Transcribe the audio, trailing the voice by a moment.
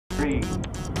3, 2,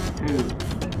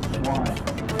 1.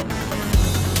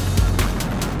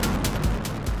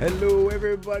 Hello,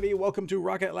 everybody. Welcome to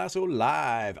Rocket Lasso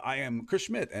Live. I am Chris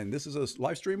Schmidt, and this is a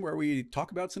live stream where we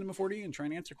talk about Cinema 4D and try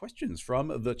and answer questions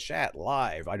from the chat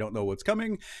live. I don't know what's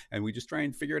coming, and we just try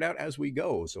and figure it out as we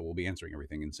go. So we'll be answering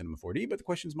everything in Cinema 4D, but the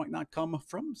questions might not come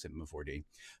from Cinema 4D.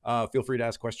 Feel free to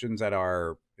ask questions that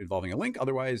are involving a link.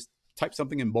 Otherwise, type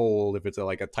something in bold if it's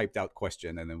like a typed out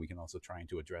question, and then we can also try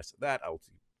to address that. I'll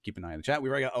keep an eye on the chat. We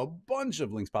already got a bunch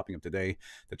of links popping up today.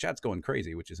 The chat's going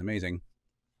crazy, which is amazing.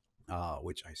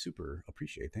 Which I super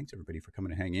appreciate. Thanks, everybody, for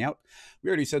coming and hanging out. We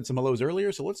already said some hellos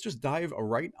earlier, so let's just dive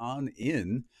right on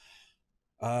in.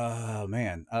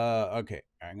 Okay,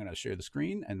 I'm going to share the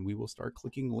screen, and we will start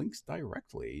clicking links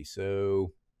directly.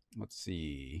 So let's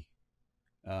see.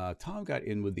 Tom got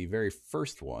in with the very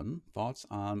first one. Thoughts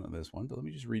on this one? But let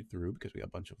me just read through because we got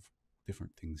a bunch of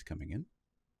different things coming in.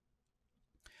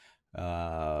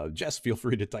 Jess, feel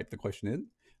free to type the question in.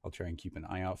 I'll try and keep an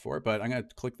eye out for it, but I'm going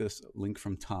to click this link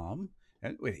from Tom.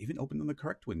 And wait, even opened in the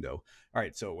correct window. All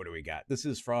right, so what do we got? This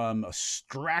is from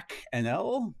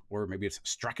StrackNL, or maybe it's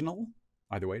Strackenel.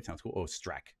 Either way, it sounds cool. Oh,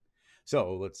 Strack.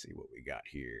 So let's see what we got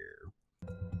here.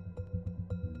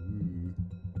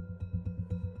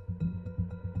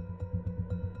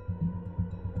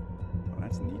 Oh,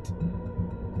 that's neat.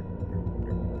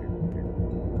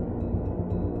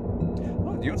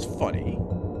 Oh, you know what's funny?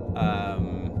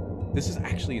 This is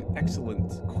actually an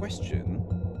excellent question.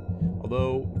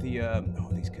 Although the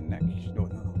these connections,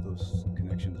 those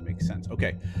connections make sense.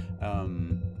 Okay.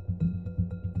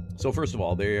 So first of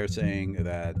all, they are saying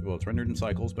that, well, it's rendered in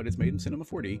cycles, but it's made in Cinema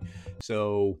 4D.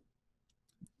 So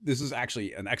this is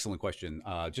actually an excellent question.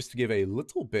 Just to give a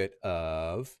little bit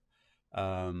of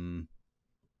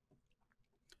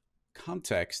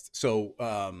context. So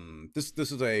this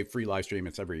is a free live stream.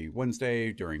 It's every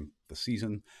Wednesday during the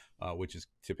season, which is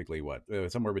typically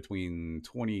somewhere between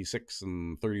 26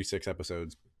 and 36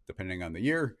 episodes, depending on the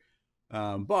year.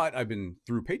 But I've been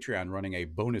through Patreon running a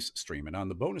bonus stream, and on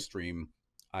the bonus stream,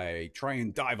 I try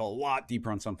and dive a lot deeper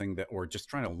on something or just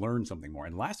trying to learn something more.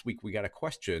 And last week we got a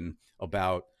question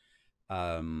about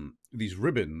these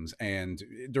ribbons, and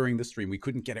during this stream we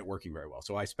couldn't get it working very well,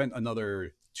 so I spent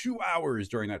another 2 hours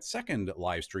during that second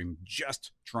live stream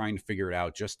just trying to figure it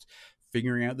out, just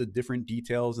figuring out the different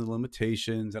details and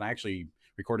limitations. And I actually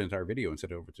recorded an entire video and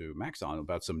sent it over to Maxon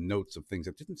about some notes of things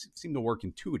that didn't seem to work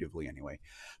intuitively anyway.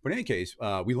 But in any case,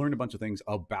 we learned a bunch of things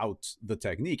about the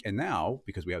technique, and now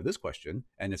because we have this question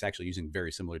and it's actually using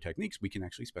very similar techniques, we can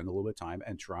actually spend a little bit of time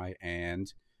and try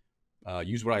and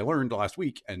use what I learned last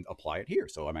week and apply it here.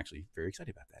 So I'm actually very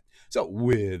excited about that. So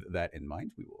with that in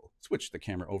mind, we will switch the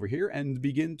camera over here and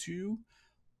begin to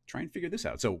try and figure this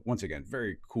out. So once again,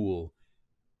 very cool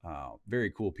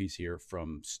piece here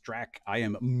from Strack. I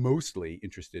am mostly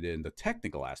interested in the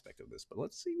technical aspect of this, but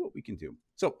let's see what we can do.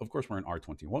 So of course we're in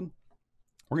R21.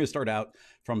 We're going to start out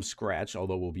from scratch,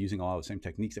 although we'll be using a lot of the same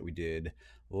techniques that we did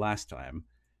last time.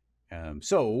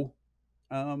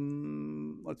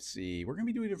 Let's see. We're going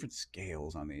to be doing different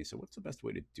scales on these. So what's the best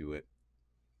way to do it?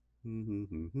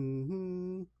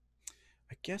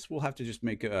 I guess we'll have to just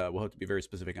make, we'll have to be very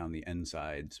specific on the end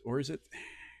sides. Or is it,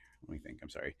 let me think, I'm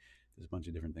sorry. There's a bunch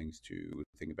of different things to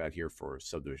think about here for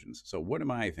subdivisions. So what am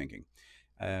I thinking?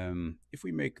 If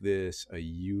we make this a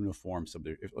uniform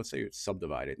subdivision, let's say it's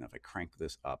subdivided, and if I crank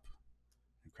this up,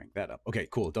 crank that up. Okay,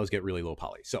 cool. It does get really low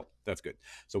poly, so that's good.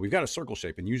 So we've got a circle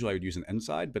shape, and usually I would use an end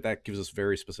side, but that gives us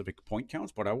very specific point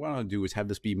counts. What I want to do is have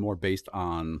this be more based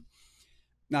on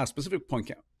not a specific point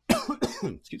count.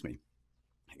 Excuse me.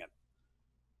 Hang on.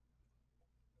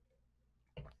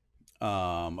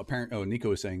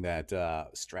 Nico is saying that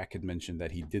Strack had mentioned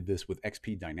that he did this with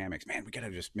XP dynamics. Man, we gotta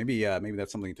just maybe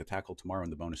that's something to tackle tomorrow in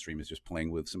the bonus stream, is just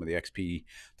playing with some of the XP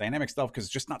dynamic stuff, because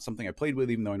it's just not something I played with,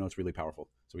 even though I know it's really powerful.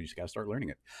 So we just gotta start learning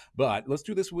it. But let's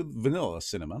do this with vanilla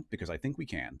cinema, because I think we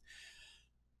can.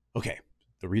 Okay.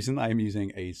 The reason I'm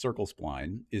using a circle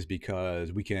spline is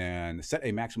because we can set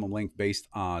a maximum length based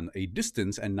on a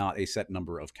distance and not a set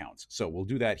number of counts. So we'll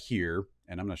do that here,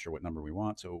 and I'm not sure what number we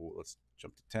want, so let's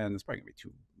jump to 10. That's probably gonna be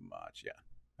too much, yeah.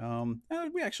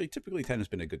 We actually, typically 10 has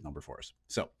been a good number for us.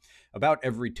 So about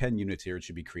every 10 units here, it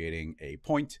should be creating a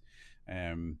point.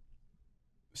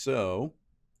 So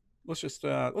let's just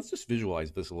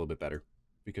visualize this a little bit better,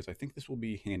 because I think this will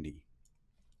be handy.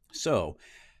 So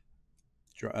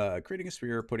creating a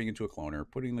sphere, putting into a cloner,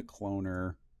 putting the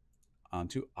cloner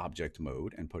onto object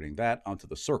mode, and putting that onto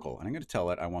the circle. And I'm going to tell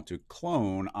it I want to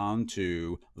clone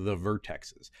onto the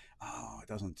vertexes. Oh, it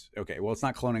doesn't. Okay, well, it's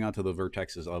not cloning onto the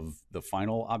vertexes of the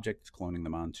final object. It's cloning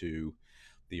them onto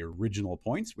the original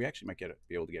points. We actually might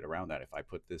be able to get around that if I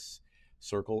put this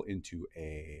circle into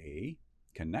a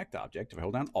connect object. If I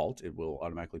hold down Alt, it will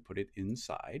automatically put it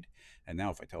inside. And now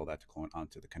if I tell that to clone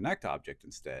onto the connect object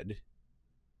instead,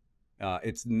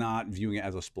 it's not viewing it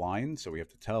as a spline. So we have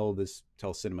to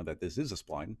tell Cinema that this is a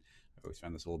spline. I've always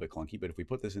found this a little bit clunky, but if we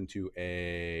put this into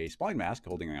a spline mask,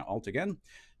 holding an Alt again,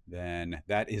 then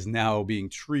that is now being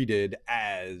treated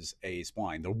as a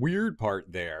spline. The weird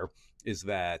part there is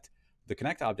that the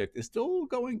connect object is still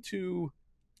going to,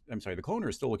 I'm sorry, the cloner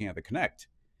is still looking at the connect.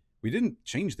 We didn't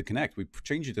change the connect, we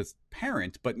changed it as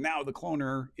parent, but now the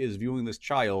cloner is viewing this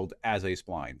child as a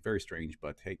spline. Very strange,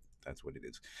 but hey, that's what it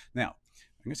is. Now,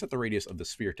 I'm going to set the radius of the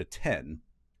sphere to 10.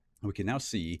 We can now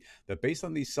see that based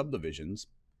on these subdivisions,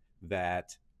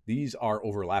 that these are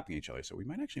overlapping each other. So we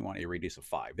might actually want a radius of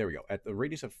 5. There we go. At the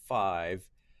radius of 5,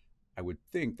 I would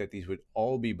think that these would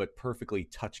all be but perfectly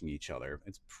touching each other.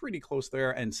 It's pretty close there,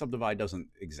 and subdivide doesn't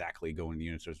exactly go in the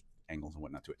units. There's angles and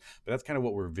whatnot to it. But that's kind of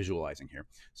what we're visualizing here.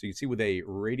 So you can see with a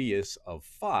radius of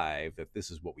 5 that this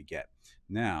is what we get.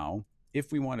 Now,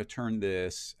 if we want to turn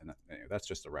this, and that's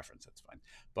just a reference, that's fine.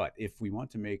 But if we want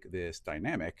to make this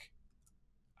dynamic,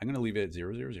 I'm going to leave it at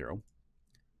 0, 0, 0.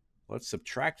 Let's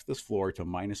subtract this floor to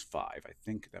 -5. I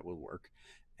think that will work.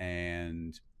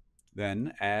 And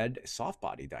then add soft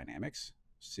body dynamics,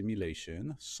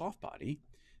 simulation, soft body.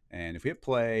 And if we hit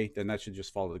play, then that should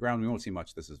just fall to the ground. We won't see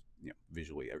much. This is,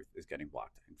 visually is getting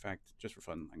blocked. In fact, just for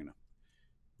fun, I'm going to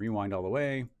rewind all the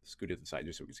way, scoot it to the side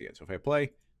just so we can see it. So if I hit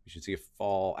play, we should see it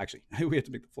fall. Actually, we have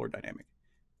to make the floor dynamic.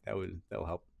 That'll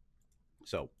help.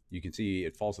 So you can see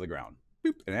it falls to the ground.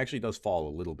 Boop, and it actually does fall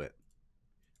a little bit.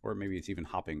 Or maybe it's even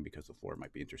hopping because the floor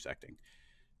might be intersecting.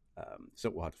 So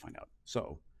we'll have to find out.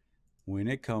 So when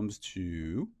it comes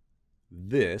to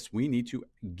this, we need to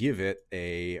give it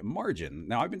a margin.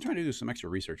 Now, I've been trying to do some extra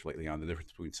research lately on the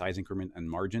difference between size increment and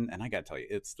margin, and I got to tell you,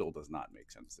 it still does not make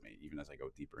sense to me, even as I go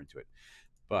deeper into it.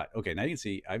 But okay, now you can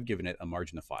see I've given it a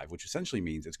margin of 5, which essentially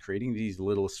means it's creating these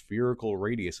little spherical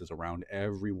radiuses around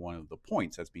every one of the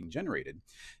points that's being generated.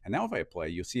 And now if I play,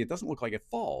 you'll see it doesn't look like it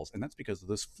falls, and that's because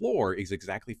this floor is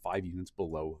exactly 5 units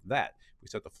below that. If we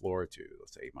set the floor to,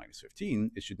 let's say,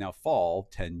 -15, it should now fall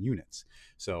 10 units.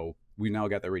 So we now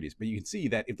got that radius. But you can see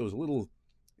that if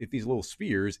these little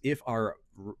spheres, if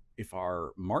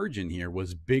our margin here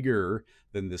was bigger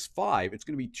than this 5, it's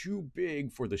going to be too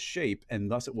big for the shape,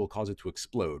 and thus it will cause it to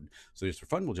explode. So just for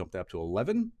fun, we'll jump that up to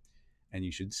 11, and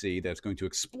you should see that it's going to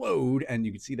explode, and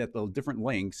you can see that the different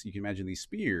lengths, you can imagine these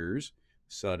spheres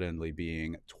suddenly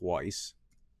being twice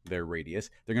their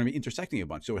radius. They're going to be intersecting a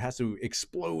bunch, so it has to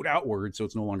explode outward so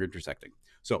it's no longer intersecting.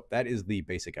 So that is the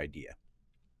basic idea.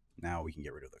 Now we can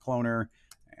get rid of the cloner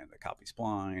and the copy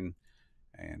spline,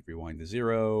 and rewind to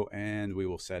 0, and we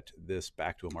will set this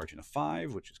back to a margin of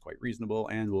 5, which is quite reasonable,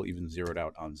 and we'll even zero it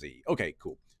out on Z. Okay,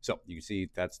 cool. So you can see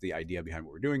that's the idea behind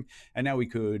what we're doing, and now we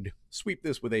could sweep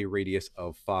this with a radius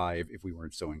of 5 if we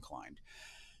weren't so inclined.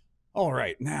 All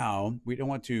right, now we don't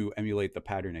want to emulate the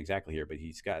pattern exactly here, but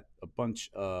he's got a bunch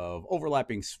of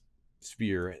overlapping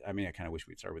sphere. I mean, I kind of wish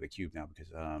we'd start with a cube now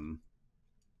because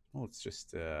well, let's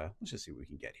just see what we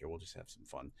can get here. We'll just have some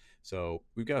fun. So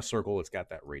we've got a circle. It's got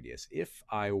that radius. If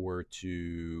I were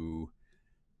to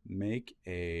make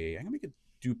I'm gonna make a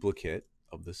duplicate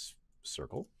of this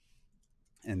circle,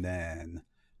 and then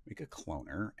make a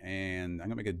cloner, and I'm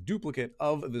gonna make a duplicate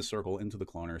of this circle into the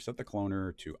cloner. Set the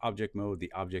cloner to object mode.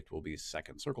 The object will be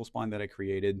second circle spline that I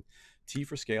created. T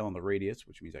for scale on the radius,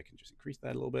 which means I can just increase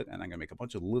that a little bit, and I'm gonna make a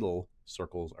bunch of little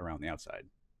circles around the outside.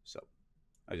 So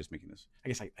I was just making this. I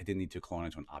guess I didn't need to clone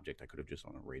into an object. I could have just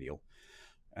on a radial.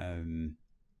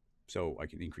 So I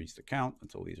can increase the count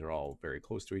until these are all very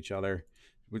close to each other.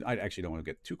 I actually don't want to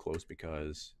get too close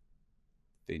because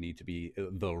they need to be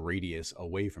the radius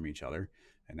away from each other.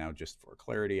 And now just for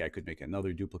clarity, I could make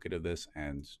another duplicate of this.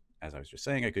 And as I was just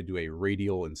saying, I could do a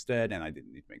radial instead, and I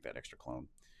didn't need to make that extra clone.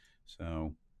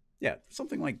 So yeah,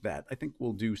 something like that. I think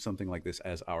we'll do something like this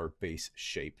as our base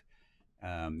shape.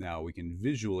 Now we can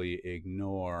visually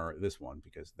ignore this one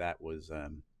because that was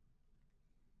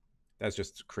that's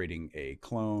just creating a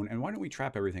clone. And why don't we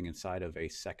trap everything inside of a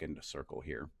second circle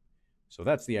here? So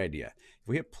that's the idea. If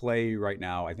we hit play right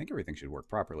now, I think everything should work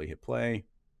properly. Hit play,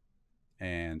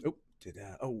 and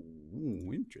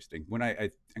interesting. When I'm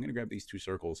going to grab these two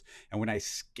circles, and when I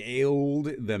scaled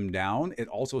them down, it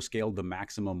also scaled the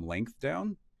maximum length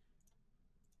down.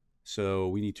 So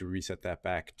we need to reset that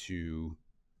back to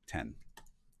 10.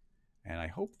 And I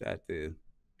hope that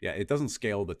it doesn't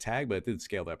scale the tag, but it did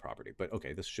scale that property. But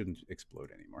okay, this shouldn't explode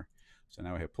anymore. So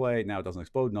now I hit play. Now it doesn't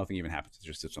explode. Nothing even happens. It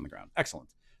just sits on the ground. Excellent.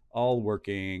 All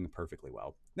working perfectly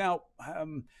well. Now,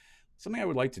 something I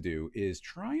would like to do is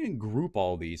try and group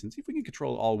all these and see if we can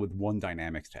control all with one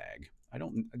dynamics tag. I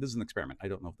don't, this is an experiment. I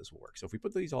don't know if this will work. So if we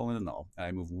put these all in a null, and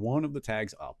I move one of the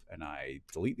tags up and I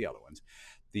delete the other ones,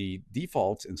 the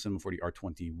defaults in Cinema 4D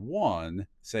R21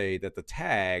 say that the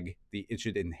tag, it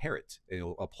should inherit.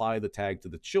 It'll apply the tag to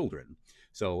the children.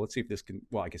 So let's see if this can,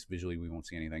 well, I guess visually we won't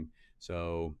see anything.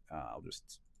 So I'll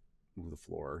just move the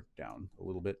floor down a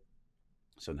little bit.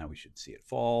 So now we should see it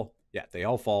fall. Yeah, they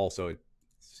all fall. So it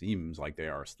seems like they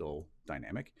are still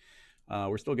dynamic.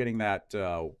 We're still getting that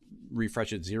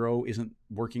refresh at 0 isn't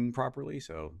working properly.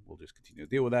 So we'll just continue to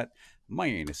deal with that.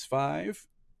 -5.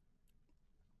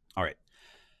 All right.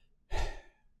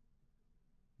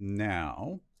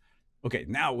 Now, okay,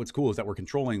 now what's cool is that we're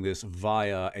controlling this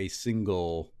via a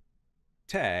single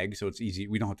tag. So it's easy.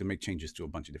 We don't have to make changes to a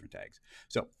bunch of different tags.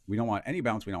 So we don't want any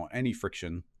bounce. We don't want any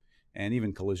friction. And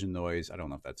even collision noise, I don't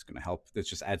know if that's going to help. This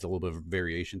just adds a little bit of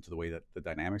variation to the way that the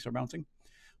dynamics are bouncing.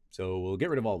 So we'll get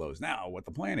rid of all those. Now, what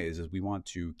the plan is we want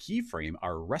to keyframe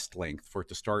our rest length for it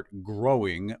to start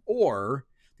growing, or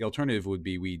the alternative would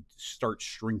be we start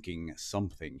shrinking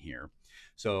something here.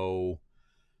 So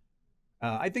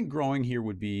I think growing here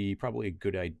would be probably a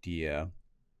good idea.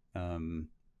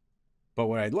 But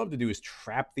what I'd love to do is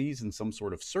trap these in some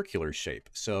sort of circular shape.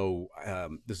 So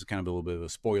this is kind of a little bit of a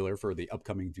spoiler for the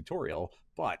upcoming tutorial,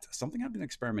 but something I've been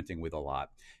experimenting with a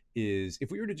lot is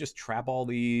if we were to just trap all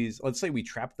these, let's say we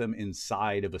trap them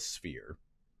inside of a sphere.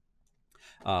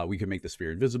 We could make the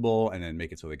sphere invisible and then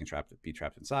make it so they can be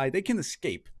trapped inside. They can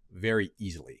escape very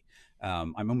easily.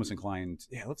 I'm almost inclined,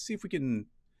 yeah, let's see if we can,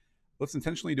 let's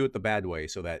intentionally do it the bad way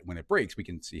so that when it breaks, we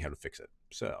can see how to fix it.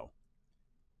 So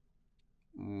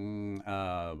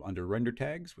under render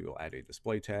tags, we will add a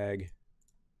display tag,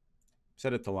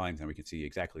 set it to lines, and we can see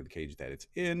exactly the cage that it's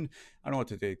in. I don't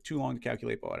want it to take too long to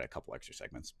calculate, but I'll add a couple extra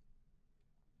segments.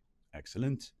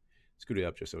 Excellent. Scoot it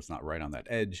up just so it's not right on that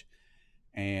edge.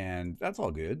 And that's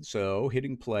all good. So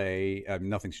hitting play,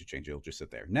 nothing should change. It'll just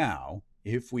sit there. Now,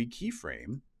 if we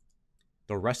keyframe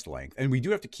the rest length, and we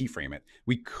do have to keyframe it,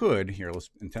 we could, here, let's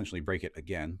intentionally break it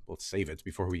again. Let's save it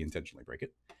before we intentionally break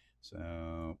it.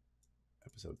 So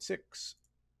episode 6,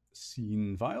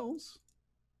 scene files.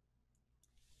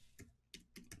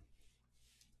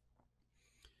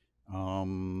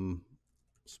 Spline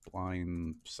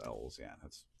cells. Yeah,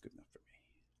 that's good enough for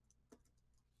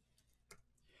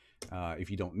me. If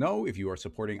you don't know, if you are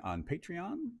supporting on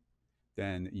Patreon,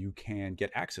 then you can get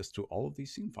access to all of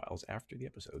these scene files after the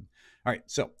episode. All right,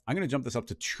 so I'm going to jump this up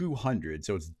to 200,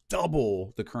 so it's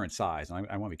double the current size. And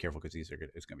I want to be careful because it's going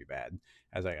to be bad.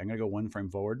 I'm going to go 1 frame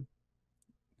forward.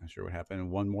 Not sure what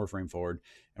happened. 1 more frame forward.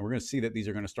 And we're going to see that these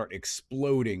are going to start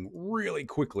exploding really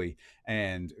quickly.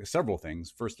 And several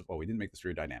things. First of all, we didn't make the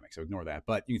sphere dynamic, so ignore that.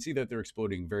 But you can see that they're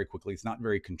exploding very quickly. It's not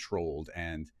very controlled.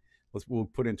 And we'll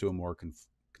put into a more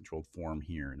controlled form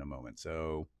here in a moment.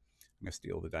 So I'm going to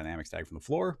steal the dynamics tag from the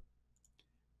floor.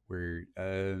 Where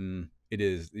it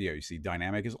is, you see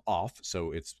dynamic is off.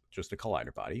 So it's just a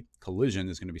collider body. Collision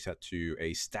is going to be set to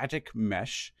a static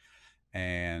mesh.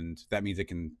 And that means it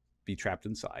can be trapped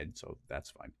inside, so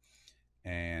that's fine.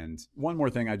 And one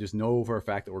more thing I just know for a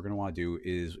fact that we're going to want to do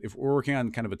is if we're working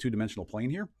on kind of a 2-dimensional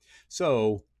plane here,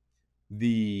 so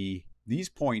these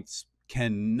points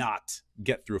cannot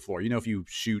get through a floor. If you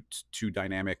shoot 2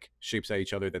 dynamic shapes at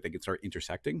each other that they can start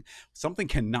intersecting, something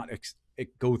cannot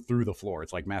go through the floor.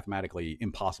 It's like mathematically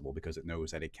impossible because it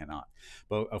knows that it cannot.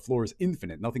 But a floor is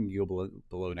infinite. Nothing can go below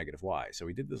 -y. So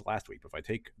we did this last week. If I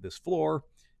take this floor,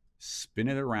 spin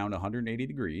it around 180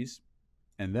 degrees,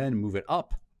 and then move it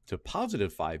up to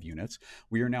 +5 units,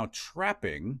 we are now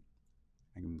trapping,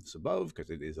 I can move this above because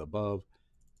it is above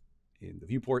in the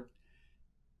viewport.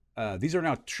 These are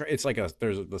now, it's like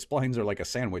the splines are like a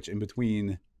sandwich in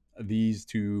between these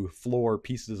 2 floor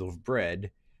pieces of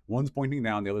bread. One's pointing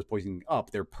down, the other's pointing up.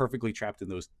 They're perfectly trapped in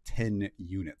those 10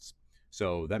 units.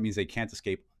 So that means they can't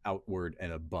escape outward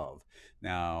and above.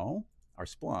 Now, our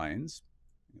splines,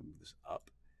 move this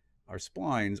up. Our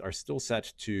splines are still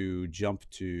set to jump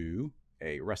to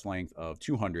a rest length of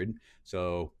 200.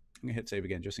 So I'm gonna hit save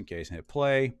again just in case and hit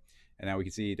play. And now we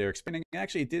can see they're spinning.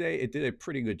 Actually, it did a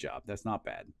pretty good job. That's not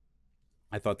bad.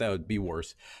 I thought that would be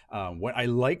worse. What I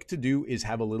like to do is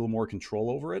have a little more control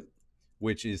over it,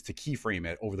 which is to keyframe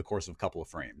it over the course of a couple of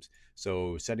frames.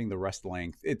 So setting the rest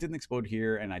length, it didn't explode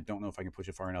here, and I don't know if I can push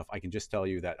it far enough. I can just tell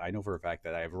you that I know for a fact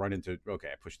that I have run into,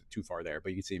 okay, I pushed it too far there,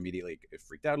 but you can see immediately it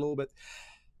freaked out a little bit.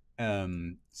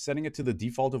 Setting it to the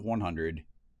default of 100,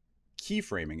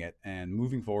 keyframing it, and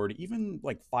moving forward even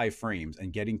like 5 frames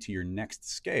and getting to your next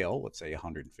scale, let's say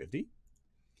 150.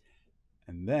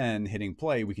 And then hitting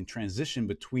play, we can transition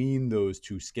between those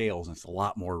two scales, and it's a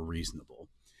lot more reasonable.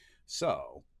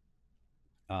 So,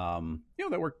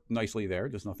 that worked nicely there.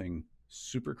 There's nothing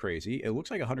super crazy. It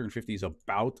looks like 150 is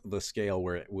about the scale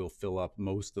where it will fill up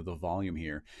most of the volume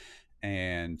here.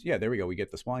 And yeah, there we go. We get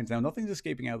the splines. Now, nothing's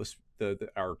escaping out of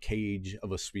our cage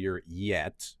of a sphere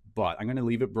yet, but I'm going to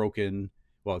leave it broken.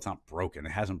 Well, it's not broken.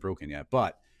 It hasn't broken yet,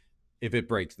 but if it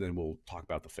breaks, then we'll talk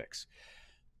about the fix.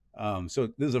 So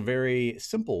this is a very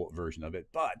simple version of it,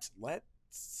 but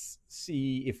let's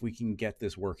see if we can get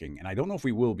this working. And I don't know if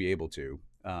we will be able to.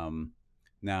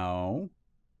 Now,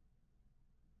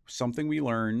 something we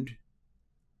learned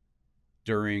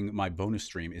during my bonus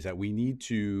stream is that we need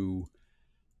to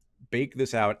bake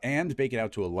this out and bake it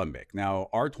out to alembic. Now,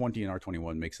 R20 and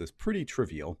R21 makes this pretty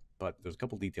trivial, but there's a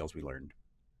couple details we learned.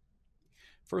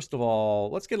 First of all,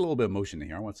 let's get a little bit of motion in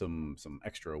here. I want some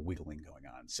extra wiggling going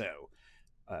on. So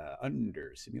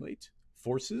under simulate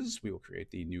forces, we will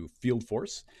create the new field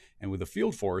force. And with the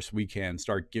field force, we can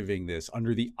start giving this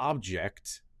under the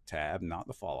object tab, not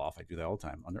the fall off. I do that all the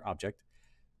time. Under object,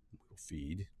 we'll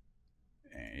feed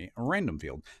a random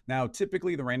field. Now,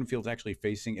 typically the random field is actually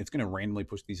facing, it's going to randomly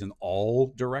push these in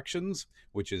all directions,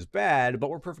 which is bad, but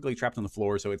we're perfectly trapped on the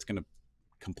floor, so it's going to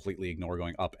completely ignore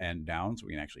going up and down, so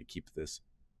we can actually keep this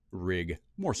rig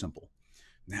more simple.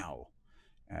 Now,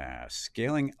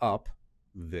 scaling up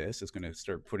this is going to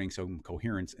start putting some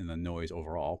coherence in the noise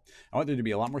overall. I want there to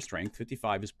be a lot more strength.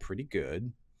 55 is pretty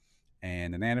good.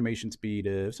 And an animation speed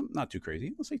of not too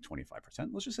crazy. Let's say 25%.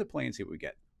 Let's just hit play and see what we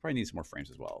get. Probably need some more frames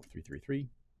as well. 333.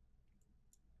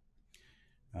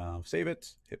 Save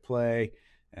it, hit play,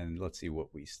 and let's see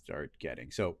what we start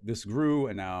getting. So this grew,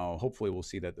 and now hopefully we'll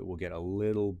see that we'll get a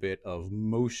little bit of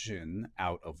motion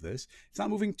out of this. It's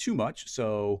not moving too much,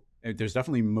 so there's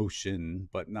definitely motion,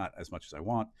 but not as much as I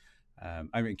want.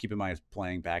 I mean, keep in mind it's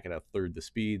playing back at a third the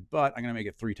speed, but I'm going to make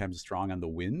it 3 times as strong on the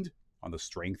wind, on the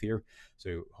strength here.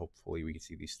 So hopefully we can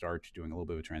see these start doing a little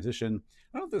bit of a transition.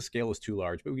 I don't know if the scale is too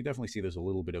large, but we can definitely see there's a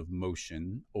little bit of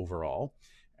motion overall.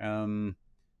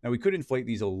 Now we could inflate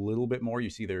these a little bit more. You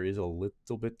see there is a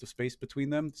little bit of space between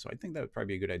them. So I think that would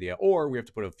probably be a good idea. Or we have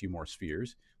to put a few more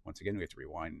spheres. Once again, we have to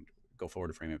rewind, go forward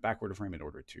to frame it, backward to frame in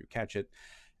order to catch it.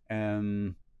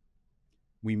 I'm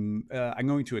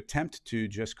going to attempt to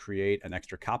just create an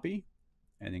extra copy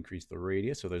and increase the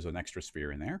radius. So there's an extra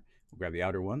sphere in there. We'll grab the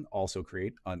outer one, also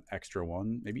create an extra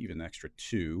one, maybe even an extra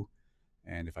 2.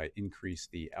 And if I increase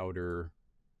the outer,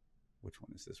 which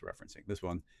one is this referencing? This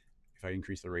one. If I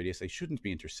increase the radius, they shouldn't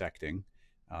be intersecting.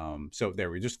 So there,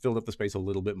 we just filled up the space a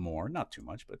little bit more. Not too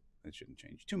much, but it shouldn't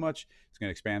change too much. It's going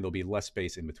to expand. There'll be less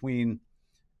space in between.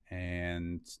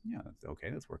 And yeah, okay,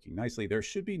 that's working nicely. There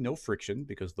should be no friction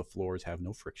because the floors have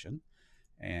no friction.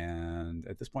 And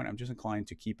at this point, I'm just inclined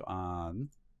to keep on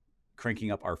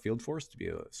cranking up our field force to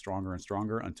be stronger and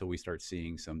stronger until we start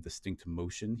seeing some distinct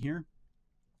motion here.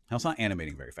 Now, it's not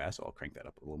animating very fast, so I'll crank that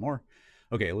up a little more.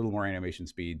 Okay, a little more animation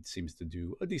speed seems to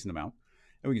do a decent amount.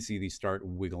 And we can see these start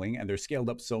wiggling, and they're scaled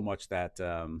up so much that,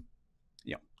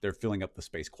 they're filling up the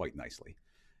space quite nicely.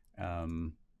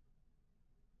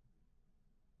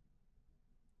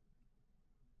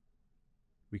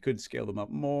 We could scale them up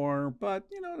more, but,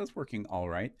 that's working all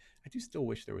right. I do still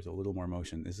wish there was a little more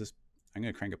motion. I'm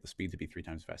going to crank up the speed to be 3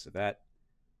 times faster than that.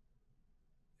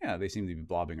 Yeah, they seem to be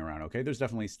blobbing around okay. There's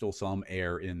definitely still some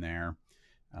air in there.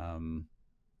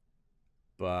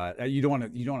 But I don't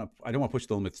want to push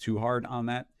the limits too hard on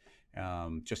that.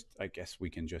 I guess we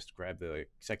can just grab the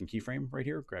second keyframe right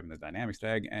here, grabbing the dynamics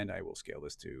tag, and I will scale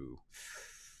this to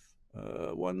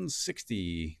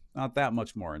 160. Not that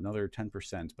much more, another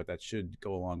 10%, but that should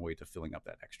go a long way to filling up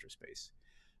that extra space.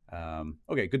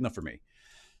 Okay, good enough for me.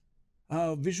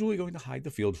 Visually going to hide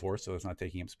the field force so it's not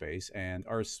taking up space, and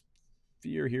our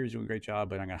sphere here is doing a great job,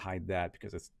 but I'm going to hide that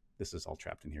because this is all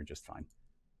trapped in here just fine.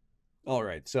 All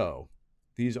right, so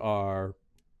these are,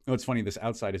 it's funny, this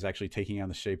outside is actually taking on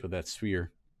the shape of that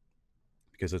sphere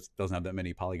because it doesn't have that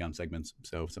many polygon segments,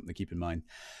 so something to keep in mind.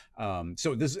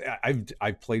 So this,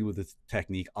 I've played with this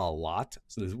technique a lot,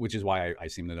 which is why I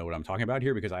seem to know what I'm talking about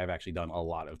here, because I've actually done a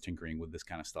lot of tinkering with this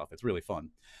kind of stuff. It's really fun.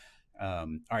 All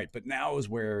right, but now is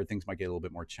where things might get a little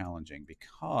bit more challenging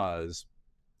because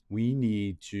we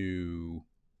need to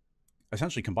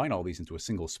essentially combine all these into a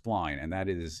single spline, and that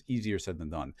is easier said than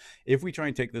done. If we try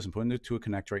and take this and put it into a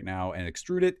connect right now and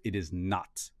extrude it, it is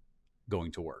not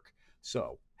going to work.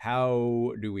 So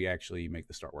how do we actually make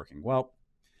this start working? Well,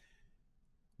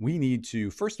 we need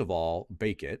to, first of all,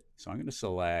 bake it. So I'm going to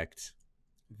select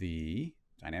the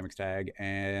dynamics tag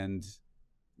and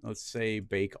let's say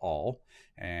bake all.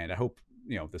 And I hope,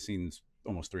 the scene's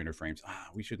almost 300 frames.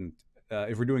 We shouldn't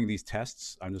if we're doing these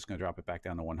tests, I'm just going to drop it back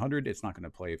down to 100. It's not going to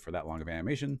play for that long of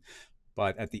animation,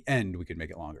 but at the end we could make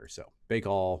it longer. So bake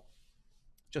all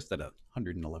just at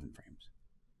 111 frames.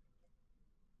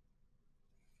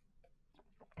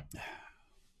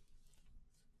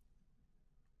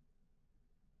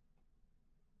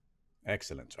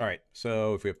 Excellent. All right.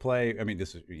 So if we have play, I mean,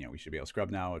 this is, we should be able to scrub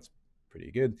now. It's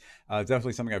pretty good.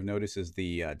 Definitely something I've noticed is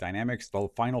the dynamics. The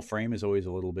final frame is always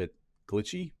a little bit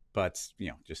glitchy, but,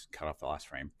 just cut off the last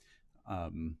frame.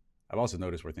 I've also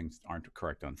noticed where things aren't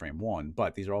correct on frame 1,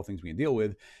 but these are all things we can deal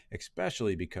with,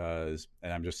 especially because,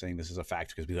 and I'm just saying this is a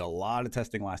fact because we did a lot of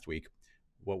testing last week.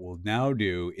 What we'll now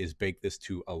do is bake this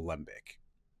to Alembic.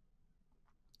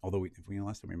 Although if we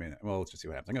last time we made it, well, let's just see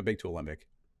what happens. I'm going to bake to Alembic.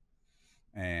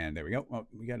 And there we go. Well,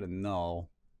 we got a null.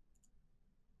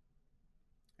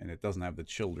 And it doesn't have the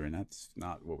children. That's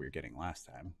not what we were getting last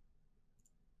time.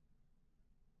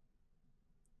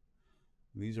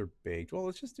 These are baked. Well,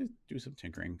 let's just do some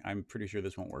tinkering. I'm pretty sure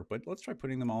this won't work, but let's try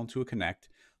putting them all into a connect.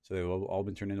 So they've all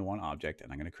been turned into one object.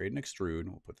 And I'm going to create an extrude.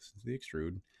 We'll put this into the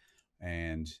extrude.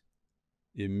 And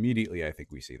immediately, I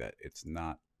think we see that it's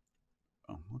not.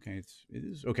 Oh, okay. It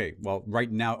is. Okay. Well,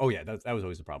 right now. Oh, yeah. That was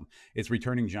always the problem. It's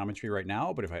returning geometry right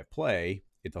now, but if I hit play,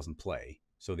 it doesn't play.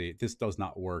 So this does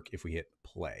not work if we hit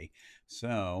play.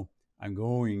 So I'm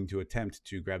going to attempt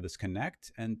to grab this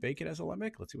connect and bake it as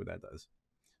Alembic. Let's see what that does.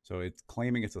 So it's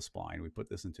claiming it's a spline. We put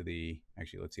this into the,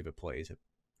 actually, let's see if it plays. Hit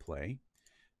play.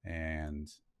 And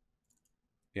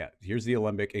yeah, here's the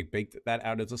Alembic. It baked that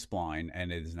out as a spline,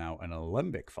 and it is now an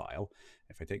Alembic file.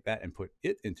 If I take that and put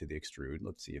it into the extrude,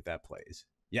 let's see if that plays.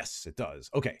 Yes, it does.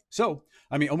 Okay, so,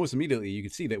 I mean, almost immediately you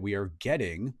can see that we are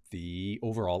getting the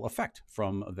overall effect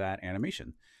from that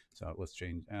animation. So let's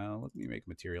change, let me make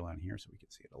material on here so we can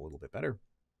see it a little bit better.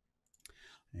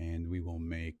 And we will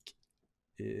make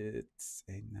it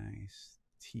a nice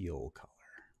teal color.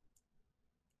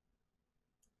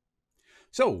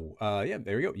 So yeah,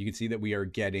 there we go. You can see that we are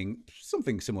getting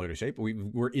something similar to shape.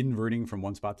 We're inverting from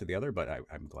one spot to the other, but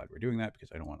I'm glad we're doing that because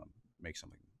I don't want to make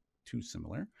something too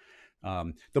similar.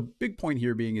 The big point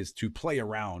here being is to play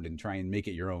around and try and make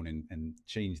it your own and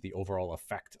change the overall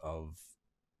effect of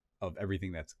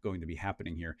everything that's going to be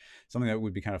happening here. Something that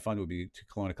would be kind of fun would be to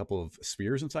clone a couple of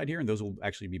spheres inside here, and those will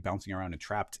actually be bouncing around and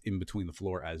trapped in between the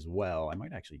floor as well. I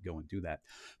might actually go and do that.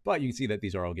 But you can see that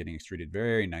these are all getting extruded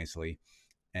very nicely.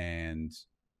 And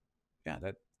yeah,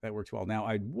 that works well. Now,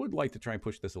 I would like to try and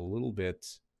push this a little bit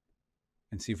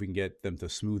and see if we can get them to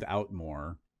smooth out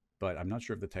more, but I'm not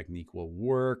sure if the technique will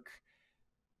work.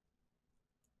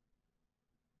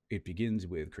 It begins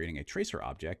with creating a tracer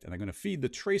object, and I'm going to feed the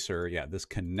tracer, this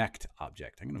connect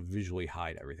object. I'm going to visually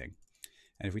hide everything.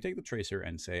 And if we take the tracer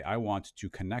and say, I want to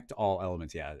connect all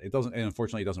elements, it doesn't, and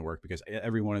unfortunately it doesn't work because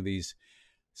every one of these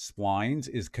splines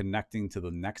is connecting to the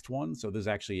next one. So there's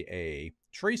actually a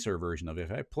tracer version of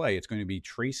it. If I play, it's going to be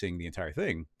tracing the entire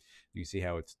thing. You see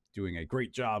how it's doing a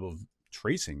great job of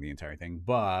tracing the entire thing.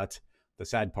 But the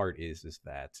sad part is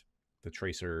that the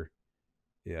tracer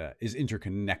is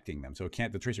interconnecting them. So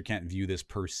the tracer can't view this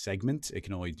per segment. It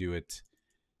can only do it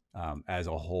as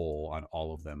a whole on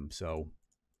all of them. So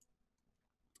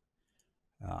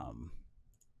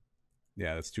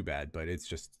yeah, that's too bad, but it's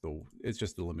just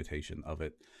the limitation of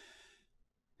it.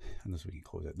 Unless we can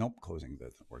close it. Nope, closing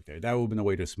doesn't work there. That would have been a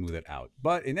way to smooth it out.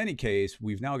 But in any case,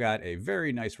 we've now got a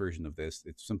very nice version of this.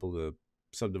 It's simple to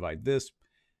subdivide this.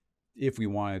 If we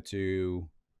wanted to,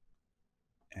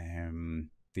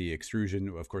 the extrusion,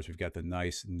 of course, we've got the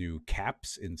nice new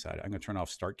caps inside. I'm going to turn off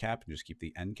start cap and just keep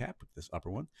the end cap with this upper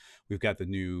one. We've got the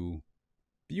new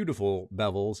beautiful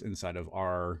bevels inside of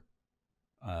our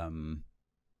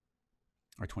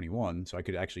 21, so I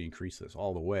could actually increase this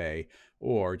all the way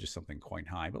or just something quite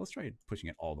high, but let's try pushing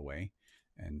it all the way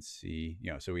and see,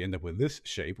 so we end up with this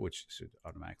shape, which should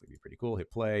automatically be pretty cool.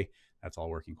 Hit play. That's all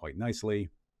working quite nicely.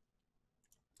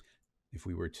 If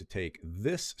we were to take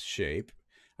this shape,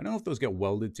 I don't know if those get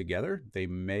welded together. They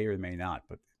may or may not,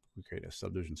 but if we create a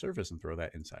subdivision surface and throw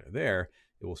that inside of there,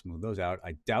 it will smooth those out.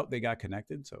 I doubt they got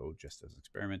connected, so just as an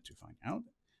experiment to find out,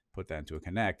 put that into a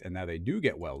connect, and now they do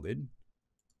get welded.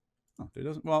 Oh, there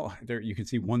doesn't. Well, there you can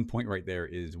see one point right there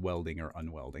is welding or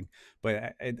unwelding,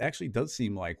 but it actually does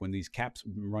seem like when these caps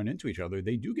run into each other,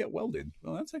 they do get welded.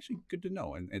 Well, that's actually good to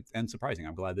know and surprising.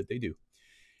 I'm glad that they do.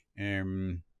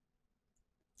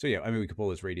 So yeah, I mean, we could pull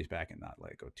this radius back and not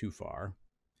let it go too far.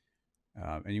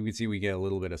 And you can see we get a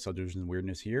little bit of subdivision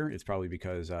weirdness here. It's probably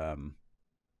because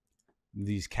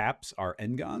these caps are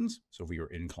n-gons. So if we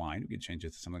were inclined, we could change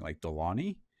it to something like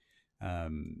Delany.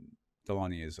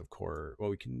 Delany is, of course, well,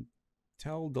 we can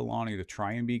tell Delani to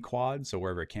try and be quad. So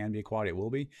wherever it can be a quad, it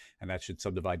will be. And that should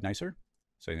subdivide nicer.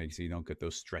 So you see you don't get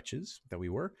those stretches that we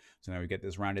were. So now we get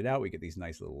this rounded out. We get these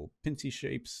nice little pinched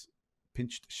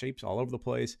shapes all over the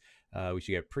place. We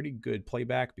should get pretty good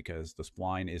playback because the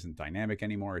spline isn't dynamic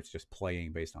anymore. It's just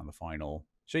playing based on the final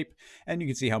shape. And you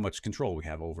can see how much control we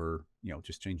have over,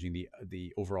 just changing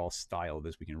the overall style of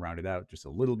this. We can round it out just a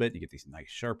little bit. You get these nice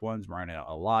sharp ones, round it out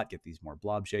a lot, get these more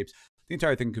blob shapes. The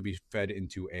entire thing could be fed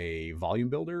into a volume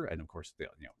builder. And of course,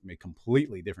 make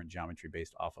completely different geometry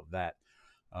based off of that.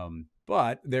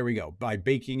 But there we go. By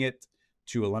baking it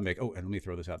to Alembic. Oh, and let me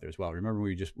throw this out there as well. Remember,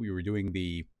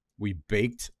 we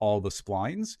baked all the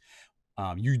splines.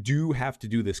 You do have to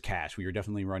do this cache. We are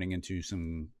definitely running into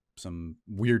some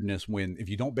weirdness when, if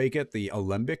you don't bake it, the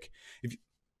Alembic,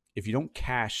 if you don't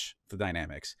cache the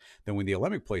dynamics, then when the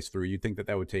Alembic plays through, you'd think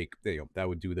that would take, that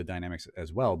would do the dynamics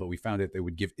as well. But we found that they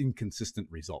would give inconsistent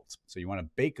results. So you want to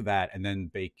bake that and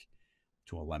then bake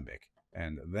to Alembic.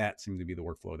 And that seemed to be the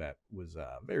workflow that was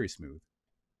very smooth.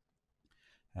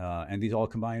 And these all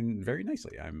combine very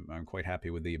nicely. I'm quite happy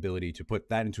with the ability to put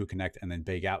that into a connect and then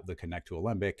bake out the connect to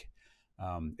Alembic.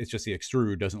 It's just the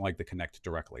extrude doesn't like the connect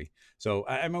directly. So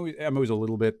I'm always a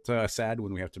little bit sad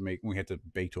when we had to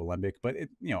bake to Alembic, but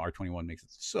R21 makes it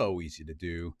so easy to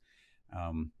do.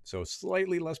 So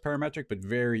slightly less parametric, but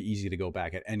very easy to go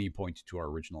back at any point to our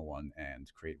original one and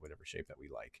create whatever shape that we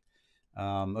like.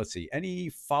 Let's see, any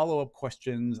follow-up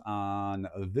questions on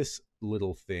this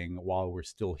little thing while we're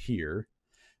still here?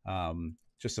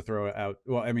 Just to throw it out,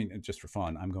 well, I mean, just for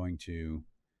fun, I'm going to,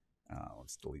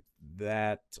 let's delete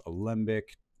that,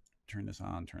 Alembic, turn this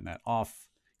on, turn that off,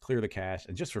 clear the cache,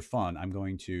 and just for fun, I'm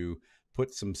going to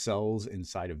put some cells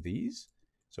inside of these.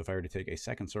 So if I were to take a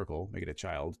second circle, make it a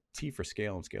child, T for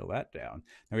scale, and scale that down,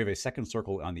 now we have a second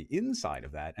circle on the inside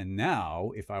of that, and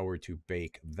now if I were to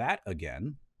bake that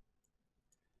again,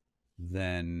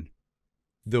 then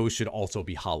those should also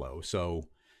be hollow. So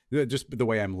just the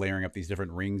way I'm layering up these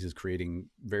different rings is creating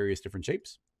various different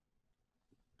shapes.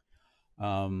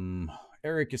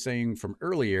 Eric is saying from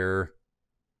earlier,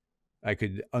 I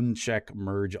could uncheck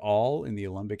merge all in the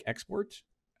Alembic export.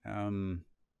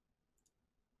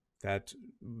 That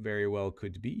very well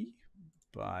could be,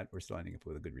 but we're still ending up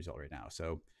with a good result right now.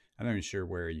 So I'm not even sure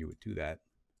where you would do that.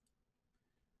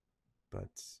 But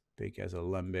bake as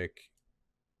Alembic,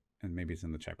 and maybe it's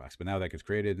in the checkbox. But now that gets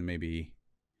created, and maybe,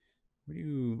 what are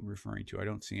you referring to? I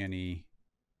don't see any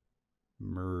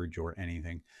merge or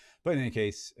anything. But in any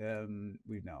case,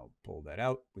 we've now pulled that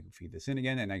out. We can feed this in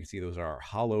again, and I can see those are our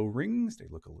hollow rings. They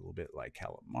look a little bit like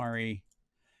calamari.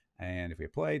 And if we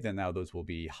apply, then now those will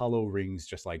be hollow rings,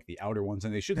 just like the outer ones.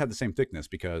 And they should have the same thickness,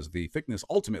 because the thickness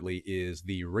ultimately is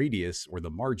the radius or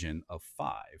the margin of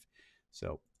 5.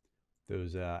 So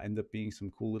those end up being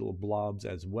some cool little blobs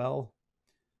as well.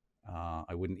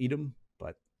 I wouldn't eat them,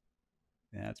 but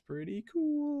that's pretty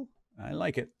cool. I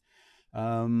like it.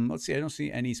 Let's see. I don't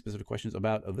see any specific questions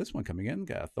about this one coming in.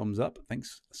 Got a thumbs up.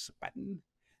 Thanks, Spatten.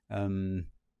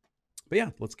 But yeah,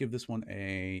 let's give this one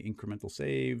a incremental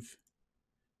save.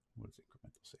 What is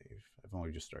incremental save? I've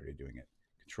only just started doing it.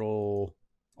 Control,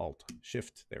 Alt,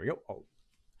 Shift. There we go. Alt.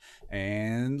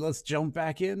 And let's jump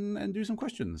back in and do some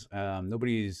questions. I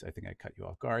think I cut you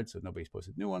off guard, so nobody's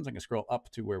posted new ones. I'm going to scroll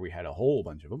up to where we had a whole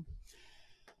bunch of them.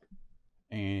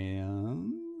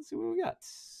 And let's see what we got.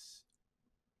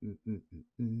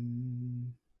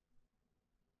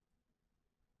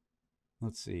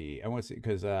 Let's see. I want to see,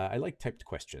 because I like typed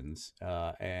questions.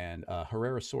 And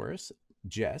Herrerasaurus,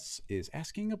 Jess, is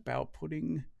asking about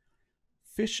putting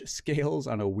fish scales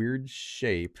on a weird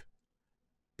shape,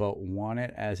 but want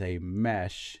it as a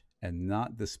mesh and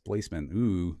not displacement.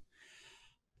 Ooh,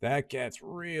 that gets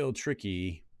real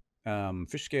tricky.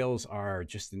 Fish scales are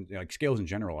just, like scales in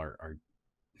general are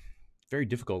very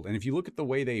difficult. And if you look at the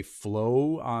way they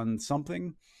flow on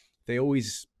something, they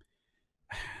always,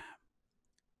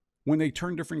 when they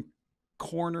turn different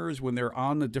corners, when they're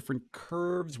on the different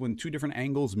curves, when two different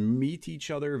angles meet each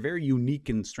other, very unique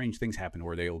and strange things happen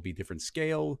where they will be different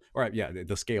scale, or yeah,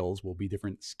 the scales will be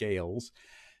different scales.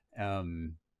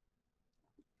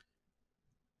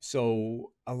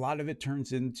 So a lot of it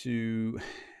turns into,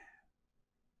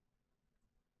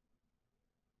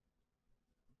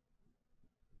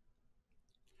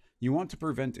 you want to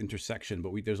prevent intersection,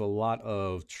 but there's a lot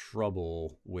of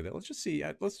trouble with it. Let's just see.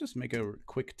 Let's just make a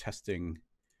quick testing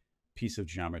piece of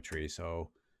geometry. So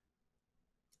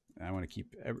I want to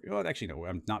keep, well, actually, no,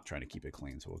 I'm not trying to keep it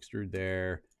clean. So we'll extrude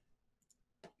there.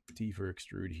 D for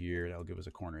extrude here. That'll give us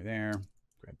a corner there.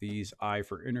 Grab these. I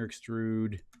for inner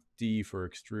extrude. D for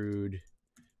extrude.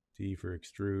 D for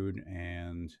extrude.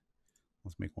 And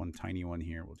let's make one tiny one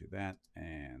here. We'll do that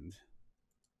and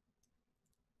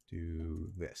do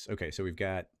this. Okay, so we've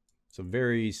got some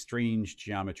very strange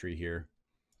geometry here.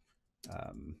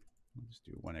 I'll just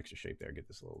do one extra shape there, get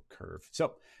this little curve.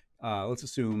 So let's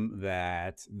assume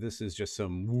that this is just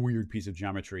some weird piece of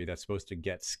geometry that's supposed to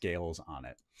get scales on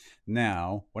it.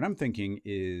 Now, what I'm thinking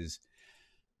is,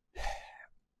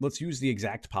 let's use the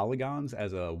exact polygons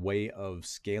as a way of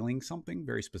scaling something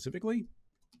very specifically.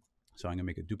 So I'm gonna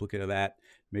make a duplicate of that,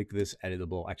 make this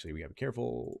editable. Actually, we gotta be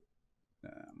careful.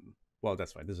 Well,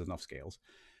 that's fine, this is enough scales.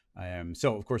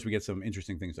 So of course we get some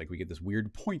interesting things, like we get this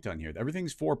weird point on here. Everything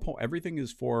is four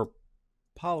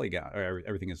polygon, or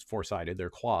everything is four-sided. They're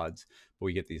quads, but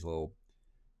we get these little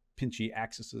pinchy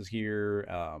axes here.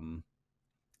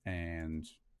 And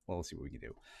well, let's see what we can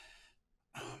do.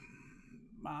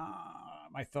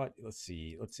 I thought, let's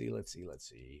see.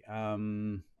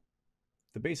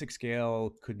 The basic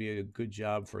scale could be a good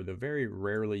job for the very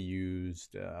rarely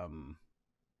used.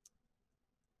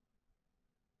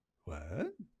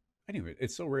 What? Anyway,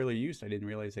 it's so rarely used, I didn't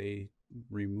realize they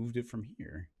removed it from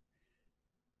here.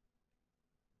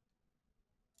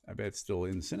 I bet it's still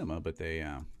in cinema, but they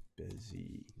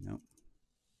Bezier, no.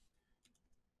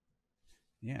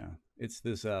 Yeah, it's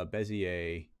this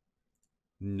Bezier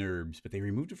NURBS, but they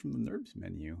removed it from the NURBS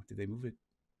menu. Did they move it?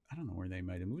 I don't know where they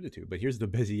might have moved it to, but here's the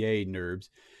Bezier NURBS.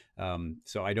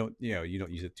 So I don't, you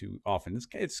don't use it too often.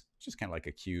 It's just kind of like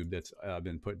a cube that's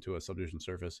been put into a subdivision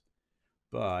surface,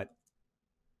 but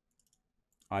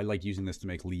I like using this to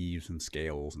make leaves and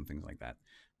scales and things like that,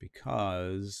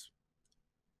 because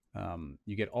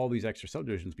you get all these extra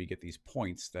subdivisions, but you get these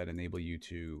points that enable you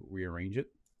to rearrange it.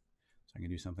 So I can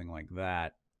do something like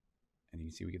that, and you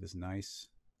can see we get this nice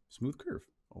smooth curve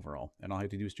overall. And all I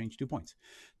have to do is change 2 points.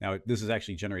 Now, this is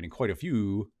actually generating quite a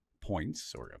few points,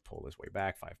 so we're going to pull this way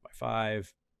back 5 by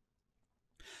 5.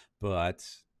 But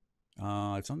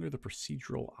it's under the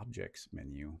procedural objects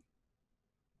menu.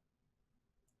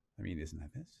 I mean, isn't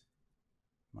that this?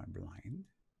 Am I blind?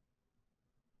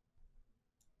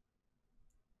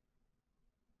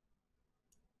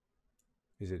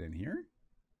 Is it in here?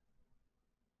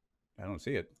 I don't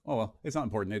see it. Oh, well, it's not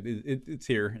important. It's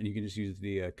here, and you can just use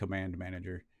the command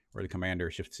manager or the commander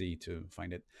Shift-C to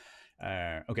find it.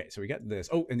 Okay, so we got this.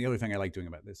 Oh, and the other thing I like doing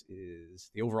about this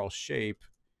is the overall shape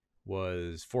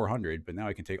was 400, but now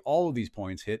I can take all of these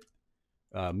points,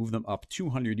 move them up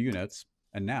 200 units,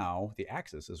 and now the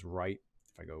axis is right.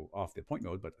 If I go off the point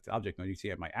mode, but the object mode, you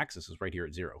see my axis is right here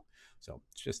at 0. So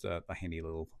it's just a handy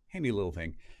little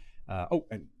thing. Oh,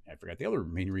 and I forgot, the other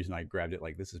main reason I grabbed it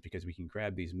like this is because we can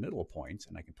grab these middle points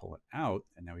and I can pull it out,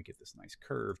 and now we get this nice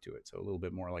curve to it. So a little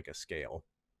bit more like a scale.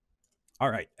 All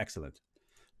right, excellent.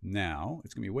 Now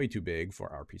it's going to be way too big for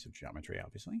our piece of geometry,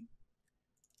 obviously.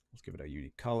 Let's give it a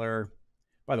unique color.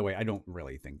 By the way, I don't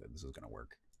really think that this is going to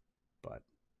work, but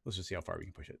let's just see how far we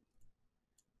can push it.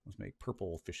 Let's make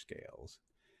purple fish scales.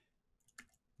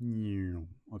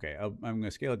 Okay, I'm going to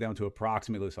scale it down to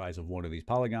approximately the size of one of these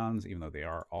polygons, even though they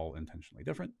are all intentionally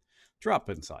different.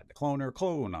 Drop inside the cloner,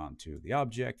 clone onto the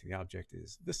object. The object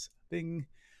is this thing.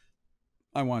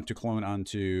 I want to clone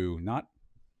onto not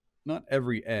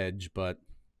every edge, but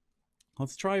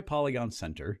let's try polygon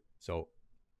center. So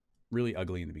really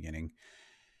ugly in the beginning.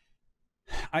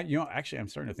 Actually, I'm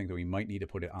starting to think that we might need to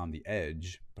put it on the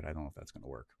edge, but I don't know if that's going to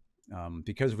work.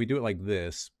 Because if we do it like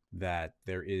this, that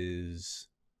there is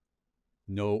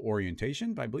no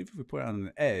orientation, but I believe if we put it on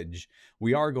an edge,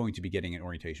 we are going to be getting an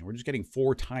orientation. We're just getting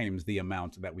 4 times the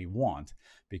amount that we want,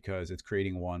 because it's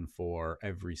creating one for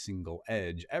every single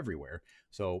edge everywhere.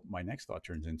 So my next thought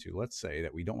turns into, let's say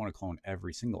that we don't want to clone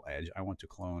every single edge. I want to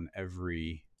clone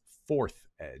every 4th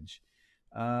edge.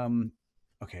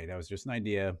 Okay, that was just an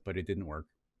idea, but it didn't work.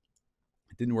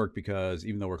 It didn't work because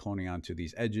even though we're cloning onto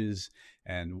these edges,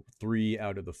 and 3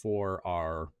 out of the 4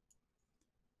 are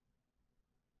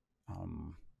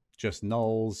just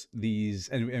nulls,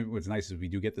 and what's nice is we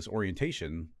do get this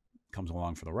orientation comes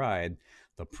along for the ride.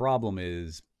 The problem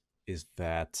is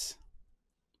that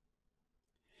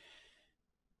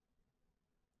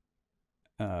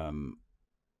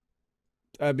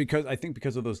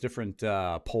because of those different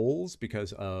poles,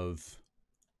 because of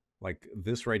like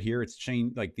this right here, it's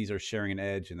changed. Like these are sharing an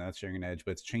edge and that's sharing an edge,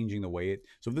 but it's changing the way it.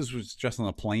 So if this was just on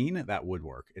a plane, that would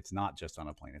work. It's not just on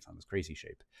a plane. It's on this crazy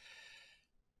shape.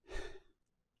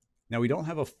 Now we don't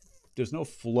have there's no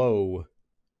flow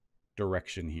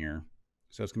direction here.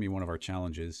 So that's gonna be one of our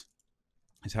challenges,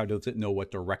 is how does it know what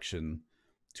direction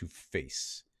to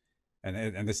face?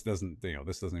 And this doesn't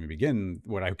even begin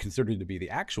what I consider to be the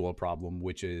actual problem,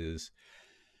 which is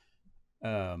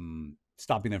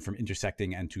stopping them from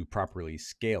intersecting and to properly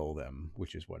scale them,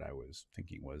 which is what I was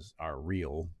thinking was our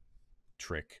real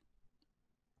trick.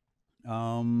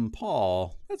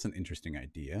 Paul, that's an interesting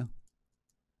idea.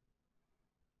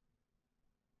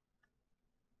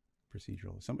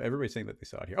 Procedural. Everybody's saying that they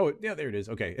saw it here. Oh, yeah, there it is.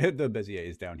 Okay, the Bezier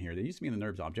is down here. They used to be in the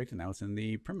NURBS object, and now it's in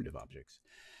the primitive objects.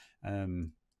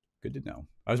 Good to know.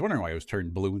 I was wondering why it was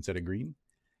turned blue instead of green.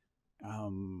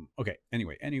 Okay.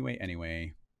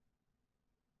 Anyway.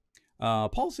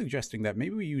 Paul's suggesting that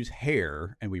maybe we use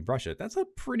hair and we brush it. That's a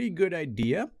pretty good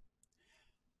idea.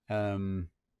 It's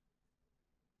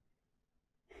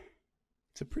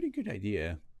a pretty good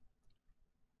idea.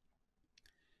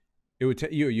 It would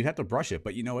you'd have to brush it,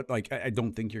 but you know what? Like, I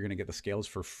don't think you're going to get the scales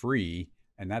for free,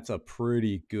 and that's a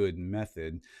pretty good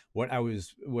method. What I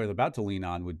was about to lean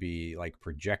on would be like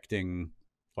projecting,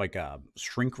 like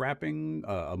shrink wrapping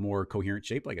a more coherent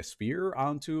shape, like a sphere,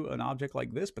 onto an object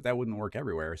like this, but that wouldn't work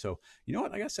everywhere. So you know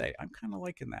what? I gotta say, I'm kind of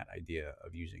liking that idea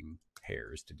of using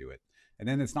hairs to do it, and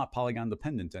then it's not polygon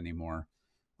dependent anymore.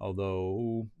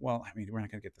 Although, well, I mean, we're not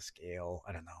going to get the scale.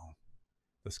 I don't know,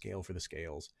 the scale for the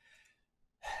scales.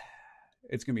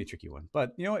 It's going to be a tricky one,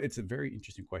 but you know, it's a very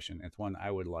interesting question. It's one I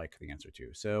would like the answer to.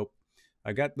 So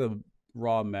I got the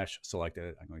raw mesh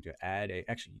selected. I'm going to add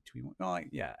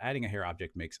adding a hair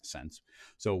object makes sense.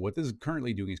 So what this is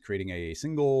currently doing is creating a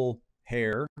single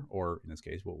hair, or in this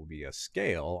case, what will be a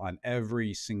scale on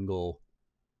every single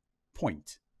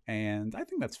point. And I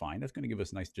think that's fine. That's going to give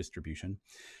us nice distribution.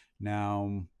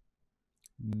 Now,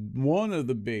 one of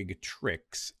the big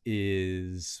tricks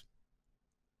is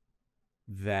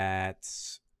that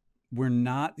we're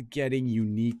not getting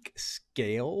unique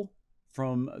scale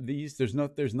from these. There's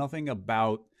nothing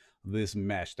about this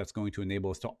mesh that's going to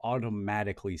enable us to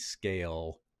automatically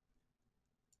scale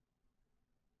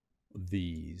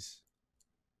these.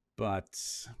 But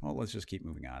well, let's just keep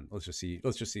moving on. Let's just see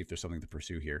if there's something to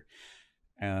pursue here.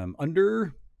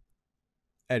 Under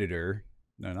editor,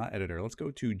 no, not editor. Let's go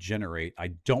to generate. I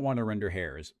don't want to render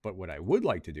hairs, but what I would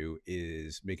like to do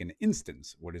is make an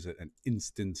instance. What is it an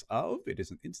instance of? It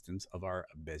is an instance of our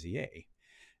Bezier.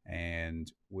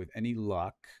 And with any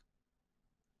luck,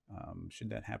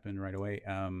 should that happen right away?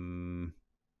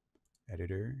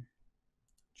 Editor,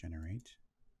 generate.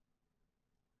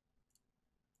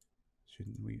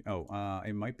 Shouldn't we? Oh,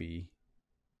 it might be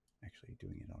actually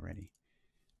doing it already.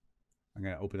 I'm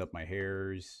going to open up my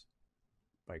hairs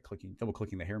by double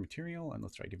clicking the hair material, and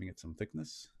let's try giving it some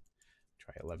thickness.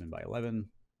 Try 11 by 11.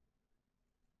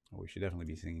 Oh, we should definitely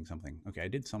be seeing something. Okay, I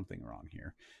did something wrong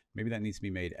here. Maybe that needs to be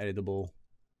made editable.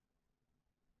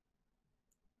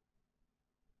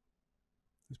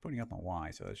 It's putting up on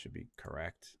Y, so that should be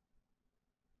correct.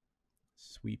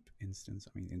 Sweep instance.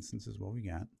 I mean, instance is what we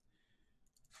got.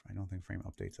 I don't think frame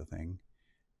update's a thing.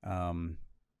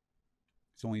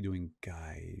 It's only doing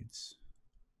guides.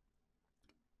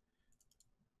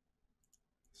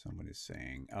 Someone is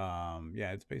saying,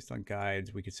 yeah, it's based on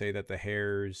guides. We could say that the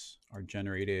hairs are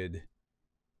generated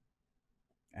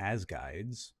as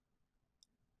guides.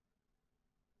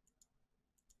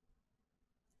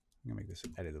 I'm gonna make this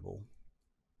editable.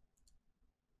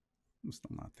 I'm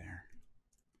still not there.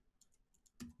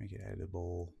 Make it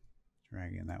editable.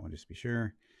 Drag in that one just to be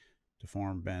sure.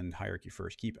 Deform, bend, hierarchy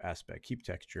first, keep aspect, keep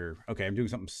texture. Okay, I'm doing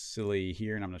something silly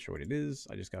here and I'm not sure what it is.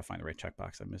 I just gotta find the right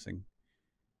checkbox I'm missing.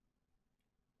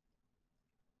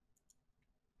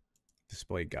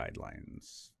 Display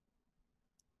guidelines.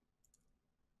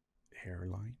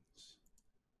 Hairlines.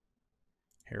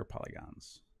 Hair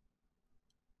polygons.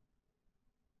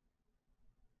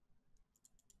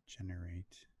 Generate.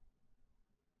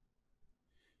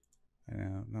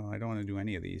 No, I don't want to do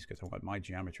any of these because I want my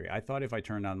geometry. I thought if I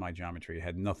turned on my geometry, it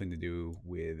had nothing to do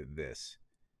with this.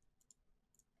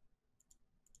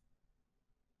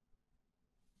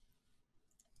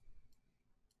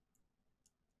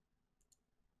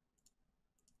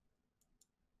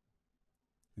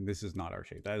 And this is not our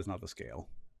shape. That is not the scale.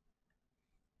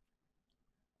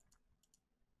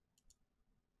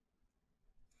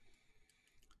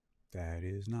 That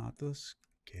is not the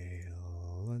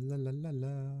scale. La, la, la, la,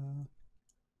 la.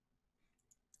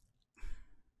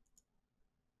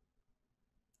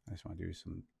 I just want to do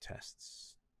some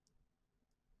tests.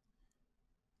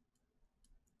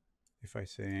 If I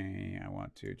say I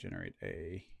want to generate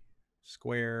a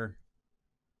square,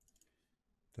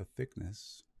 the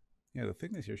thickness, yeah, the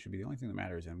thickness here should be the only thing that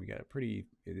matters. And we got it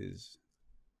is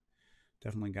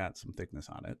definitely got some thickness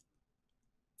on it.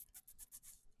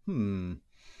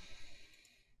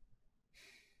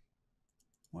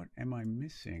 What am I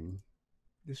missing?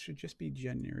 This should just be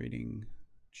generating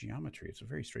geometry. It's a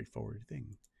very straightforward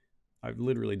thing. I've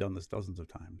literally done this dozens of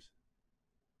times.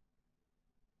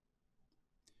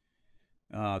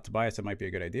 Tobias, that might be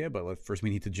a good idea, but first we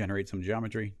need to generate some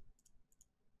geometry.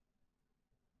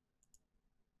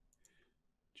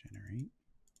 Generate.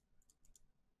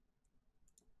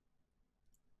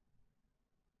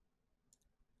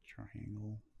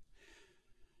 Triangle.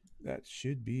 That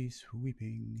should be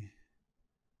sweeping.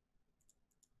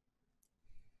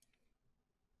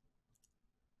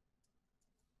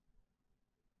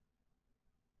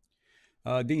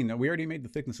 Dean, we already made the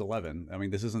thickness 11. I mean,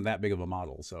 this isn't that big of a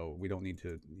model, so we don't need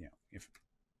to, if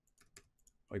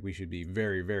like we should be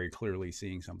very, very clearly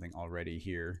seeing something already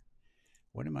here.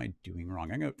 What am I doing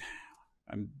wrong?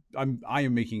 I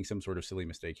am making some sort of silly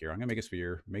mistake here. I'm gonna make a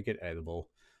sphere, make it editable,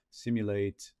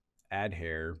 simulate, add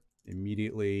hair.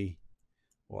 Immediately,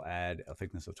 we'll add a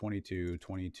thickness of 22,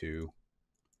 22.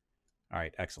 All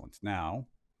right, excellent. Now,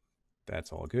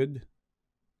 that's all good.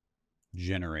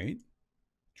 Generate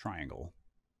triangle.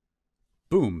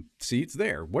 Boom. See, it's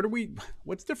there.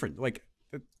 What's different? Like,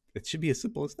 it should be as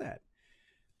simple as that.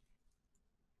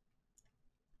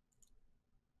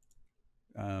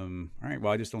 All right,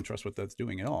 well, I just don't trust what that's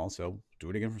doing at all, so do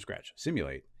it again from scratch.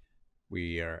 Simulate.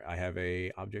 I have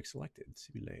a object selected.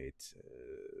 Simulate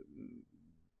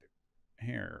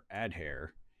hair, add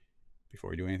hair. Before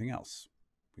we do anything else,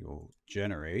 we will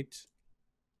generate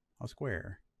a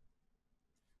square.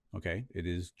 Okay, it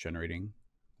is generating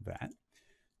that.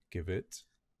 Give it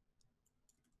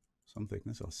some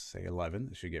thickness. I'll say 11.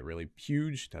 It should get really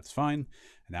huge. That's fine.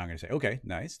 And now I'm going to say, okay,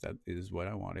 nice. That is what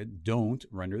I wanted. Don't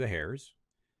render the hairs.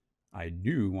 I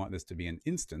do want this to be an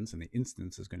instance, and the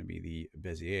instance is going to be the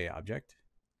Bezier object.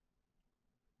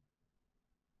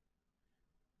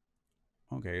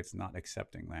 Okay, it's not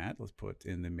accepting that. Let's put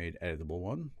in the made editable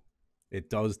one. It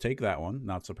does take that one,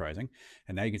 not surprising.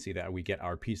 And now you can see that we get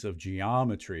our piece of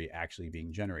geometry actually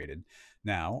being generated.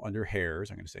 Now, under hairs,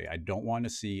 I'm going to say I don't want to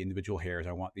see individual hairs.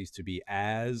 I want these to be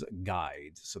as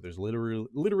guides. So there's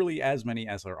literally as many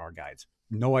as there are guides.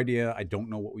 No idea. I don't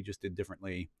know what we just did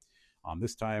differently on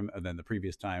this time than the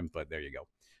previous time, but there you go.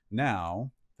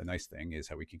 Now, the nice thing is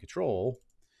how we can control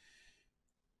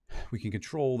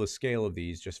the scale of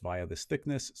these just via this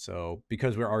thickness. So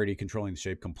because we're already controlling the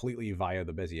shape completely via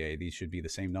the Bezier, these should be the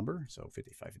same number. So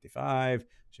 55, 55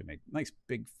 should make nice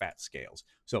big fat scales.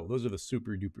 So those are the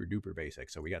super duper duper basic.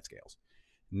 So we got scales.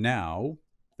 Now,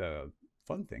 the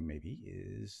fun thing maybe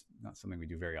is not something we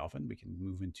do very often. We can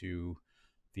move into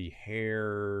the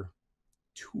hair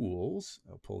tools.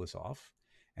 I'll pull this off,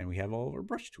 and we have all of our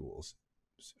brush tools.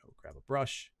 So grab a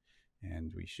brush,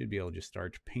 and we should be able to just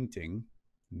start painting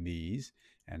these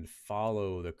and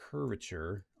follow the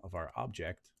curvature of our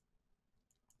object.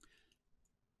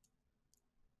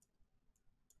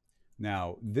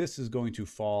 Now, this is going to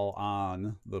fall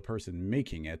on the person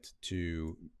making it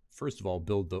to, first of all,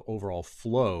 build the overall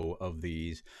flow of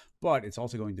these, but it's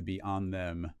also going to be on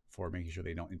them for making sure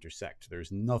they don't intersect.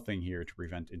 There's nothing here to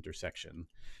prevent intersection.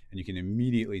 And you can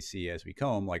immediately see as we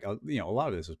comb, like, a lot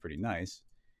of this is pretty nice.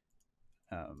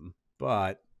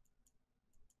 But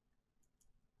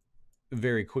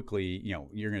very quickly,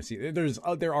 you're going to see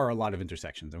there are a lot of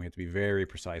intersections, and we have to be very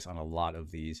precise on a lot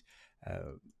of these.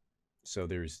 So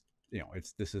there's,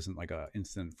 this isn't like a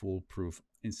instant foolproof,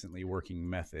 instantly working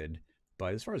method.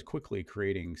 But as far as quickly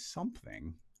creating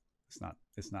something,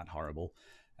 it's not horrible.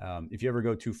 If you ever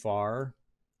go too far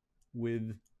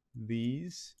with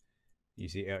these, you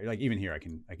see, like even here, I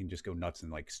can just go nuts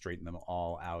and like straighten them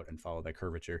all out and follow that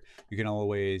curvature. You can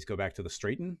always go back to the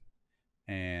straighten,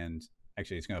 and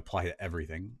actually it's going to apply to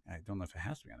everything. I don't know if it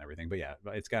has to be on everything, but yeah,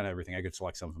 it's got everything. I could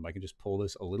select some of them. I can just pull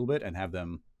this a little bit and have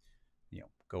them,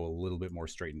 go a little bit more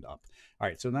straightened up. All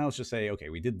right, so now let's just say, okay,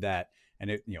 we did that, and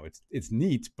it's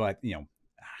neat, but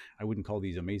I wouldn't call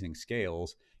these amazing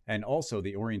scales. And also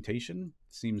the orientation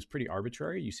seems pretty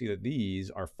arbitrary. You see that these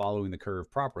are following the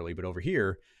curve properly, but over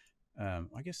here,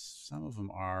 I guess some of them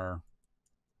are,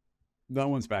 that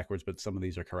one's backwards, but some of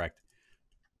these are correct.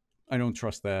 I don't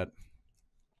trust that.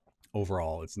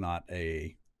 Overall, it's not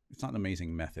an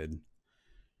amazing method.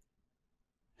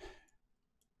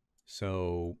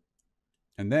 So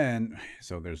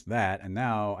there's that. And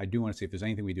now I do want to see if there's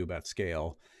anything we do about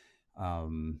scale. I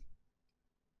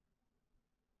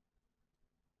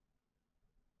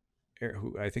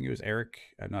think it was Eric.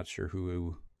 I'm not sure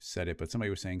who said it, but somebody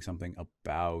was saying something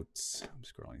about, I'm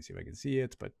scrolling to see if I can see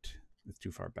it, but it's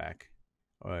too far back.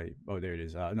 Oh, there it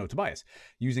is. No, Tobias,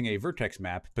 using a vertex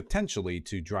map potentially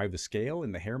to drive the scale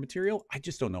in the hair material. I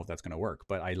just don't know if that's going to work,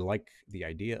 but I like the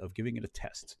idea of giving it a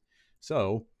test.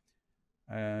 So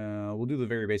we'll do the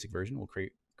very basic version. We'll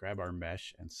grab our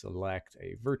mesh and select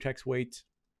a vertex weight,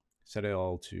 set it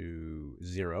all to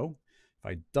 0. If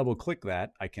I double click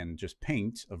that, I can just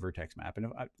paint a vertex map.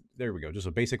 And there we go, just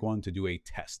a basic one to do a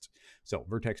test. So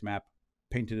vertex map,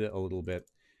 painted it a little bit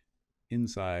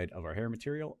inside of our hair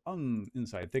material,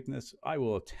 inside thickness. I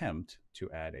will attempt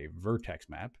to add a vertex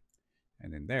map.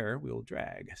 And in there, we'll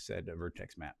drag said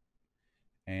vertex map.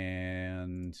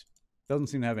 And doesn't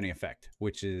seem to have any effect,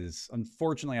 which is,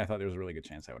 unfortunately, I thought there was a really good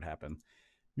chance that would happen.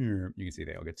 You can see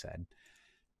they all get sad.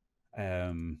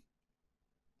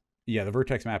 Yeah, the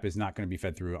vertex map is not going to be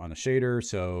fed through on a shader,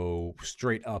 so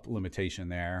straight up limitation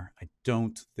there. I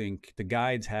don't think the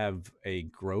guides have a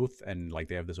growth and like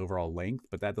they have this overall length,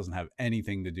 but that doesn't have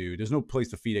anything to do. There's no place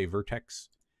to feed a vertex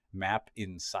map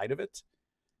inside of it.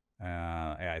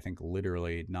 I think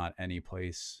literally not any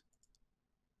place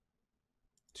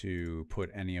to put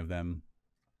any of them.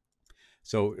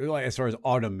 So as far as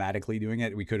automatically doing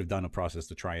it, we could have done a process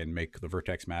to try and make the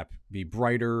vertex map be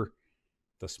brighter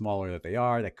the smaller that they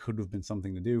are. That could have been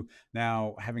something to do.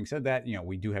 Now, having said that,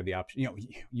 we do have the option,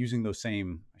 using those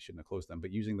same, I shouldn't have closed them,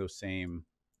 but using those same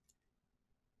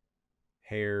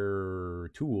hair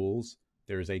tools,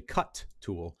 there's a cut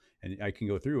tool, and I can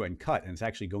go through and cut, and it's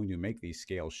actually going to make these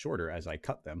scales shorter as I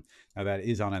cut them. Now, that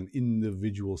is on an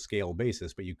individual scale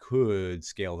basis, but you could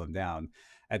scale them down.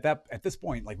 At this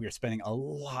point, like, we are spending a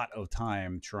lot of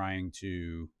time trying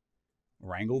to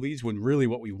wrangle these, when really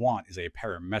what we want is a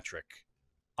parametric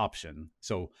option.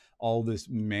 So all this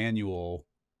manual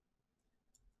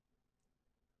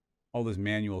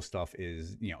stuff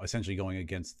is, essentially going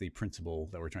against the principle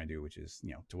that we're trying to do, which is,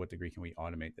 to what degree can we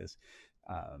automate this?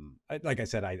 Like I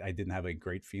said, I didn't have a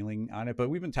great feeling on it, but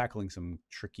we've been tackling some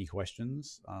tricky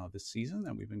questions this season,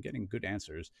 and we've been getting good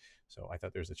answers. So I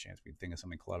thought there's a chance we'd think of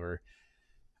something clever.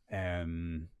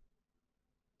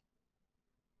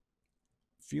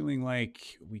 Feeling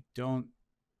like we don't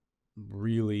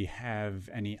really have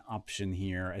any option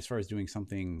here as far as doing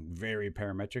something very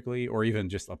parametrically or even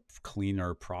just a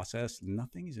cleaner process.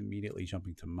 Nothing is immediately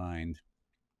jumping to mind.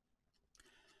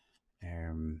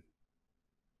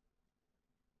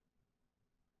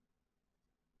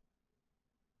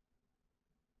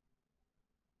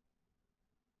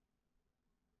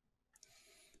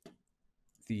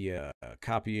 The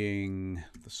copying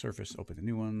the surface, open a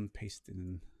new one, paste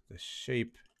in the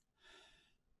shape.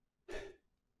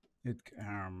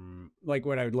 Like,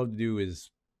 what I would love to do is,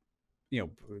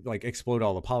 like, explode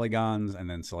all the polygons and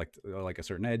then select like a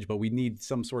certain edge, but we need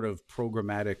some sort of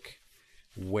programmatic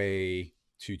way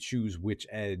to choose which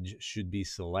edge should be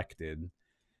selected.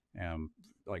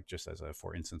 Like, just as a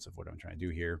for instance of what I'm trying to do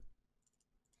here,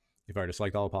 if I were to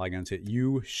select all the polygons, hit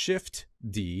U, Shift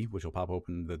D, which will pop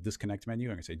open the disconnect menu.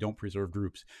 I'm going to say don't preserve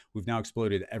groups. We've now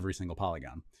exploded every single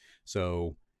polygon.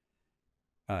 So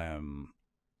I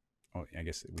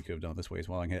guess we could have done it this way as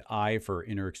well. I can hit I for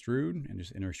inner extrude and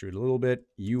just inner extrude a little bit,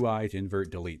 UI to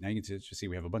invert, delete. Now you can just see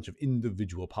we have a bunch of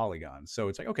individual polygons. So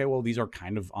it's like, okay, well, these are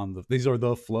kind of these are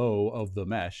the flow of the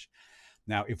mesh.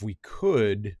 Now, if we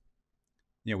could,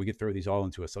 we could throw these all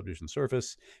into a subdivision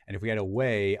surface. And if we had a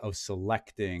way of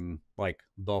selecting like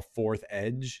the fourth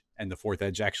edge, and the fourth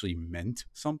edge actually meant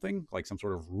something, like some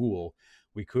sort of rule,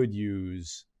 we could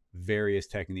use various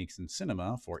techniques in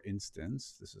cinema. For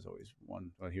instance, this is always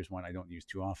one, well, here's one I don't use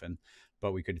too often,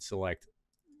 but we could select,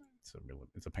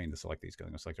 it's a pain to select these because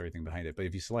I'm going to select everything behind it, but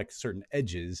if you select certain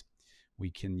edges, we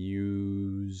can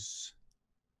use,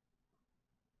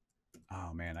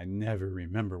 oh man, I never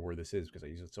remember where this is because I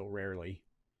use it so rarely.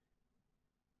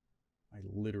 I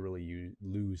literally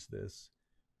lose this.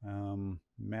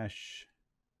 Mesh.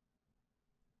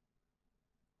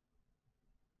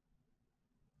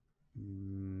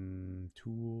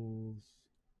 Tools.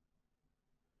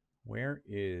 Where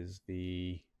is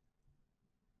the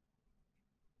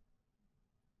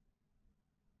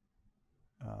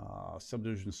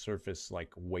subdivision surface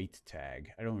like weight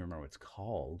tag? I don't remember what it's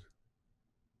called.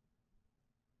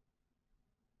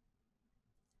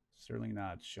 Certainly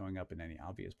not showing up in any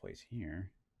obvious place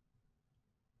here.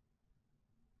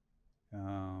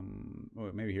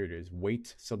 Maybe here it is.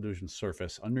 Weight subdivision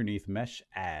surface underneath mesh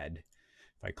add.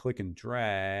 If I click and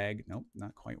drag, nope,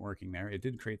 not quite working there. It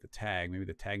did create the tag. Maybe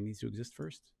the tag needs to exist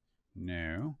first.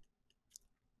 No.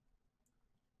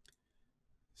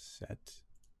 Set,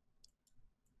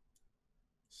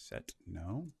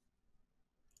 no.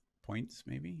 Points,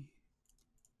 maybe.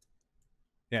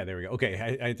 Yeah, there we go.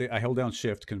 Okay, I held down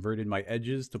shift, converted my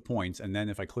edges to points, and then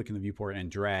if I click in the viewport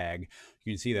and drag,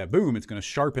 you can see that, boom, it's going to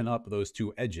sharpen up those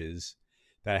two edges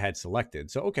that I had selected.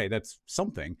 So, okay, that's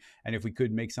something. And if we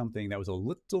could make something that was a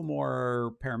little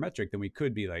more parametric, then we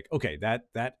could be like, okay,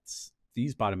 that's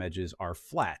these bottom edges are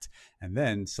flat, and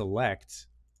then select,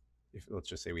 if let's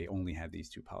just say we only had these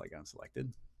two polygons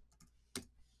selected.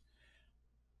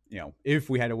 if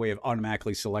we had a way of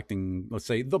automatically selecting, let's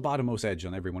say, the bottommost edge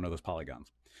on every one of those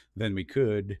polygons, then we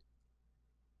could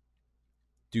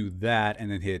do that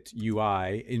and then hit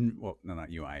UI not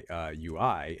UI,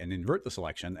 UI, and invert the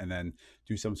selection, and then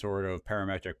do some sort of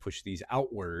parametric push these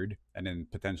outward, and then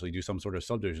potentially do some sort of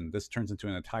subdivision. This turns into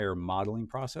an entire modeling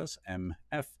process, MF,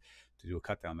 to do a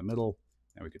cut down the middle.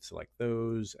 And we could select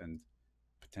those and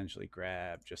potentially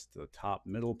grab just the top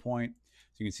middle point.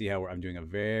 So you can see how I'm doing a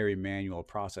very manual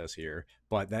process here,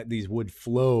 but that these would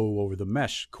flow over the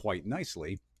mesh quite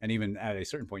nicely. And even at a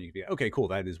certain point, you could be, okay, cool,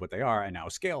 that is what they are. I now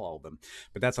scale all of them.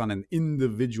 But that's on an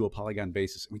individual polygon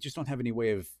basis. We just don't have any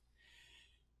way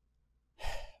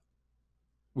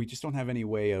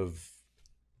of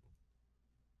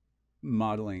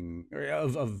modeling, or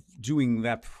of doing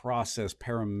that process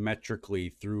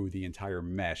parametrically through the entire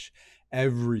mesh.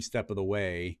 Every step of the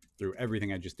way through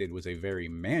everything I just did was a very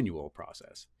manual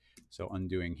process. So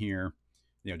undoing here,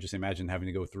 just imagine having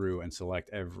to go through and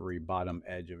select every bottom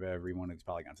edge of every one of these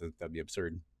polygons. That'd be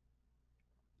absurd.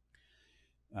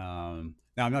 Now,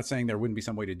 I'm not saying there wouldn't be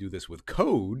some way to do this with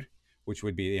code, which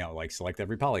would be, like select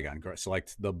every polygon,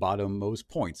 select the bottommost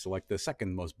point, select the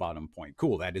second most bottom point.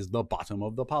 Cool, that is the bottom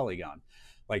of the polygon.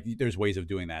 Like, there's ways of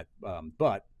doing that.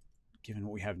 But given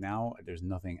what we have now, there's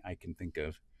nothing I can think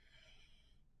of.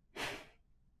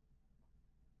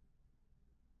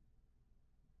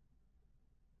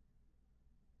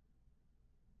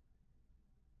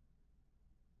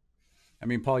 I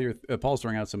mean, Paul's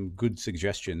throwing out some good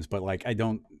suggestions, but like, I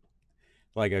don't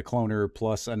like a cloner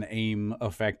plus an aim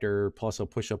effector plus a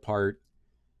push apart,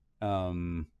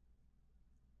 and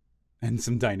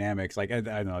some dynamics. Like, I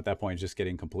don't know, at that point, it's just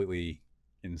getting completely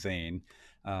insane.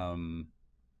 Although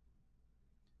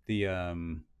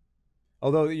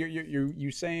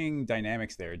you're saying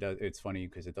dynamics there, it's funny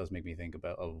because it does make me think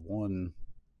of one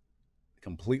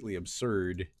completely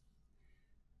absurd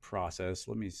process.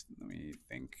 Let me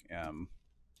think.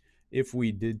 If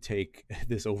we did take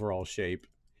this overall shape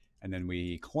and then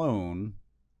we clone,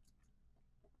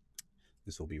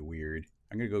 this will be weird.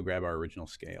 I'm gonna go grab our original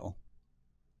scale,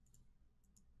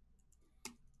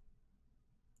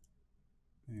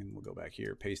 and we'll go back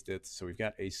here, paste it. So we've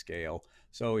got a scale.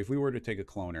 So if we were to take a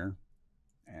cloner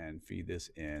and feed this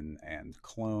in and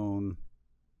clone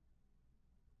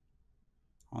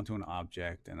onto an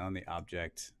object, and on the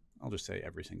object, I'll just say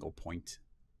every single point.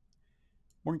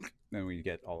 Then we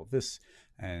get all of this.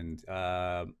 And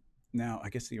now I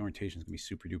guess the orientation is gonna be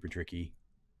super duper tricky,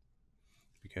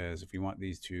 because if we want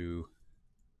these to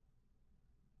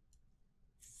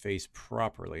face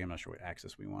properly, I'm not sure what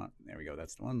axis we want. There we go,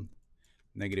 that's the one.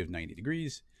 Negative 90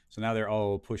 degrees. So now they're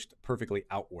all pushed perfectly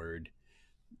outward.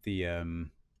 The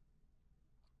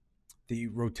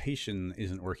rotation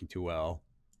isn't working too well,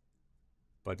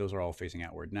 but those are all facing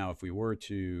outward. Now, if we were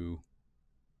to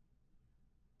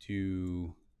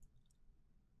do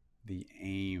the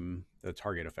aim, the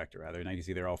target effector rather, now you can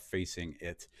see they're all facing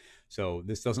it. So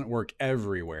this doesn't work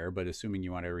everywhere, but assuming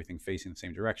you want everything facing the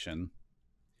same direction.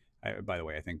 By the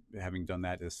way, I think having done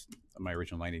that, is my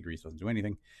original 90 degrees doesn't do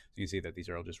anything. So you can see that these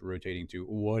are all just rotating to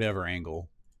whatever angle.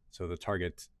 So the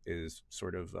target is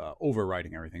sort of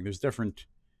overriding everything. There's different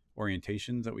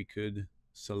orientations that we could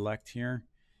select here.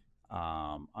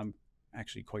 I'm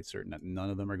actually quite certain that none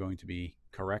of them are going to be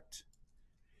correct,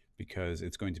 because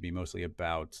it's going to be mostly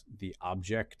about the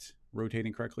object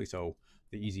rotating correctly. So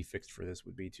the easy fix for this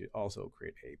would be to also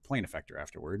create a plane effector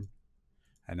afterward.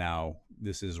 And now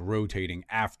this is rotating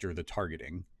after the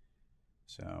targeting.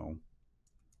 So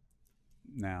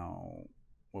now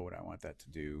what would I want that to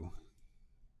do?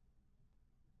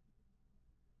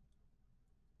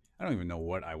 I don't even know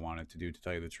what I want it to do, to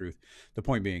tell you the truth. The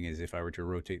point being is, if I were to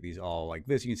rotate these all like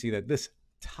this, you can see that this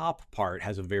top part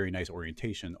has a very nice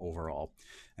orientation overall.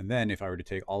 And then if I were to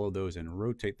take all of those and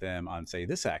rotate them on, say,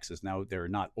 this axis, now they're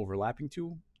not overlapping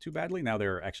too badly. Now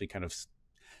they're actually kind of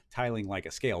tiling like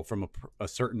a scale from a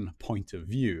certain point of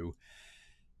view.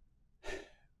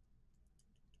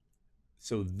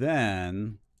 So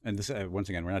then, and this, once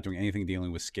again, we're not doing anything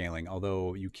dealing with scaling,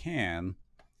 although you can,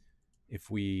 I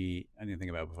didn't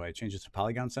think about it, if I change this to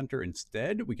polygon center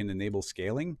instead, we can enable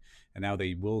scaling, and now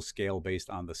they will scale based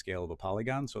on the scale of the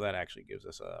polygon. So that actually gives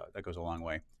us that goes a long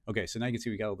way. Okay, so now you can see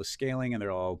we got all the scaling, and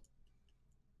they're all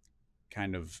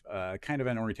kind of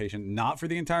an orientation, not for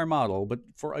the entire model, but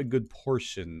for a good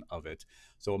portion of it.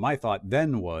 So what my thought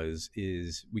then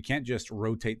is we can't just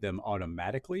rotate them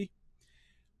automatically,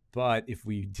 but if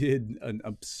we did an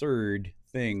absurd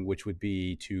thing, which would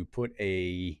be to put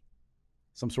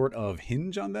some sort of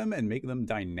hinge on them and make them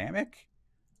dynamic,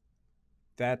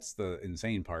 that's the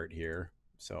insane part here.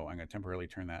 So I'm going to temporarily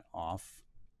turn that off.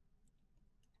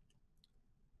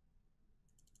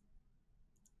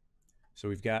 So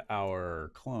we've got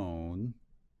our clone.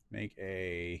 Make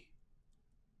a,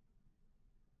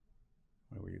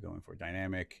 what were you going for?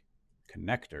 Dynamic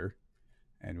connector.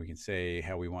 And we can say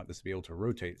how we want this to be able to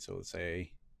rotate. So let's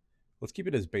say, let's keep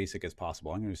it as basic as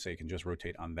possible. I'm going to say it can just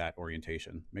rotate on that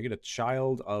orientation. Make it a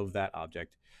child of that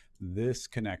object. This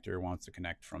connector wants to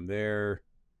connect from there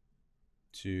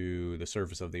to the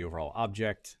surface of the overall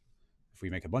object. If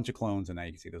we make a bunch of clones, and now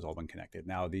you can see those all been connected.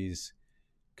 Now these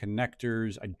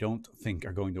connectors I don't think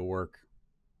are going to work.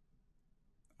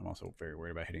 I'm also very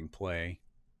worried about hitting play.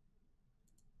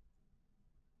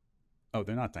 Oh,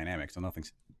 they're not dynamic, so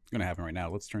nothing's going to happen right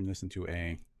now. Let's turn this into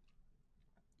a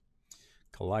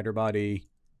collider body.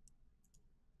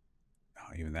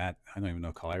 Oh, even that, I don't even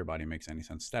know collider body makes any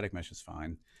sense. Static mesh is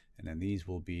fine. And then these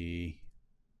will be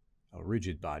a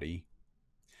rigid body.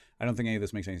 I don't think any of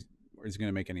this makes any, is going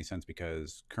to make any sense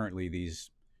because currently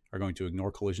these are going to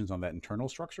ignore collisions on that internal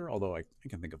structure, although I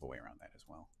can think of a way around that as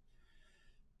well.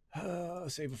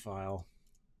 Save a file.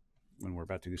 When we're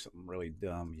about to do something really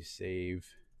dumb, you save.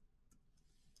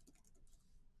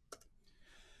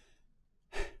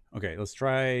 Okay, let's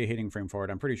try hitting frame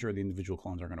forward. I'm pretty sure the individual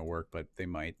clones are going to work, but they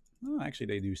might. Oh, actually,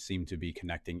 they do seem to be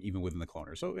connecting even within the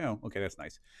cloner. So, okay, that's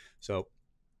nice. So,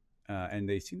 and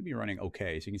they seem to be running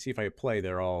okay. So you can see if I hit play,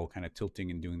 they're all kind of tilting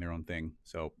and doing their own thing.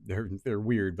 So they're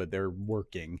weird, but they're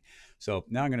working. So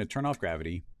now I'm going to turn off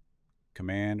gravity,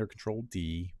 Command or Control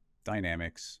D,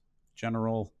 Dynamics,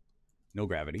 General, no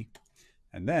gravity,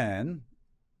 and then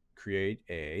create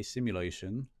a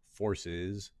simulation,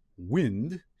 forces,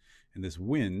 wind. And this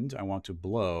wind, I want to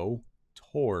blow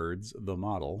towards the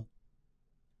model.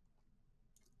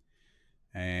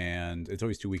 And it's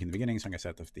always too weak in the beginning, so I'm going to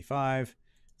set to 55.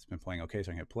 It's been playing okay,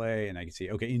 so I can hit play. And I can see,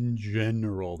 okay, in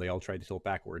general, they all tried to tilt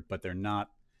backward, but they're not.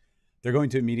 They're going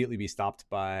to immediately be stopped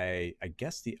by, I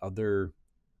guess, the other.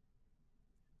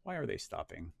 Why are they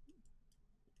stopping?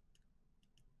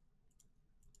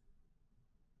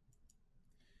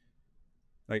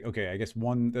 Like, okay, I guess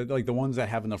one, like the ones that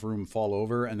have enough room fall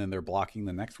over and then they're blocking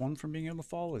the next one from being able to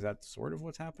fall. Is that sort of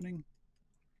what's happening?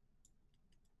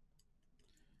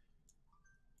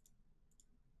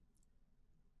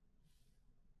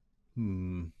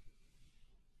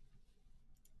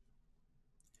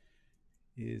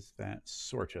 Is that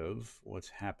sort of what's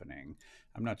happening?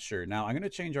 I'm not sure. Now I'm going to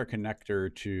change our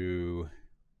connector to,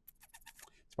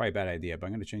 it's probably a bad idea, but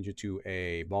I'm going to change it to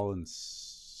a ball and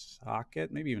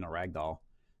socket, maybe even a ragdoll.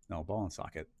 No, ball and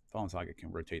socket. Ball and socket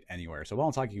can rotate anywhere. So ball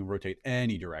and socket can rotate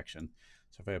any direction.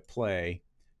 So if I hit play,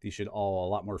 these should all a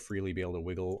lot more freely be able to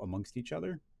wiggle amongst each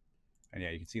other. And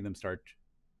yeah, you can see them start.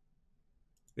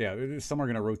 Yeah, some are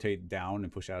going to rotate down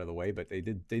and push out of the way, but they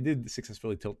did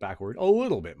successfully tilt backward a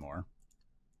little bit more.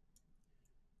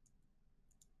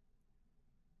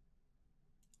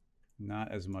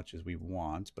 Not as much as we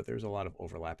want, but there's a lot of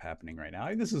overlap happening right now.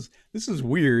 This is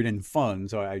weird and fun,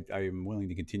 so I am willing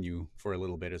to continue for a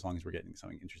little bit as long as we're getting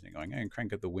something interesting going. And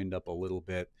crank up the wind up a little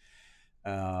bit.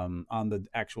 On the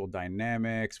actual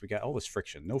dynamics, we got all this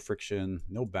friction,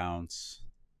 no bounce.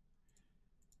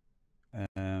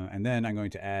 And then I'm going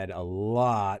to add a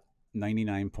lot,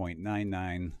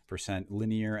 99.99%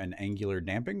 linear and angular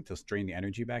damping to strain the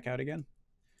energy back out again.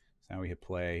 So now we hit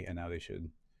play, and now they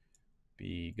should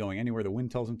be going anywhere the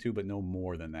wind tells them to, but no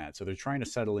more than that. So they're trying to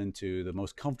settle into the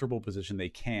most comfortable position they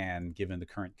can given the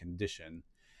current condition.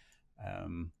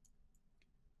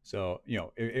 So,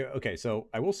 okay, so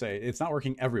I will say it's not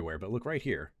working everywhere, but look right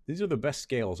here. These are the best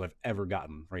scales I've ever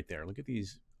gotten right there. Look at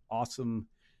these awesome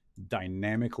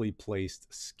dynamically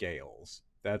placed scales.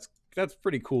 That's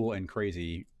pretty cool and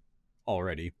crazy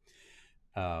already.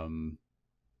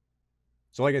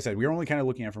 So like I said, we were only kind of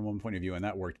looking at it from one point of view, and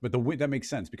that worked. But the wind, that makes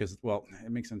sense because, well,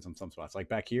 it makes sense in some spots. Like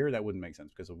back here, that wouldn't make sense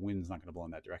because the wind's not going to blow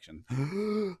in that direction.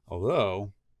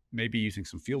 Although, maybe using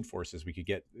some field forces, we could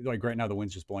get, like right now, the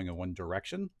wind's just blowing in one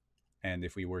direction. And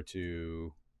if we were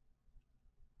to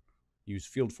use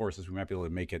field forces, we might be able to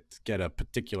make it get a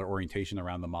particular orientation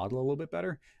around the model a little bit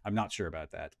better. I'm not sure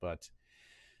about that, but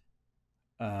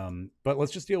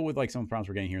let's just deal with like some problems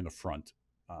we're getting here in the front.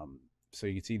 So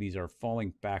you can see these are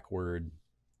falling backward.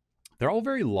 They're all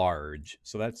very large,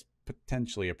 so that's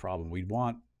potentially a problem. We'd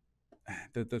want,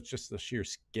 that's just the sheer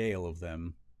scale of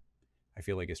them, I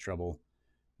feel like is trouble.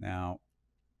 Now,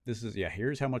 this is, yeah,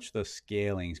 here's how much the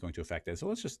scaling is going to affect it. So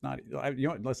let's just not,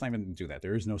 let's not even do that.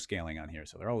 There is no scaling on here,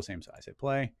 so they're all the same size. Hit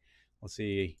play. Let's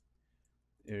see.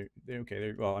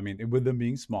 Okay, well, I mean, with them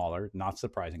being smaller, not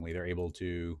surprisingly, they're able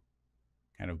to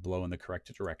kind of blow in the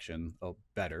correct direction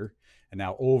better. And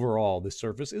now overall, the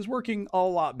surface is working a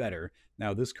lot better.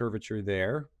 Now this curvature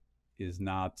there is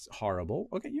not horrible.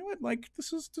 Okay, you know what? Like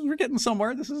we're getting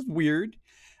somewhere. This is weird,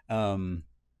 um,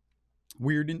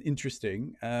 weird and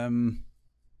interesting. Let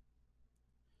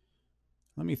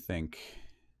me think.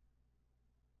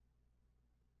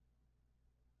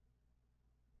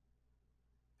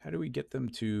 How do we get them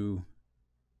to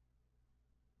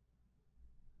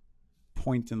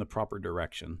point in the proper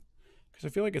direction? Because I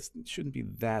feel like it shouldn't be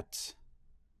that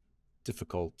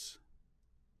difficult.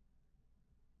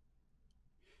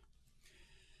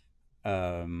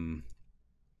 I'm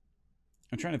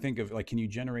trying to think of, like, can you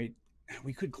generate?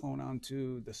 We could clone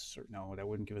onto this. No, that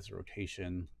wouldn't give us a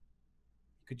rotation.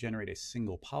 You could generate a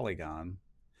single polygon. I'm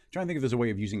trying to think if there's a way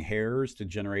of using hairs to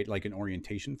generate like an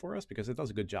orientation for us, because it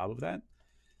does a good job of that.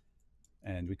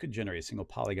 And we could generate a single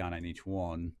polygon on each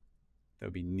one. That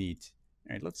would be neat.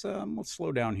 All right, let's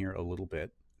slow down here a little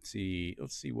bit.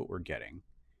 Let's see what we're getting.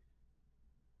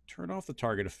 Turn off the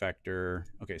target effector.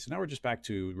 Okay, so now we're just back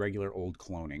to regular old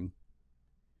cloning.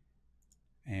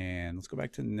 And let's go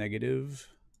back to negative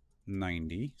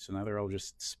 90. So now they're all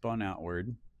just spun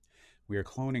outward. We are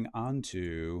cloning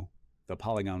onto the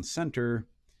polygon center,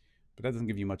 but that doesn't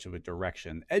give you much of a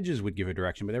direction. Edges would give a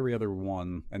direction, but every other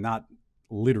one, and not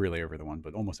literally every other one,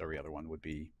 but almost every other one would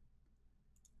be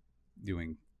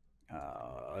doing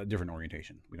a different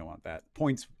orientation. We don't want that.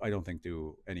 Points, I don't think,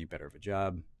 do any better of a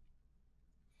job.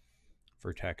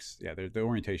 Vertex, yeah, the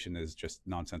orientation is just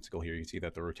nonsensical here. You see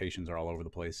that the rotations are all over the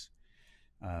place.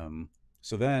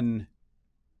 So then,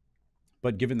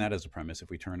 but given that as a premise, if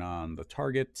we turn on the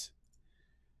target,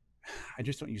 I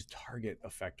just don't use target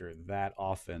effector that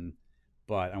often,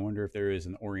 but I wonder if there is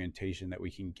an orientation that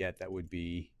we can get that would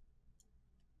be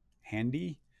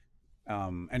handy.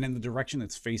 And then the direction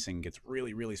it's facing gets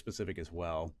really, really specific as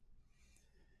well.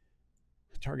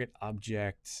 Target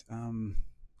object.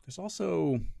 There's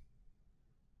also,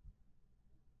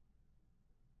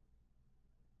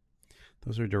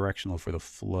 those are directional for the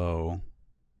flow.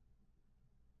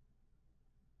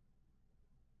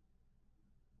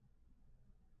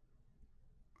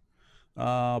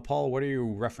 Paul, what are you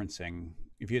referencing?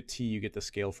 If you hit T, you get the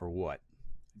scale for what?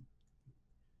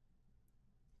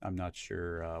 I'm not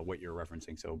sure what you're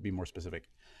referencing, so be more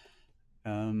specific.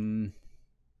 Oh,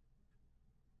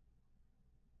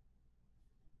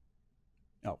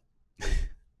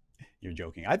 you're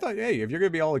joking. I thought, hey, if you're going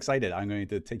to be all excited, I'm going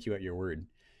to take you at your word.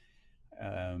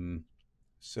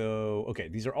 So, okay,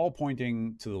 these are all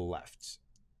pointing to the left.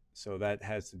 So that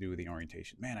has to do with the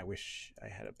orientation. Man, I wish I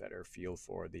had a better feel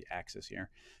for the axis here,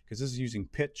 because this is using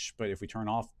pitch, but if we turn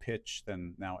off pitch,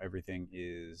 then now everything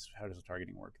is, how does the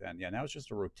targeting work then? Yeah, now it's just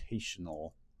a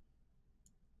rotational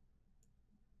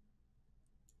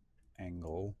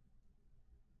angle.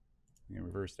 We can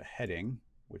reverse the heading,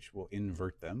 which will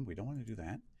invert them. We don't want to do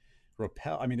that.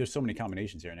 Repel, I mean, there's so many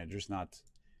combinations here, and they're just not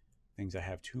things I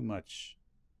have too much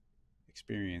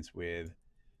experience with.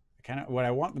 Kind of what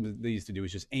I want these to do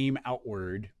is just aim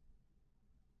outward,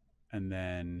 and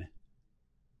then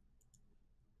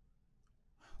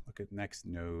look at next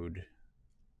node.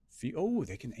 Oh,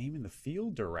 they can aim in the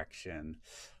field direction.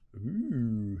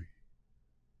 Ooh.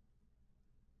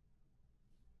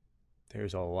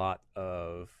 There's a lot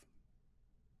of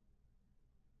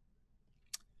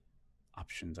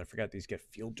options. I forgot these get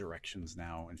field directions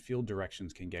now, and field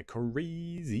directions can get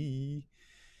crazy.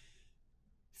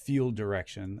 Field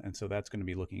direction, and so that's going to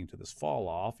be looking into this fall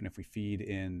off, and if we feed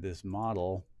in this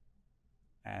model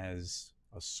as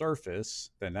a surface,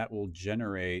 then that will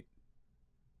generate,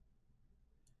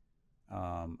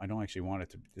 I don't actually want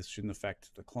it to, this shouldn't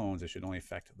affect the clones, it should only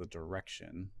affect the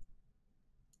direction.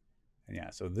 And yeah,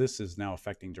 so this is now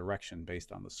affecting direction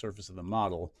based on the surface of the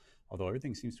model, although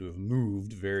everything seems to have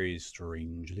moved very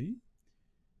strangely,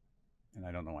 and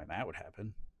I don't know why that would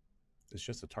happen. It's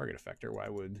just a target effector. Why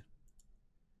would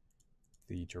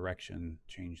the direction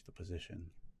change the position?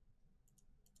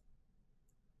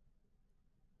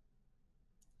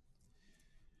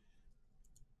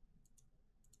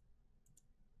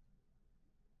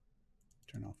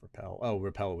 Turn off repel. Oh,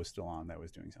 repel was still on. That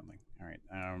was doing something. All right.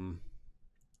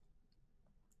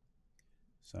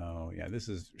 So yeah, this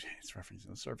is, it's referencing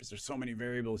the surface. There's so many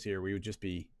variables here. We would just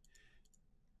be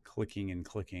clicking and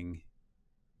clicking.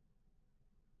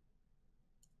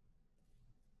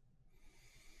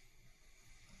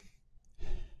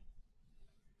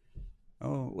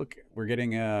 Oh, look, we're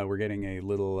getting a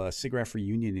little SIGGRAPH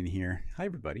reunion in here. Hi,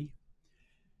 everybody.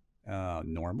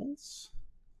 Normals.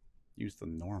 Use the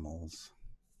normals.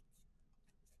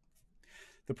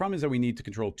 The problem is that we need to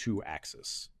control 2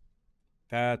 axes.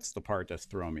 That's the part that's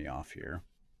throwing me off here.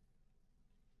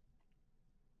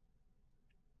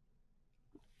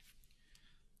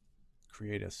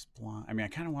 create a spline. I mean, I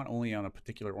kind of want only on a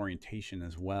particular orientation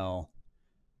as well.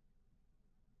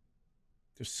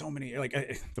 There's so many,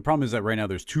 like, the problem is that right now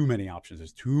there's too many options.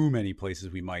 There's too many places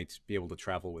we might be able to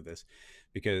travel with this,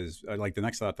 because like the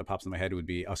next thought that pops in my head would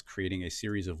be us creating a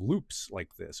series of loops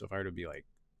like this. So if I were to be like,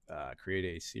 create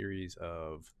a series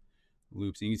of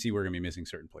loops, and you can see we're going to be missing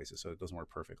certain places, so it doesn't work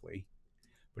perfectly.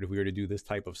 But if we were to do this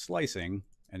type of slicing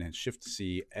and then Shift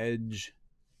C, edge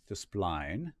to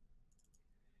spline,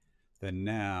 then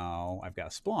now I've got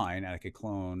a spline and I could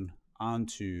clone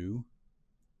onto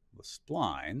the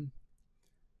spline.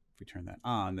 If we turn that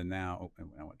on, then now,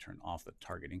 I want to turn off the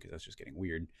targeting because that's just getting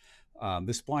weird.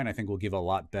 This spline, I think, will give a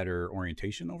lot better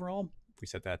orientation overall. If we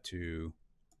set that to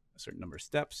a certain number of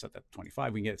steps, set that to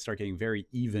 25, we can start getting very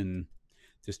even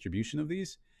distribution of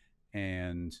these.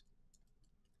 And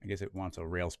I guess it wants a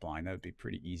rail spline. That would be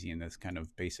pretty easy in this kind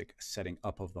of basic setting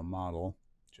up of the model.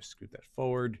 Just scoot that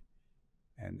forward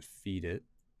and feed it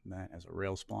that as a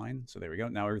rail spline. So there we go.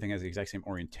 Now everything has the exact same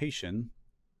orientation.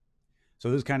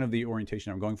 So this is kind of the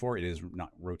orientation I'm going for. It is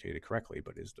not rotated correctly,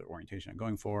 but is the orientation I'm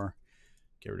going for.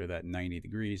 Get rid of that 90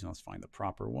 degrees and let's find the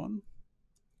proper one.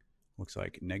 Looks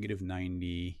like negative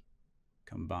 90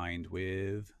 combined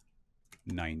with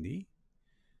 90.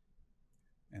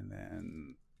 And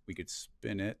then we could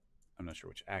spin it. I'm not sure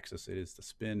which axis it is to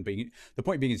spin, but the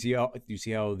point being is you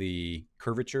see how the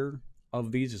curvature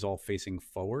of these is all facing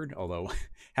forward, although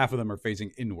half of them are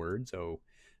facing inward. So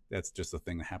that's just a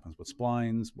thing that happens with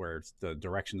splines where the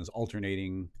direction is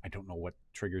alternating. I don't know what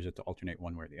triggers it to alternate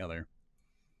one way or the other.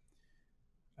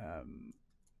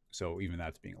 So even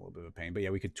that's being a little bit of a pain. But yeah,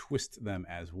 we could twist them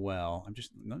as well.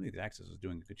 None of these axes is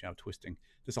doing a good job twisting.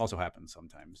 This also happens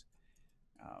sometimes.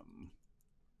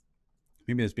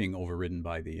 Maybe that's being overridden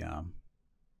by the,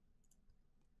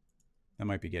 that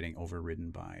might be getting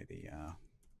overridden by the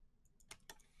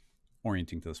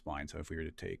orienting to the spline. So if we were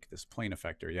to take this plane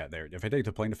effector, yeah, there. If I take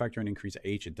the plane effector and increase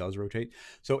H, it does rotate.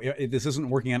 So this isn't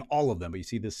working on all of them, but you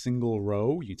see this single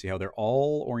row, you can see how they're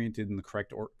all oriented in the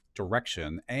correct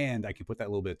direction, and I can put that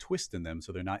little bit of twist in them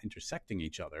so they're not intersecting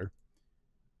each other.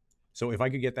 So if I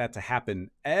could get that to happen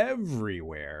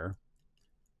everywhere,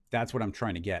 that's what I'm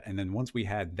trying to get. And then once we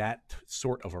had that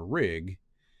sort of a rig,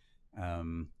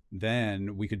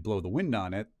 then we could blow the wind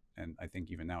on it. And I think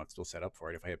even now it's still set up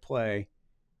for it. If I hit play,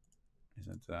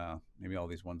 maybe all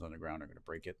these ones on the ground are going to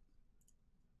break it.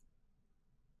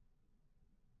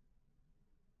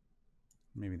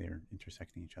 Maybe they're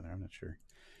intersecting each other. I'm not sure.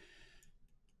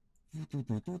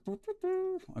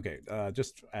 Okay,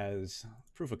 just as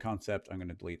proof of concept, I'm going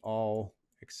to delete all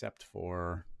except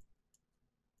for,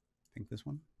 I think this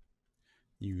one.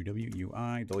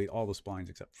 UI, delete all the splines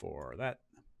except for that.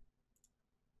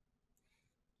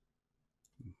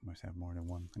 Must have more than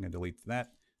one. I'm going to delete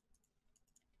that.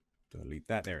 Delete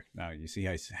that there. Now you see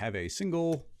I have a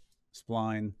single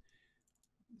spline.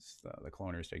 The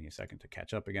cloner is taking a second to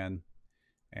catch up again.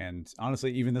 And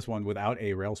honestly, even this one without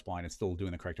a rail spline, it's still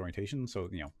doing the correct orientation. So,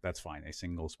 that's fine. A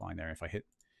single spline there. If I hit,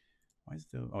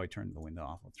 I turned the wind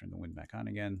off. Let's turn the wind back on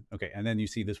again. Okay. And then you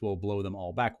see this will blow them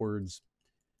all backwards.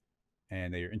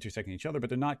 And they are intersecting each other, but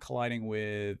they're not colliding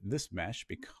with this mesh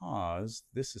because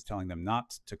this is telling them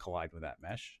not to collide with that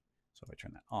mesh. So if I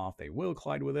turn that off, they will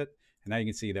collide with it. And now you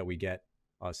can see that we get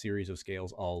a series of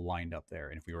scales all lined up there.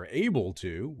 And if we were able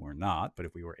to, we're not, but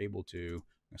if we were able to,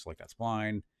 I'm going to select that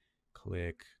spline,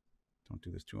 click, don't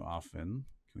do this too often.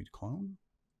 Can we clone?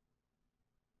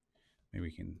 Maybe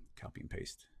we can copy and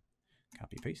paste.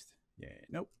 Copy, paste. Yeah,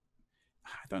 nope.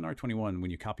 I thought in R21,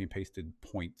 when you copy and pasted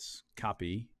points,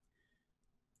 copy,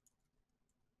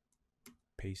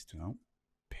 paste, no,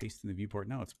 paste in the viewport.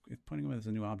 No, it's putting them as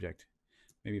a new object.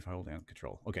 Maybe if I hold down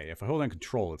control. Okay, if I hold down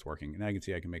control, it's working. And I can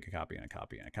see I can make a copy and a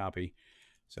copy and a copy.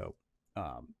 So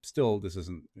still, this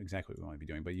isn't exactly what we want to be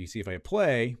doing. But you see if I hit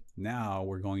play, now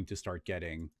we're going to start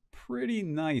getting pretty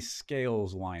nice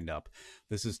scales lined up.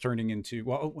 This is turning into,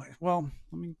 well,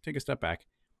 let me take a step back.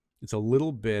 It's a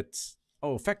little bit,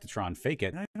 Effectatron, fake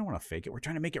it. I don't want to fake it. We're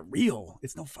trying to make it real.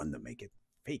 It's no fun to make it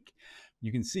fake.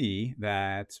 You can see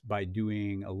that by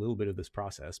doing a little bit of this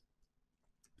process,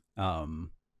 they're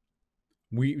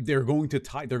going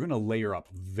to layer up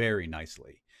very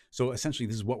nicely. So essentially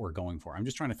this is what we're going for. I'm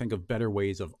just trying to think of better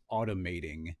ways of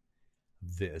automating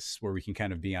this where we can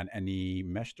kind of be on any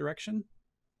mesh direction.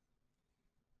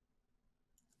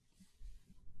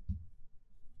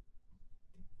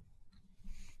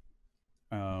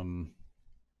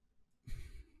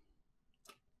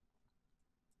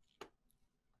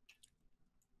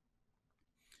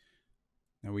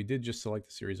 Now we did just select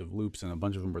a series of loops and a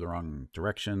bunch of them were the wrong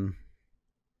direction.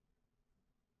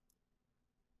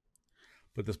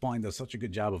 but the spline does such a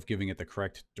good job of giving it the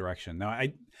correct direction. Now,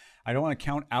 I don't want to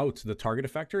count out the target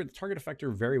effector. The target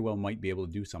effector very well might be able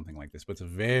to do something like this, but it's a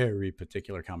very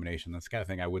particular combination. That's the kind of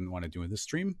thing I wouldn't want to do in this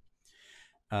stream.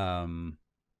 That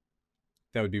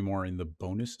would be more in the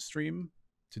bonus stream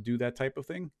to do that type of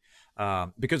thing,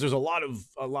 because there's a lot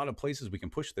of places we can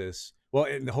push this. Well,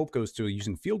 and the hope goes to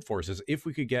using field forces. If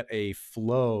we could get a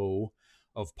flow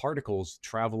of particles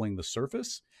traveling the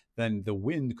surface, then the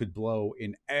wind could blow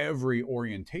in every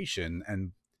orientation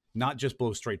and not just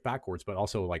blow straight backwards, but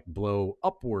also like blow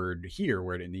upward here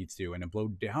where it needs to, and then blow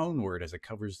downward as it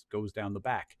goes down the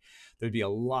back. There'd be a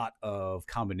lot of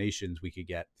combinations we could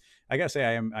get. I gotta say,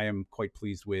 I am quite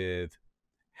pleased with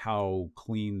how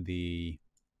clean the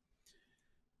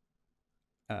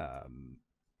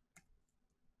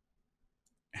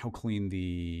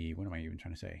what am I even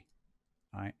trying to say?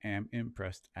 I am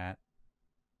impressed at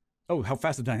how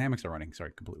fast the dynamics are running.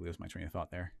 Sorry, completely lost my train of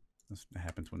thought there. This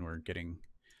happens when we're getting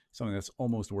something that's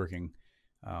almost working.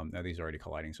 Now these are already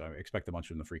colliding, so I expect a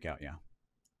bunch of them to freak out. Yeah,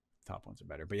 top ones are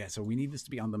better, but yeah. So we need this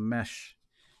to be on the mesh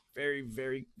very,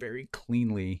 very, very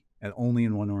cleanly and only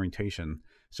in one orientation.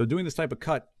 So doing this type of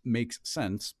cut makes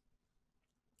sense.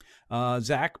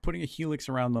 Zach, putting a helix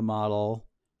around the model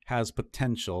has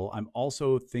potential. I'm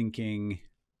also thinking,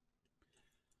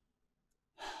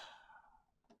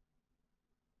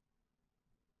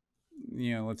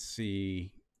 let's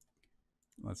see.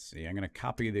 I'm going to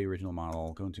copy the original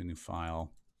model, go into a new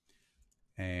file,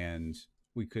 and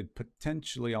we could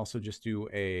potentially also just do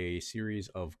a series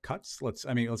of cuts. Let's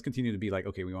continue to be like,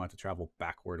 okay, we want to travel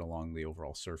backward along the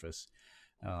overall surface.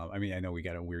 I know we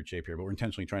got a weird shape here, but we're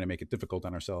intentionally trying to make it difficult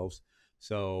on ourselves.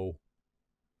 So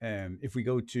if we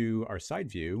go to our side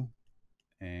view,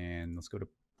 and let's go to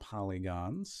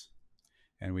polygons,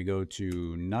 and we go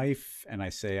to knife, and I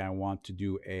say I want to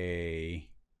do I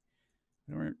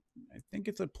think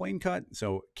it's a plane cut.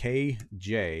 So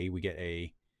KJ, we get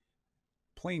a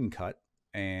plane cut,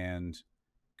 and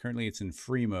currently it's in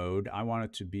free mode. I want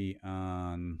it to be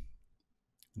on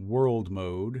world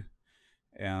mode.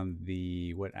 And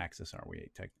what axis are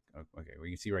we? Okay, we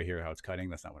can see right here how it's cutting.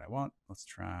 That's not what I want. Let's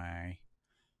try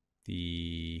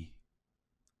the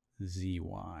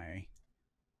ZY.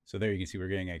 So there you can see we're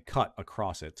getting a cut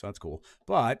across it. So that's cool.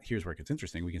 But here's where it gets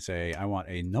interesting. We can say I want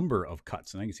a number of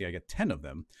cuts, and I can see I get 10 of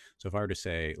them. So if I were to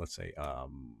say, let's say,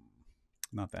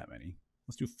 not that many.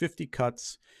 Let's do 50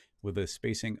 cuts with a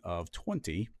spacing of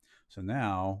 20. So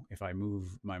now if I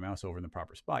move my mouse over in the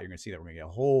proper spot, you're going to see that we're going to get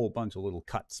a whole bunch of little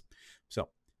cuts. So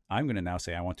I'm going to now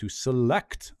say I want to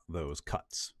select those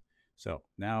cuts. So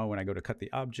now when I go to cut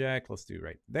the object, let's do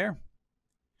right there.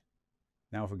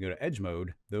 Now if we go to edge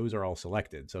mode, those are all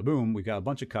selected. So boom, we've got a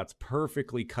bunch of cuts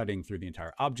perfectly cutting through the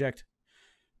entire object.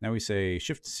 Now we say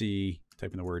Shift-C,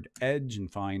 type in the word edge,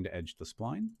 and find edge to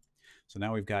spline. So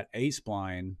now we've got a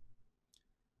spline,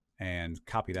 and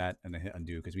copy that and then hit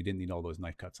undo because we didn't need all those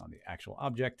knife cuts on the actual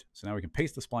object. So now we can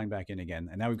paste the spline back in again,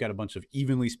 and now we've got a bunch of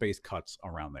evenly spaced cuts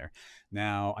around there.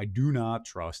 Now I do not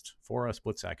trust for a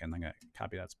split second, I'm going to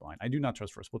copy that spline. I do not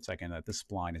trust for a split second that this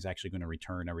spline is actually going to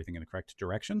return everything in the correct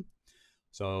direction.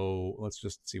 So let's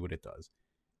just see what it does.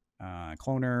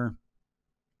 Cloner,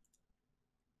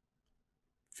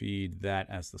 feed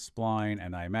that as the spline,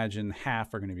 and I imagine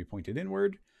half are going to be pointed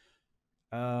inward.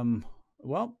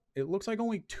 Well, it looks like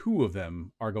only 2 of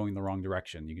them are going the wrong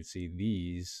direction. You can see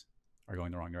these are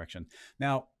going the wrong direction.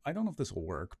 Now, I don't know if this will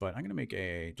work, but I'm going to make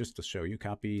just to show you,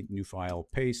 copy, new file,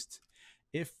 paste.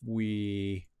 If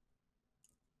we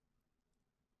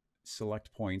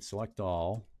select point, select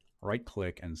all, right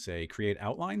click and say create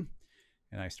outline,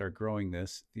 and I start growing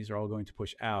this, these are all going to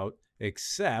push out,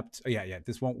 except,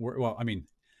 this won't work. Well,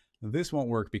 this won't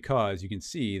work because you can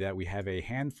see that we have a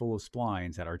handful of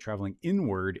splines that are traveling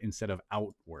inward instead of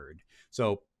outward.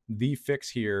 So the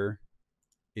fix here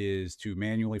is to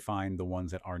manually find the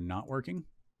ones that are not working,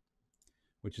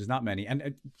 which is not many.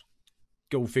 And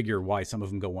go figure why some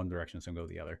of them go one direction, some go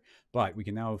the other. But we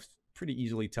can now pretty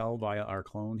easily tell via our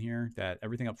clone here that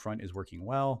everything up front is working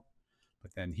well.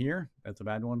 But then here, that's a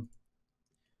bad one.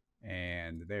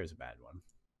 And there's a bad one.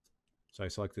 So I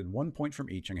selected 1 point from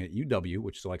each. I'm going to hit UW,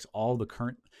 which selects all the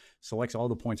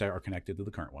points that are connected to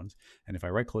the current ones. And if I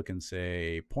right click and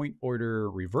say point order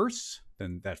reverse,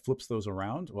 then that flips those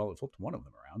around. Well, it flipped one of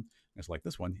them around. I select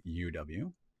this one,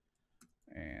 UW.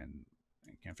 And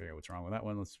I can't figure out what's wrong with that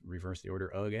one. Let's reverse the order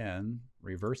again.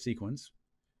 Reverse sequence.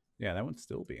 Yeah, that one's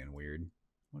still being weird.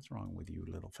 What's wrong with you,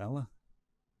 little fella?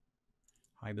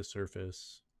 Hide the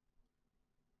surface.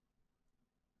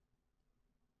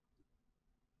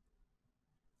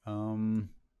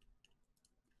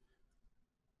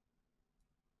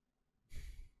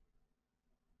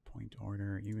 Point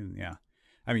order, even, yeah.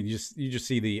 I mean, you just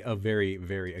see the very,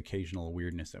 very occasional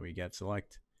weirdness that we get.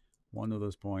 Select one of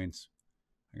those points.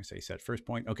 I'm going to say set first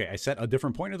point. Okay, I set a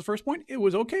different point as the first point. It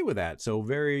was okay with that. So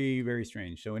very, very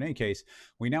strange. So in any case,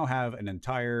 we now have an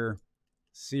entire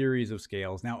series of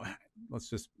scales. Now,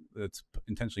 let's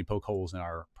intentionally poke holes in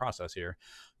our process here.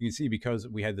 You can see because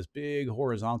we had this big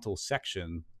horizontal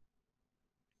section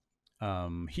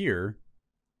here,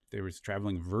 they was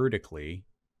traveling vertically,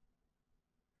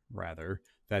 rather,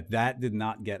 that did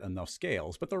not get enough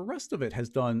scales. But the rest of it has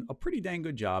done a pretty dang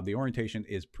good job. The orientation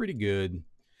is pretty good.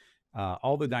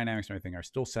 All the dynamics and everything are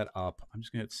still set up. I'm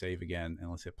just going to hit save again, and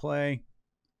let's hit play.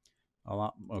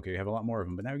 Okay, we have a lot more of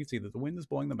them, but now we can see that the wind is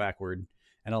blowing them backward.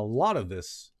 And a lot of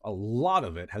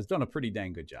it has done a pretty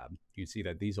dang good job. You can see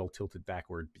that these all tilted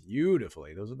backward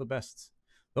beautifully. Those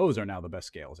are now the best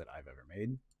scales that I've ever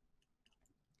made.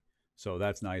 So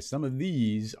that's nice. Some of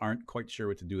these aren't quite sure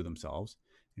what to do with themselves.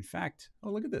 In fact,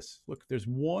 oh, look at this. Look, this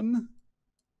one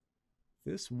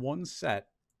set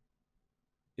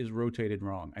is rotated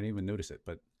wrong. I didn't even notice it,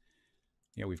 but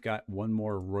yeah, we've got one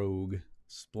more rogue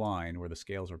spline where the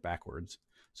scales are backwards.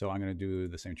 So I'm going to do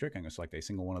the same trick. I'm going to select a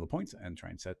single one of the points and try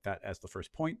and set that as the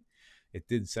first point. It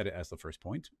did set it as the first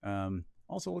point.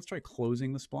 Also, let's try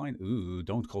closing the spline. Ooh,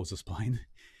 don't close the spline.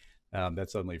 That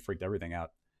suddenly freaked everything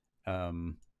out.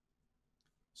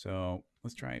 So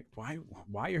let's try.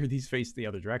 Why are these faced the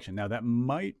other direction? Now that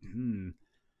might.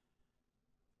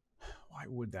 Why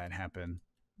would that happen?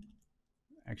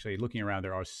 Actually, looking around,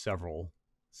 there are several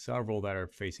that are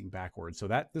facing backwards. So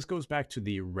this goes back to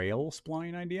the rail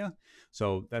spline idea.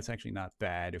 So that's actually not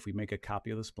bad. If we make a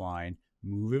copy of the spline,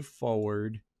 move it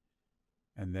forward,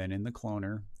 and then in the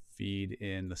cloner, feed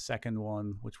in the second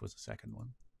one. Which was the second one?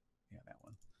 Yeah, that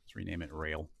one. Let's rename it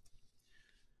rail.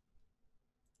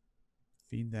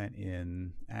 Feed that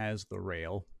in as the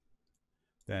rail.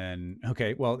 Then,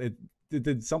 okay, well, it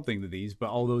did something to these, but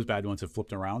all those bad ones have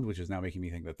flipped around, which is now making me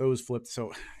think that those flipped.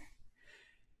 So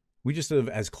we just did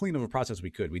as clean of a process as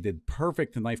we could. We did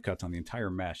perfect knife cuts on the entire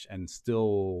mesh, and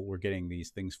still we're getting these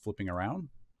things flipping around.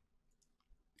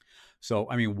 So,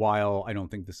 I mean, while I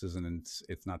don't think this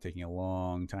it's not taking a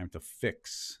long time to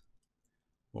fix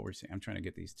what we're seeing. I'm trying to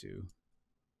get these two.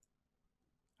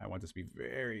 I want this to be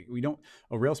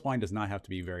a rail spline does not have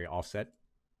to be very offset.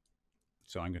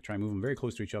 So I'm going to try and move them very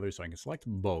close to each other so I can select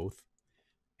both.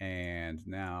 And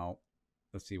now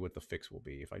let's see what the fix will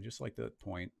be. If I just select the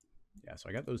point, yeah, so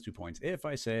I got those 2 points. If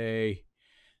I say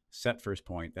set first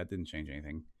point, that didn't change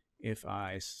anything. If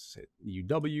I set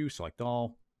UW, select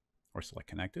all, or select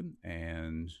connected,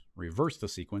 and reverse the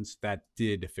sequence, that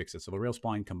did fix it. So the rail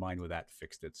spline combined with that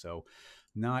fixed it. So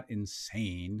not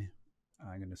insane.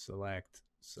 I'm going to select.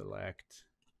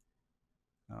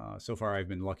 So far, I've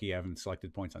been lucky. I haven't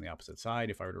selected points on the opposite side.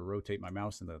 If I were to rotate my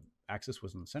mouse and the axis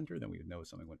was in the center, then we would know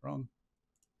something went wrong.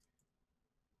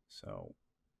 So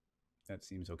that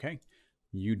seems okay.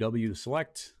 UW to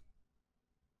select.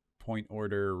 Point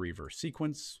order reverse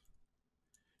sequence.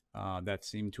 That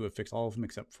seemed to have fixed all of them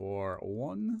except for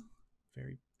one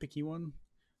very picky one.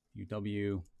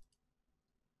 UW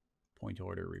point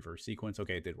order reverse sequence.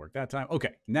 Okay, it did work that time.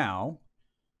 Okay, now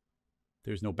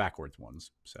there's no backwards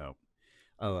ones. So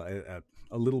a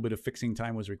little bit of fixing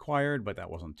time was required, but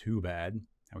that wasn't too bad.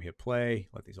 Now we hit play,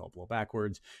 let these all blow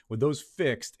backwards. With those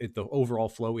fixed, the overall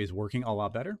flow is working a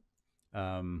lot better.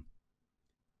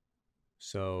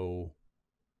 So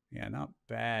yeah, not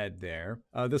bad there.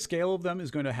 The scale of them is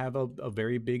going to have a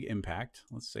very big impact.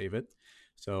 Let's save it.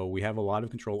 So we have a lot of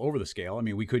control over the scale. I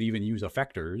mean, we could even use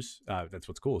effectors. That's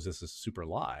what's cool is this is super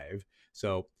live.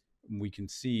 So we can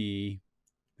see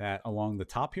that along the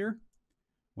top here,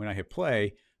 when I hit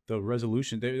play, the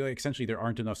resolution, essentially there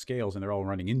aren't enough scales and they're all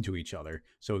running into each other.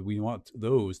 So we want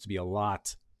those to be a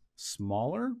lot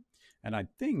smaller. And I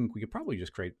think we could probably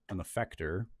just create an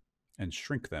effector and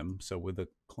shrink them. So with the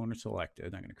cloner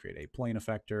selected, I'm going to create a plane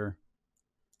effector.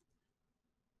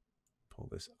 Pull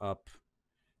this up.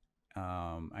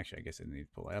 Actually, I guess I need to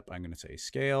pull it up. I'm going to say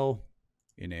scale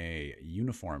in a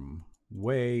uniform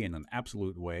way, in an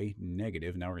absolute way,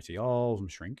 negative. Now we're going to see all of them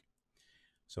shrink.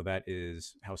 So that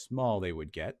is how small they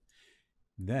would get.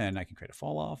 Then I can create a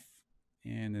fall off.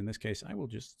 And in this case, I will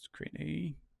just create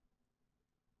a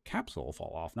capsule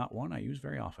fall off, not one I use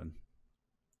very often.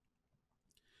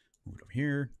 Move it over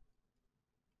here.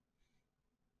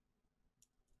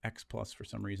 X plus for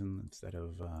some reason instead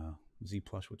of Z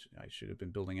plus, which I should have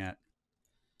been building at.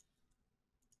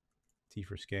 T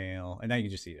for scale. And now you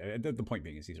can just see, the point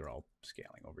being is these are all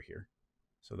scaling over here.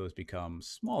 So those become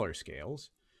smaller scales.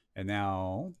 And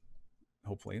now,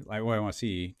 hopefully, what I want to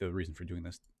see, the reason for doing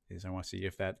this is I want to see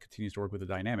if that continues to work with the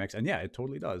dynamics. And yeah, it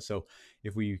totally does. So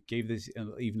if we gave this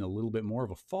even a little bit more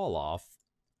of a fall off,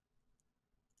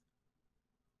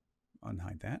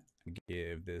 unhide that,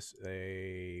 give this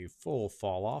a full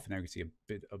fall off. Now you can see a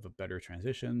bit of a better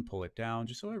transition, pull it down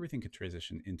just so everything can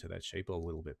transition into that shape a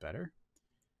little bit better.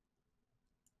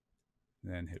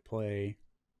 Then hit play,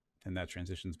 and that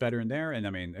transitions better in there. And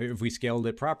I mean, if we scaled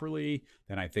it properly,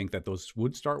 then I think that those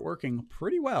would start working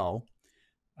pretty well.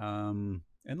 And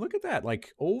look at that,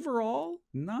 like overall,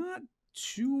 not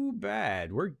too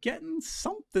bad. We're getting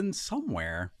something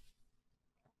somewhere.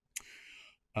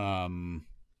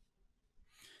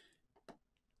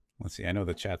 Let's see. I know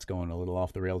the chat's going a little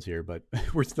off the rails here, but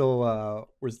we're still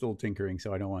tinkering,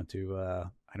 so I don't want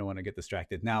to get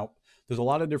distracted. Now, there's a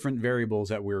lot of different variables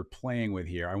that we're playing with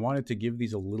here. I wanted to give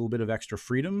these a little bit of extra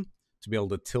freedom to be able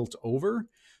to tilt over.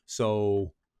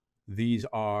 So these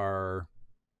connectors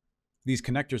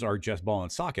are just ball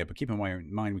and socket, but keep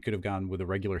in mind we could have gone with a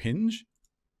regular hinge,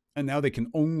 and now they can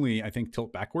only, I think,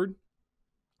 tilt backward.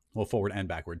 Well, forward and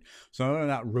backward. So they're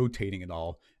not rotating at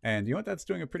all. And you know what? That's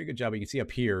doing a pretty good job. You can see up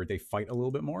here, they fight a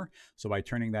little bit more. So by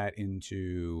turning that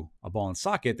into a ball and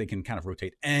socket, they can kind of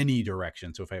rotate any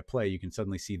direction. So if I play, you can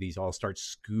suddenly see these all start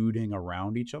scooting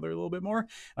around each other a little bit more.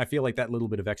 I feel like that little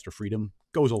bit of extra freedom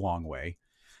goes a long way.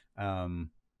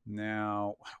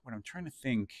 Now, what I'm trying to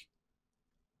think,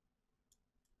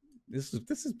 this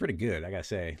is pretty good, I gotta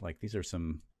say. Like these are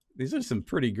some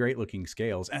pretty great looking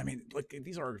scales. I mean, look,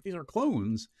 these are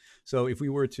clones. So if we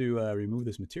were to remove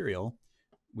this material,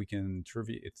 we can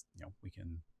we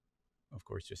can, of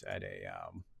course, just add a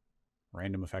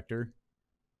random effector.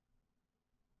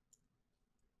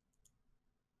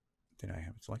 Did I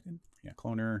have it selected? Yeah,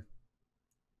 cloner.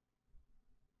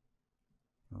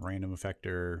 Random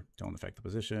effector, don't affect the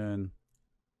position,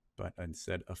 but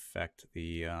instead affect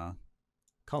the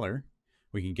color.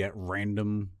 We can get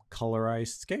random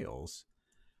colorized scales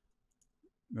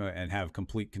and have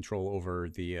complete control over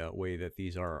the way that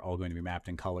these are all going to be mapped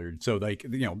and colored. So like,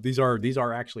 these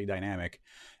are actually dynamic.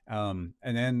 And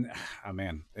then, oh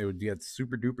man, it would get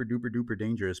super duper duper duper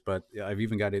dangerous. But I've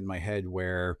even got it in my head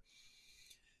where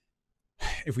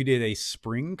if we did a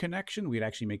spring connection, we'd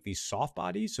actually make these soft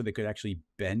bodies so they could actually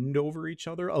bend over each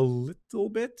other a little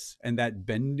bit. And that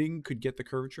bending could get the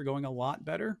curvature going a lot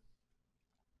better.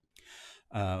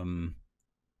 And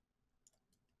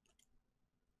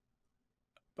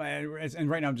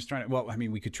right now I'm just trying to,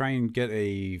 we could try and get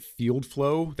a field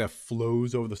flow that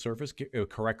flows over the surface,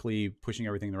 correctly pushing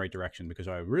everything in the right direction. Because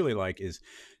what I really like is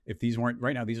if these weren't,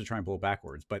 right now these are trying to pull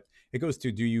backwards, but it goes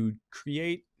to, do you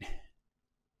create,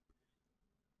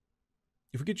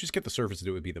 if we could just get the surface to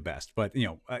do it would be the best. But,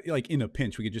 like in a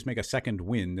pinch, we could just make a second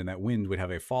wind, and that wind would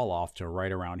have a fall off to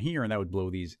right around here, and that would blow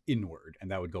these inward,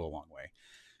 and that would go a long way.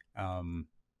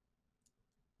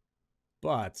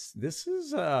 But this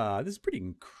is pretty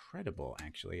incredible,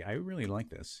 actually. I really like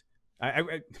this.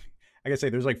 I gotta say,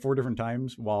 there's like 4 different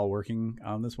times while working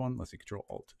on this one. Let's see, Control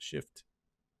Alt Shift.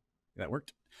 That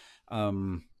worked.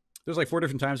 There's like 4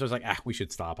 different times I was like, we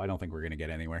should stop. I don't think we're gonna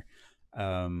get anywhere.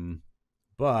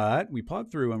 But we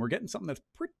plowed through, and we're getting something that's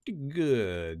pretty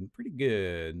good.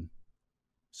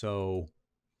 So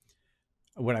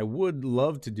what I would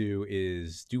love to do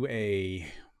is do a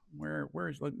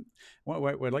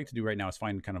what I'd like to do right now is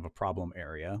find kind of a problem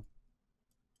area.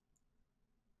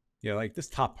 Yeah, like this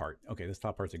top part. Okay, this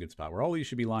top part's a good spot where all these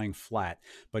should be lying flat,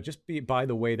 but just by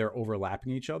the way they're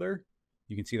overlapping each other,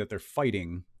 you can see that they're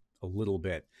fighting a little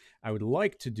bit. I would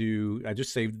like to do, I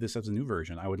just saved this as a new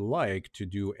version. I would like to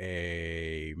do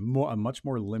a much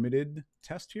more limited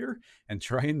test here and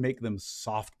try and make them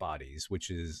soft bodies, which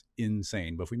is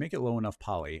insane. But if we make it low enough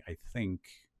poly, I think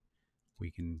we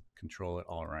can control it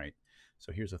all right.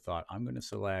 So here's a thought. I'm going to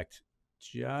select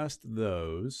just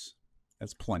those.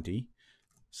 That's plenty.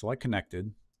 Select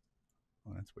connected.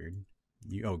 Oh, that's weird.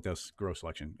 That's grow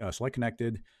selection. Select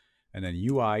connected, and then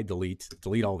UI delete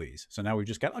all these. So now we've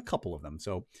just got a couple of them.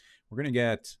 So we're going to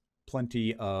get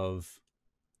plenty of,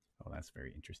 oh, that's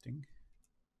very interesting.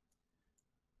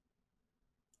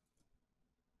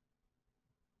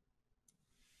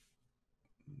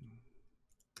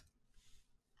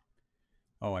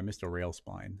 Oh, I missed a rail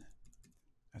spline.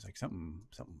 I was like,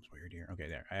 something's weird here. Okay,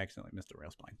 there. I accidentally missed a rail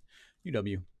spline.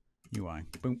 UW, UI,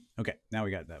 boom. Okay, now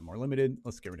we got that more limited.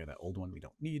 Let's get rid of that old one. We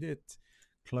don't need it.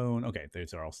 Clone. Okay,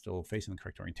 these are all still facing the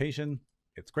correct orientation.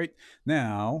 It's great.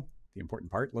 Now, the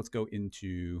important part, let's go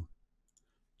into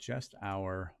just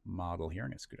our model here. I'm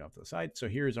going to scoot off to the side. So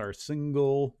here's our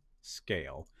single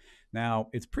scale. Now,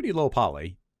 it's pretty low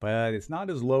poly, but it's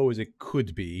not as low as it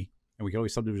could be. and we can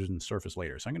always subdivision surface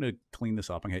later. So I'm going to clean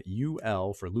this up. I'm going to hit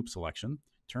UL for loop selection,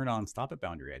 turn on stop at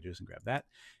boundary edges, and grab that.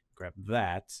 Grab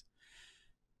that.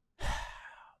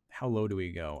 How low do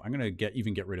we go? I'm going to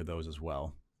even get rid of those as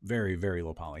well. Very, very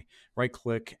low poly. Right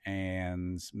click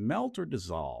and melt or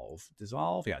dissolve.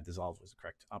 Dissolve, yeah, dissolve was the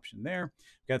correct option there.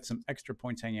 Got some extra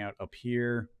points hanging out up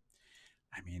here.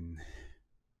 I mean,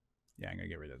 yeah, I'm going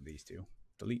to get rid of these two.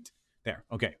 Delete. There,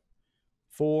 okay.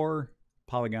 4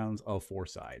 polygons of 4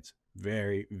 sides.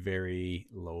 Very, very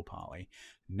low poly.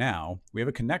 Now, we have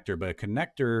a connector, but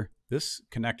this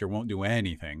connector won't do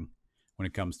anything when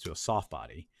it comes to a soft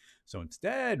body. So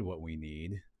instead, what we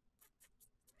need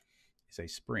is a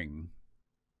spring.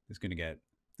 Is going to get,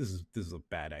 this is a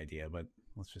bad idea, but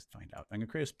let's just find out. I'm going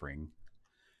to create a spring.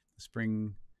 The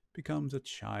spring becomes a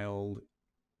child.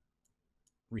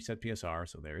 Reset PSR,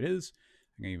 so there it is.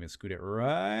 I'm going to even scoot it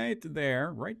right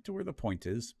there, right to where the point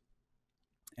is.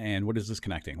 And what is this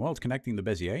connecting? Well, it's connecting the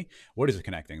Bezier. What is it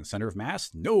connecting? The center of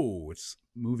mass? No, it's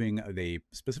moving the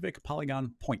specific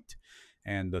polygon point.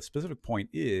 And the specific point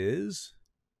is...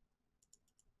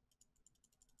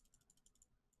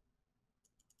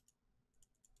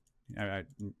 there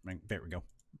we go.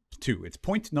 2. It's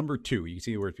point number 2. You can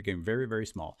see where it became very, very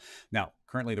small. Now,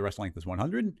 currently the rest length is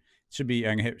 100. It should be,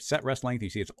 I'm going to hit set rest length. You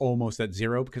see it's almost at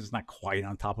 0 because it's not quite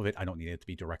on top of it. I don't need it to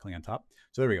be directly on top.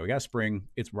 So there we go. We got a spring.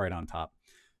 It's right on top.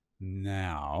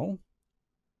 Now,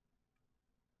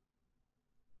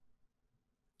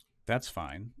 that's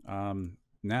fine.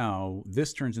 Now,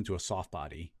 this turns into a soft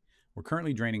body. We're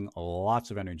currently draining lots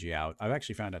of energy out. I've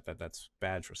actually found out that that's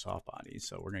bad for soft bodies,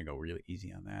 so we're going to go really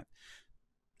easy on that.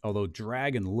 Although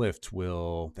drag and lift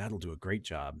that'll do a great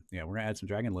job. Yeah, we're going to add some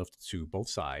drag and lift to both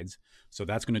sides. So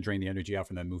that's going to drain the energy out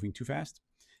from them moving too fast.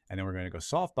 And then we're going to go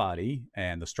soft body,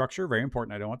 and the structure, very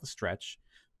important. I don't want the stretch.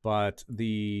 But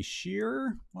the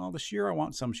shear, well, the shear, I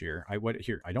want some shear. I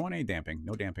don't want any damping.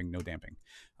 No damping, no damping.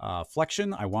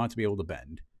 Flexion, I want it to be able to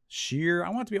bend. Shear, I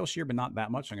want it to be able to shear, but not that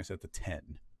much. I'm going to set it to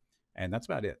 10. And that's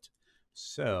about it.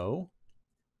 So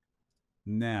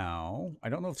now, I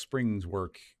don't know if springs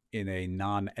work in a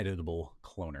non-editable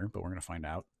cloner, but we're going to find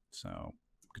out. So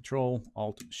Control,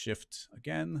 Alt, Shift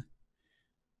again.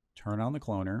 Turn on the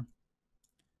cloner.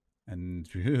 And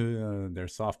they're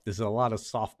soft. There's a lot of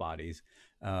soft bodies.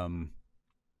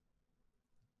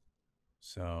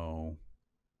 So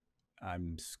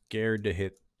I'm scared to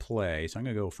hit play. So I'm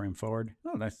going to go frame forward.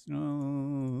 Oh, that's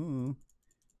not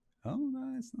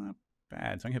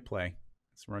bad. So I'm going to hit play.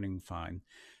 It's running fine.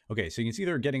 Okay, so you can see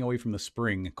they're getting away from the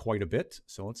spring quite a bit.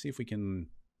 So let's see if we can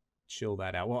chill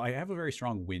that out. Well, I have a very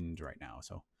strong wind right now,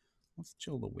 so let's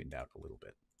chill the wind out a little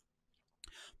bit.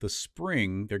 The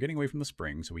spring, they're getting away from the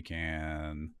spring, so we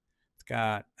can...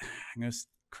 I'm going to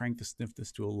crank the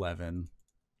stiffness to 11. And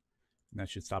that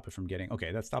should stop it from getting...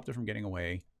 Okay, that stopped it from getting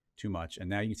away too much. And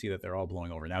now you can see that they're all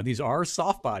blowing over. Now, these are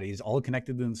soft bodies, all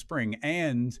connected to the spring,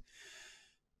 and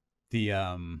the...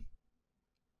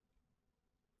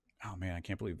 Oh man, I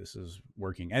can't believe this is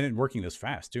working, and working this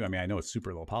fast too. I mean, I know it's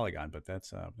super low polygon, but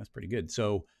that's pretty good.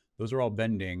 So those are all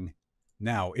bending.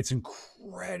 Now it's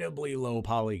incredibly low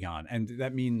polygon, and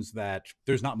that means that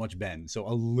there's not much bend. So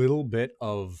a little bit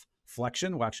of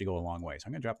flexion will actually go a long way. So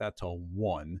I'm going to drop that to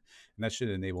 1, and that should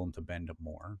enable them to bend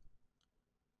more.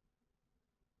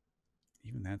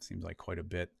 Even that seems like quite a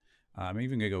bit. I'm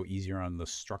even going to go easier on the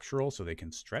structural so they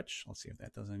can stretch. Let's see if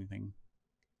that does anything.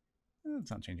 It's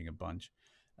not changing a bunch.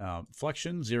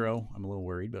 Flexion 0. I'm a little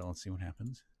worried, but let's see what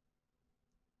happens.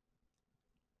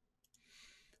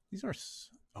 These are...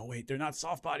 Oh, wait, they're not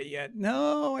soft body yet.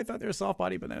 No, I thought they were soft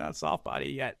body, but they're not soft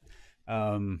body yet.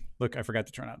 Look, I forgot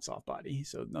to turn on soft body,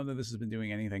 so none of this has been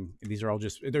doing anything. These are all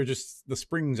the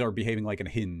springs are behaving like a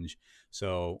hinge.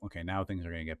 So, okay, now things are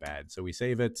going to get bad. So we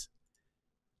save it.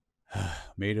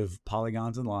 Made of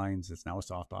polygons and lines. It's now a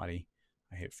soft body.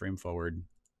 I hit frame forward.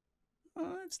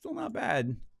 It's still not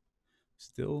bad.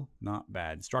 Still not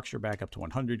bad. Structure back up to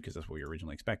 100 because that's what we were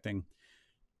originally expecting.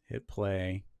 Hit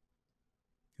play.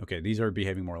 Okay, these are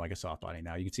behaving more like a soft body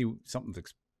now. You can see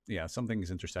something's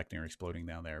intersecting or exploding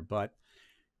down there, but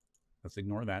let's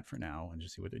ignore that for now and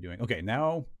just see what they're doing. Okay,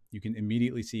 now you can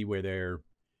immediately see where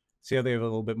see how they have a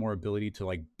little bit more ability to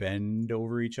like bend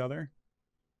over each other.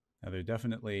 Now there's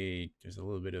a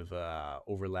little bit of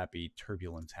overlappy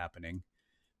turbulence happening,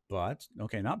 but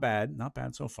okay, not bad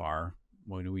so far.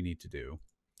 What do we need to do?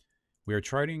 We are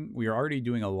already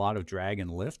doing a lot of drag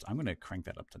and lift. I'm going to crank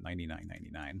that up to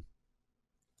 99.99.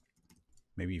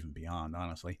 Maybe even beyond,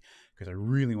 honestly, because I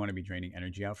really want to be draining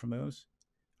energy out from those.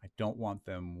 I don't want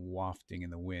them wafting in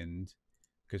the wind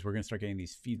because we're going to start getting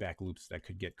these feedback loops that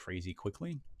could get crazy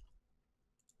quickly.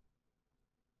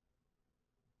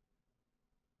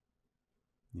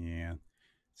 Yeah.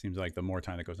 Seems like the more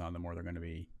time that goes on, the more they're going to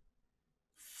be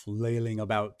flailing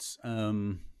about.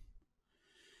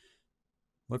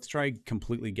 Let's try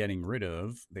completely getting rid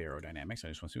of the aerodynamics. I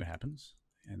just want to see what happens.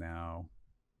 And now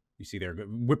you see they're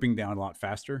whipping down a lot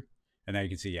faster. And now you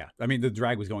can see, yeah, I mean, the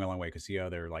drag was going a long way because see how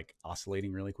they're like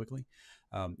oscillating really quickly.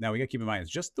 Now we got to keep in mind,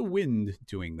 it's just the wind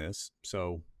doing this.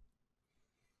 So,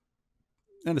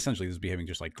 and essentially this is behaving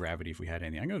just like gravity if we had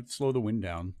any. I'm going to slow the wind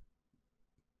down,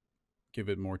 give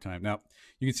it more time. Now,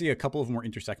 you can see a couple of them are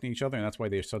intersecting each other, and that's why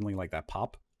they're suddenly like that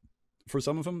pop for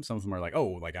some of them. Some of them are like,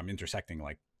 oh, like I'm intersecting,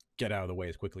 like get out of the way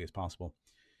as quickly as possible.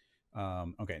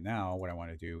 Okay, now what I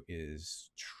want to do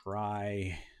is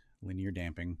try linear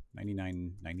damping,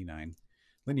 99.99.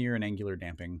 Linear and angular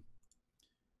damping.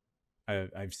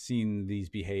 I've seen these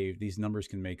behave, these numbers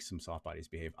can make some soft bodies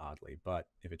behave oddly, but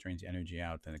if it drains the energy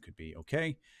out, then it could be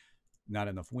okay. Not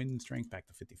enough wind strength, back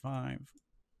to 55.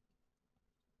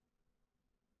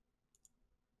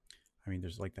 I mean,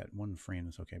 there's like that one frame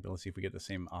that's okay, but let's see if we get the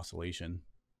same oscillation.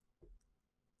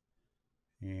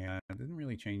 And it didn't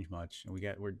really change much.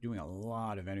 We're doing a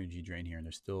lot of energy drain here, and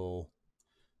they're still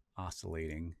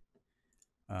oscillating.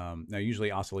 Now,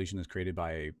 usually oscillation is created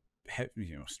by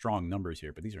strong numbers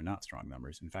here, but these are not strong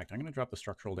numbers. In fact, I'm going to drop the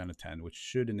structural down to 10, which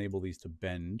should enable these to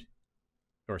bend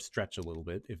or stretch a little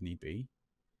bit if need be.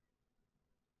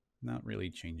 Not really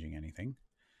changing anything.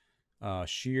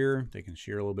 Shear, they can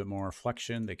shear a little bit more.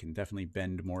 Flexion, they can definitely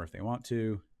bend more if they want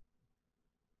to.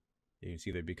 You can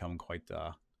see they become quite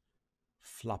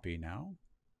floppy now.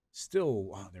 Still,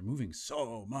 wow, they're moving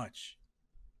so much.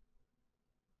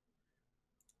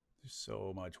 There's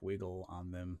so much wiggle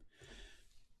on them.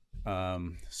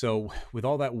 So with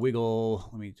all that wiggle,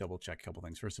 let me double check a couple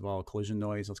things. First of all, collision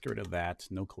noise. Let's get rid of that.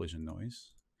 No collision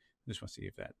noise. I just want to see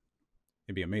if that,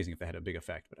 it'd be amazing if that had a big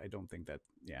effect, but I don't think that,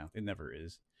 yeah, it never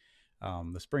is.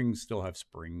 The springs still have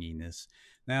springiness.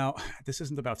 Now, this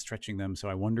isn't about stretching them, so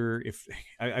I wonder if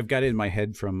I've got it in my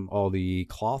head from all the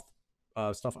cloth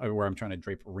stuff where I'm trying to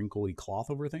drape wrinkly cloth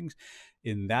over things.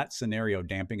 In that scenario,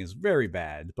 damping is very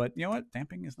bad, but you know what?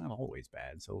 Damping is not always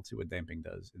bad. So let's see what damping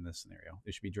does in this scenario.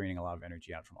 It should be draining a lot of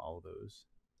energy out from all of those.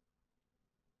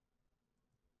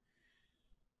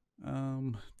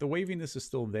 The waviness is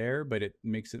still there, but it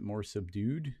makes it more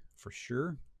subdued for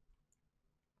sure.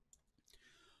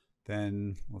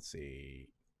 Then let's see.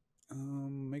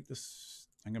 Make this.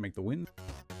 I'm gonna make the wind.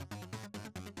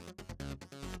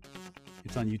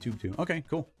 It's on YouTube too. Okay,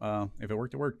 cool. If it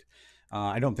worked, it worked.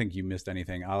 I don't think you missed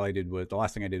anything. All I did was the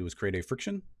last thing I did was create a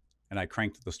friction, and I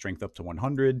cranked the strength up to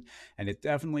 100, and it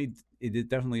definitely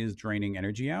is draining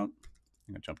energy out.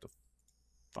 I'm gonna jump to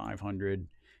 500.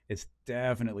 It's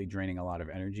definitely draining a lot of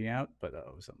energy out, but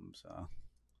something's.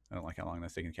 I don't like how long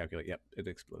that's taking to calculate. Yep, it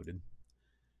exploded.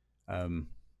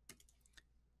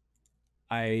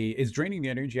 It's draining the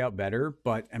energy out better,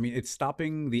 but I mean, it's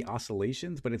stopping the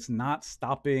oscillations, but it's not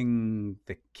stopping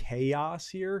the chaos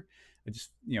here. It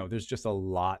just, there's just a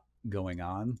lot going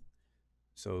on.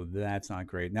 So that's not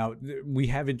great. Now, we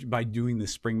haven't, by doing the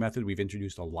spring method, we've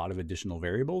introduced a lot of additional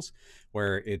variables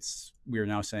where we are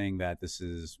now saying that this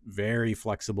is very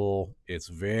flexible. It's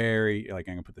very, like,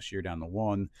 I'm going to put the shear down to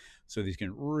 1. So these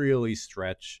can really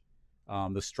stretch.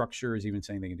 The structure is even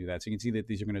saying they can do that. So you can see that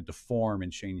these are going to deform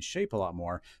and change shape a lot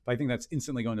more. But I think that's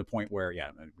instantly going to a point where,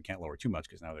 yeah, we can't lower too much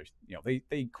because now there's,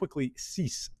 they quickly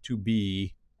cease to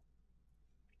be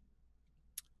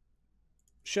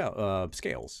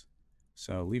scales.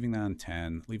 So leaving that on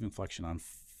 10, leaving flexion on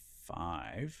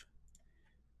 5,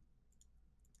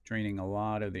 draining a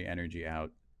lot of the energy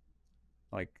out.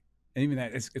 Like, and even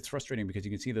that, it's frustrating because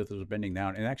you can see that those are bending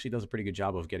down, and it actually does a pretty good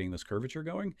job of getting this curvature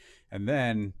going. And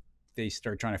then they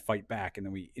start trying to fight back, and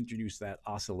then we introduce that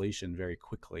oscillation very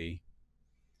quickly.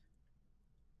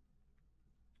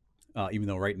 Even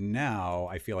though right now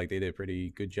I feel like they did a pretty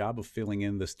good job of filling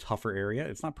in this tougher area.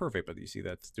 It's not perfect, but you see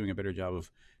that's doing a better job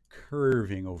of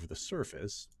curving over the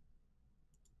surface.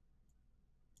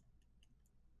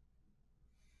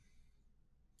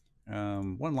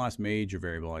 One last major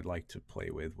variable I'd like to play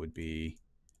with would be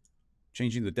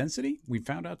changing the density. We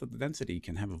found out that the density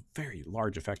can have a very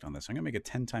large effect on this. I'm going to make it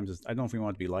 10 times as, I don't know if we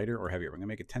want it to be lighter or heavier. I'm going to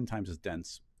make it 10 times as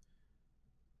dense.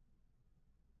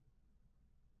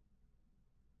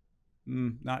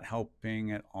 Not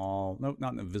helping at all. Nope,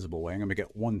 not in a visible way. I'm going to make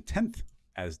it 1/10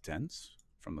 as dense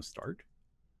from the start.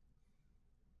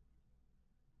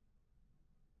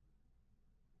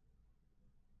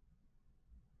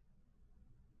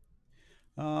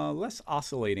 Less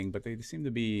oscillating, but they seem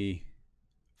to be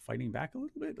fighting back a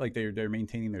little bit. Like they're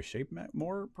maintaining their shape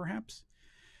more, perhaps.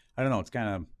 I don't know. It's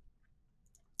kind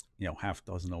of, half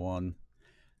dozen to one.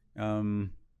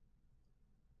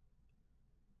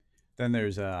 Then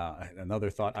there's another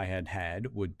thought I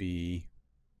had would be,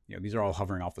 these are all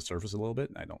hovering off the surface a little bit.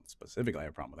 I don't specifically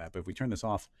have a problem with that, but if we turn this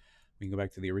off, we can go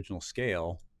back to the original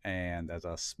scale. And as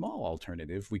a small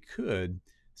alternative, we could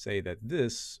say that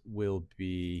this will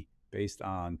be based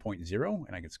on 0.0,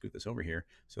 and I can scoot this over here.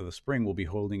 So the spring will be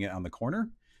holding it on the corner.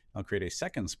 I'll create a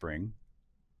second spring.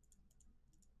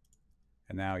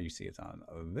 And now you see it's on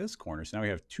this corner. So now we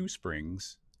have two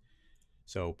springs.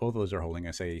 So both of those are holding,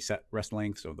 I say set rest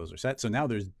length. So those are set. So now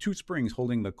there's two springs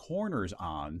holding the corners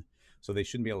on. So they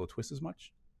shouldn't be able to twist as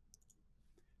much.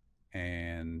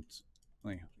 And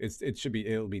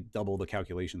it'll be double the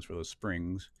calculations for those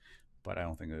springs, but I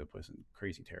don't think it'll put us in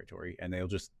crazy territory. And they'll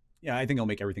just, I think it'll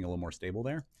make everything a little more stable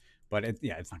there. But it's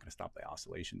not going to stop the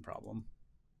oscillation problem.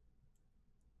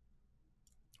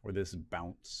 Or this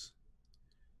bounce.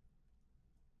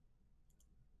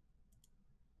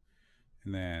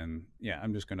 And then,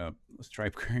 I'm just going to, let's try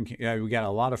cranking. We got a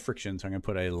lot of friction, so I'm going to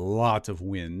put a lot of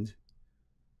wind.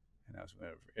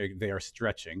 And they are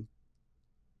stretching.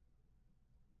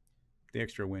 The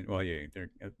extra wind, well, they're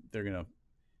going to,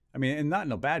 and not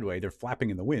in a bad way. They're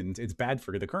flapping in the wind. It's bad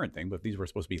for the current thing, but if these were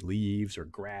supposed to be leaves or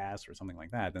grass or something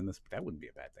like that, then that wouldn't be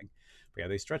a bad thing. But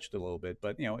they stretched a little bit,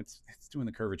 but it's doing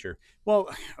the curvature. Well,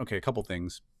 okay, a couple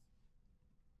things.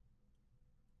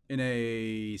 In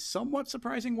a somewhat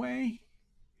surprising way,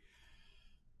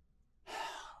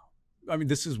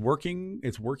 this is working.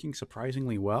 It's working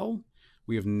surprisingly well.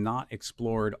 We have not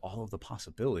explored all of the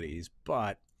possibilities,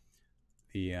 but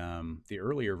the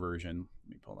earlier version, let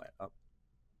me pull that up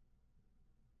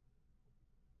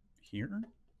here.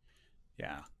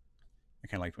 Yeah, I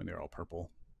kind of liked when they're all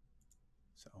purple.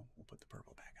 So we'll put the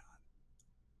purple back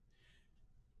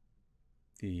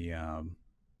on.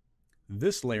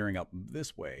 This layering up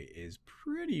this way is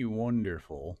pretty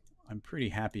wonderful. I'm pretty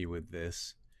happy with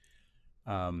this.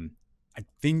 I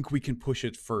think we can push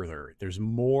it further. There's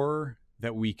more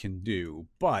that we can do,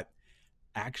 but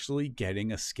actually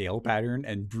getting a scale pattern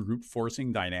and brute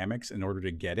forcing dynamics in order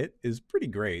to get it is pretty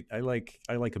great. I like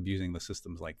abusing the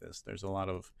systems like this. There's a lot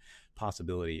of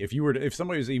possibility. If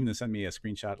somebody was even to send me a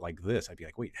screenshot like this, I'd be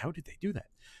like, wait, how did they do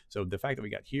that? So the fact that we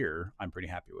got here, I'm pretty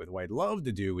happy with. What I'd love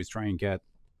to do is try and get,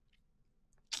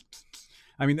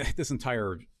 this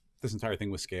entire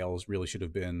thing with scales really should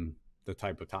have been the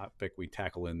type of topic we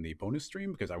tackle in the bonus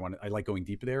stream, because I like going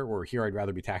deep there, or here I'd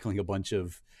rather be tackling a bunch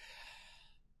of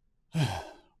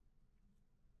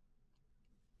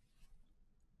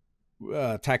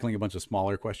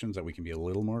smaller questions that we can be a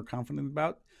little more confident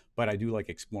about. But I do like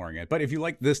exploring it. But if you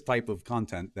like this type of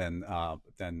content, then on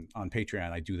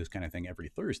Patreon, I do this kind of thing every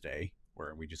Thursday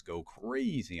where we just go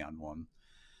crazy on one.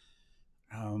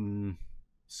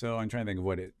 So I'm trying to think of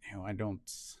what it, I'm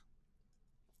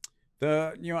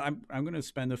going to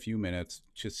spend a few minutes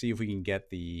to see if we can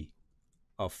get a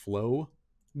flow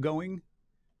going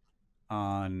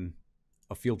on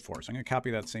a field force. I'm going to copy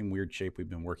that same weird shape we've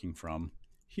been working from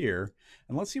here,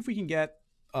 and let's see if we can get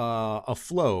a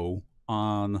flow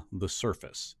on the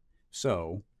surface.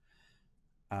 So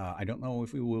I don't know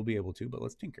if we will be able to, but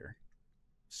let's tinker.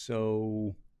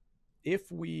 So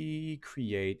if we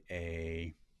create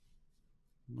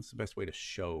what's the best way to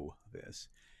show this?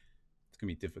 It's going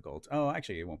to be difficult. Oh,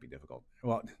 actually, it won't be difficult.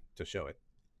 Well, to show it.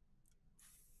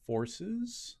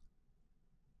 Forces,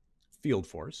 field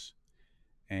force.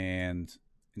 And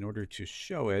in order to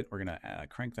show it, we're going to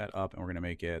crank that up, and we're going to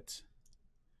make it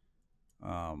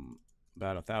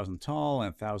about 1,000 tall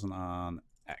and 1,000 on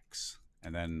X.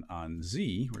 And then on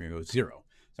Z, we're going to go 0.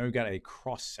 So we've got a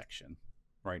cross section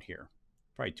right here.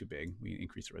 Probably too big. We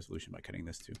increase the resolution by cutting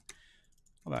this to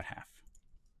about half.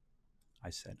 I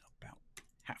said about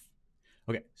half.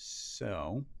 Okay,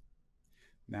 so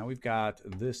now we've got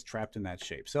this trapped in that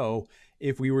shape. So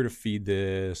if we were to feed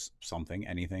this something,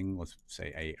 anything, let's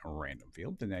say a random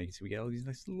field, then now you see we get all these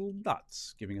nice little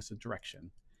dots giving us a direction.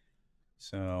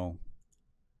 So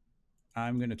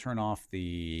I'm going to turn off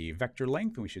the vector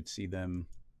length, and we should see them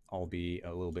all be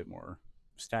a little bit more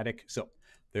static. So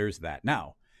there's that.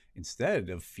 Now,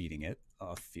 instead of feeding it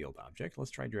a field object,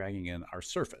 let's try dragging in our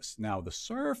surface. Now, the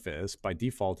surface, by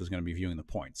default, is going to be viewing the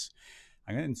points.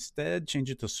 I'm going to instead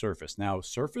change it to surface. Now,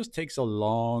 surface takes a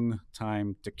long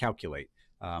time to calculate.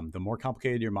 The more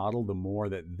complicated your model, the more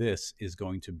that this is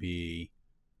going to be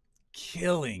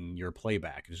killing your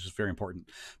playback. It's just very important.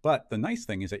 But the nice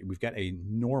thing is that we've got a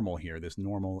normal here. This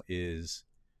normal is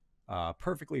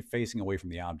perfectly facing away from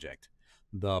the object.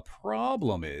 The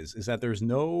problem is that there's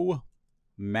no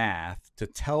math to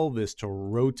tell this to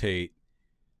rotate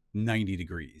 90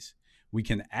 degrees. We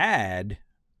can add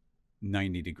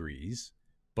 90 degrees,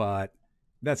 but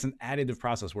that's an additive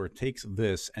process where it takes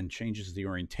this and changes the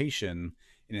orientation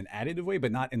in an additive way,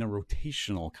 but not in a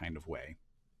rotational kind of way.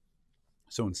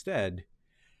 So instead,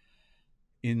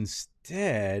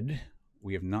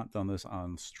 we have not done this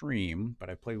on stream, but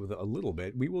I played with it a little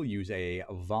bit. We will use a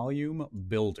volume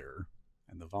builder,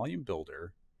 and the volume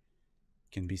builder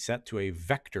can be set to a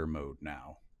vector mode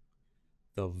now.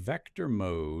 The vector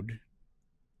mode,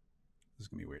 this is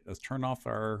going to be weird. Let's turn off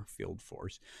our field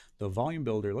force. The volume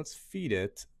builder, let's feed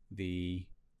it the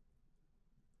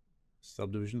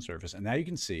subdivision surface. And now you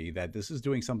can see that this is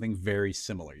doing something very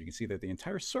similar. You can see that the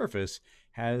entire surface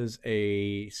has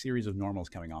a series of normals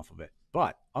coming off of it.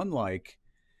 But unlike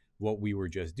what we were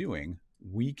just doing,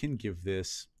 we can give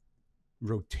this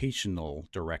rotational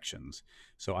directions.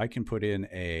 So I can put in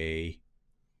a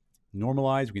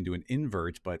normalize, we can do an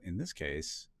invert, but in this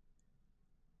case,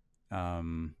 we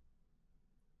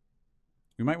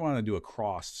might want to do a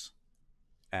cross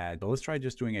add, but let's try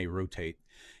just doing a rotate.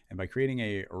 And by creating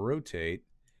a rotate,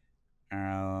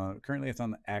 currently it's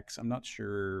on the X. I'm not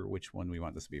sure which one we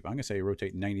want this to be, but I'm going to say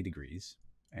rotate 90 degrees.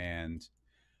 And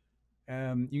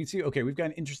you can see, okay, we've got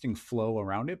an interesting flow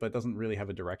around it, but it doesn't really have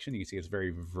a direction. You can see it's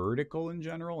very vertical in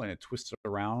general, and it twists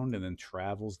around and then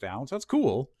travels down. So that's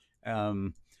cool.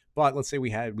 But let's say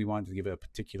we wanted to give it a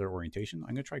particular orientation.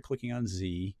 I'm going to try clicking on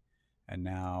Z, and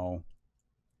now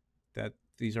that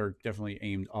these are definitely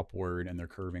aimed upward and they're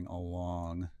curving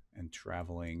along and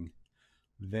traveling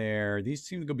there. These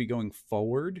seem to be going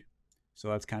forward, so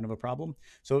that's kind of a problem.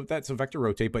 So that's a vector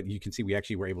rotate, but you can see we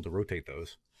actually were able to rotate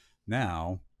those.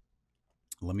 Now,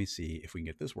 let me see if we can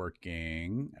get this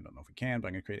working. I don't know if we can, but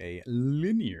I'm going to create a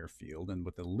linear field. And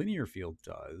what the linear field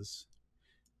does,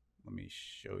 let me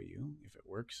show you if it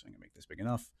works. I'm going to make this big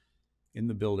enough. In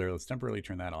the builder, let's temporarily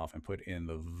turn that off and put in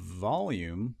the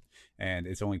volume, and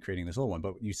it's only creating this little one.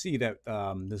 But you see that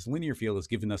this linear field has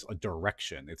given us a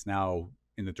direction. It's now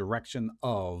in the direction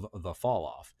of the fall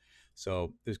off.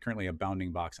 So there's currently a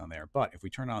bounding box on there. But if we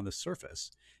turn on the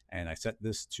surface and I set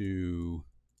this to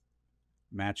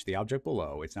match the object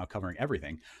below, it's now covering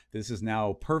everything. This is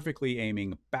now perfectly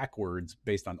aiming backwards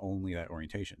based on only that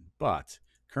orientation. But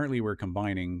currently we're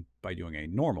combining by doing a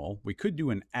normal. We could do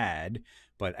an add,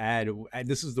 but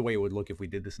this is the way it would look if we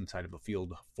did this inside of a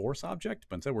field force object,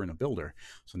 but instead we're in a builder.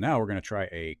 So now we're going to try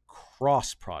a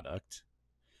cross product.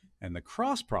 And the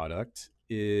cross product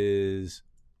is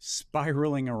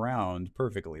spiraling around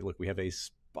perfectly. Look, we have a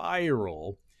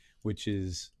spiral, which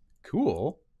is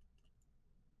cool.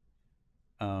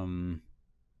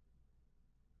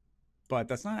 But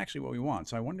that's not actually what we want.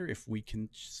 So I wonder if we can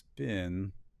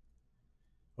spin.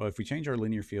 Well, if we change our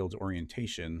linear field's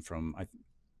orientation from,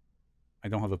 I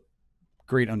don't have a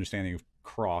great understanding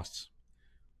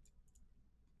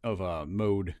of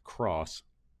mode cross,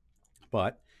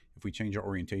 but if we change our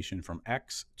orientation from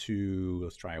X to,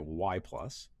 let's try Y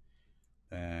plus,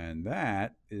 and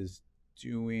that is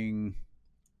doing,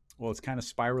 well, it's kind of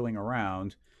spiraling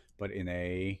around, but in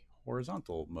a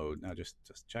horizontal mode. Now just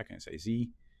checking and say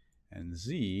Z, and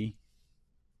Z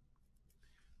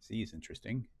is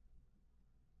interesting.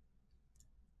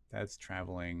 That's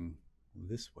traveling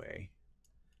this way.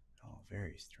 Oh,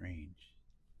 very strange.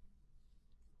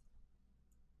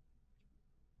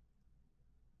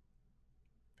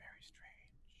 Very strange.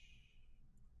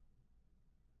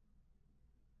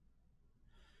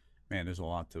 Man, there's a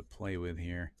lot to play with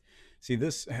here. See,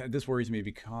 this worries me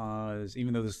because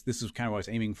even though this is kind of what I was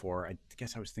aiming for, I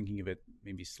guess I was thinking of it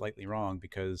maybe slightly wrong,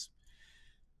 because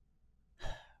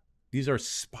these are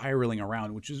spiraling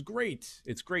around, which is great.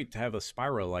 It's great to have a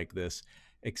spiral like this,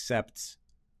 except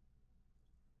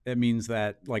it means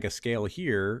that like a scale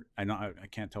here, I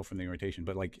can't tell from the orientation,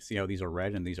 but like see how these are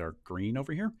red and these are green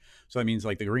over here? So that means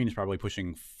like the green is probably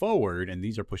pushing forward and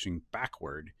these are pushing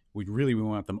backward. We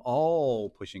want them all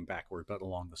pushing backward, but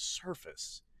along the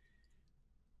surface.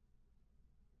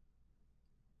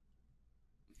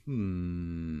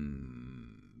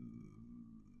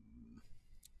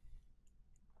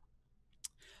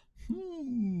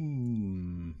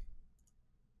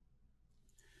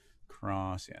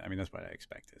 Cross, yeah, I mean, that's what I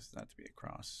expect is that to be a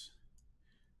cross.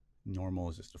 Normal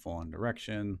is just a full on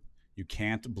direction. You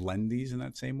can't blend these in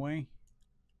that same way.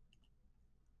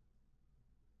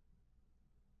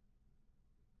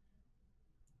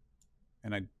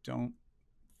 And I don't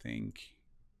think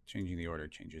changing the order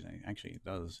changes anything. Actually, it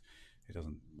does. It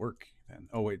doesn't work then.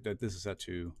 Oh, wait, this is set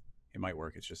to, it might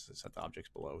work. It's just set the objects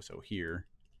below. So here,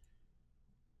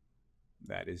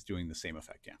 that is doing the same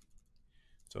effect, yeah.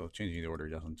 So changing the order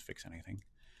doesn't fix anything.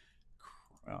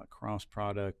 Cross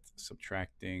product,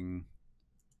 subtracting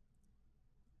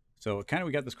So kind of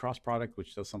we got this cross product,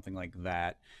 which does something like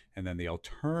that. And then the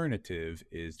alternative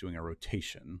is doing a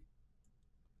rotation.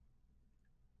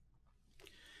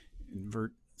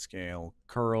 Invert, scale,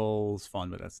 curls,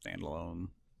 fun, but that's standalone.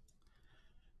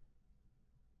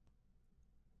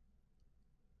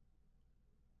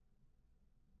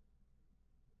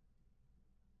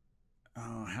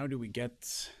 How do we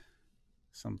get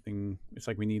something? It's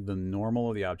like we need the normal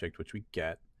of the object, which we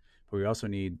get, but we also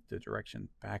need the direction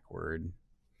backward.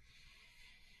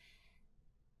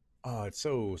 Oh, it's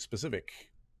so specific.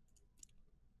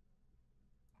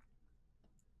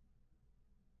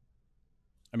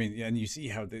 I mean, and you see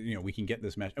how we can get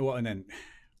this mesh. Well, and then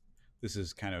this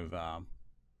is kind of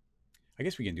I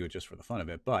guess we can do it just for the fun of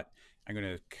it, but I'm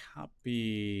going to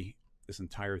copy this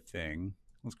entire thing.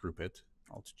 Let's group it,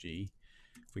 Alt G.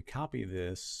 If we copy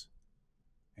this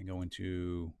and go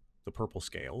into the purple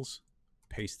scales,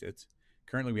 paste it.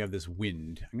 Currently we have this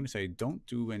wind. I'm going to say don't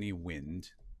do any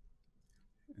wind.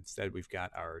 Instead, we've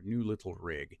got our new little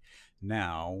rig.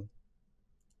 Now,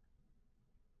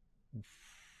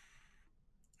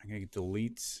 I'm going to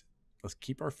delete. Let's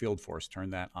keep our field force,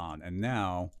 turn that on. And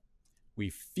now we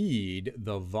feed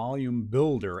the volume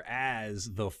builder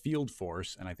as the field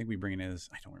force. And I think we bring it in as,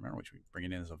 I don't remember which we bring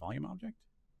it in as a volume object.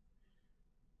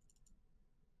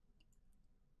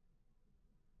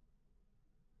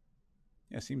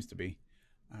 Yeah, seems to be.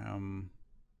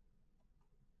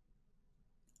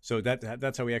 So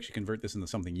that's how we actually convert this into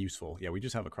something useful. Yeah, we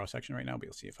just have a cross section right now, but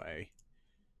you'll see if I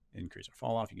increase our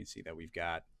fall off, you can see that we've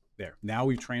got there. Now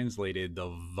we've translated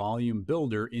the volume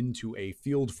builder into a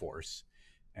field force,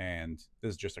 and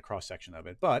this is just a cross section of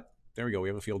it. But there we go. We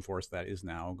have a field force that is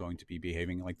now going to be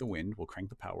behaving like the wind. We'll crank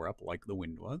the power up like the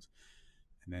wind was.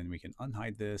 And then we can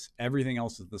unhide this. Everything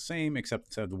else is the same, except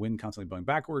instead of the wind constantly blowing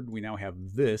backward, we now have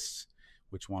this,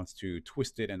 which wants to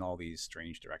twist it in all these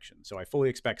strange directions. So I fully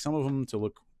expect some of them to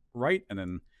look right, and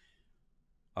then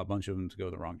a bunch of them to go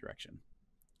the wrong direction.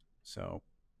 So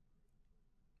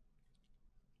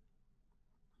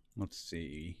let's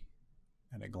see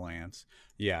at a glance.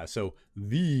 Yeah, so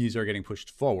these are getting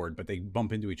pushed forward, but they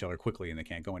bump into each other quickly and they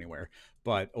can't go anywhere.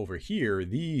 But over here,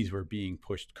 these were being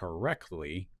pushed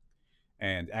correctly.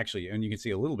 And actually, and you can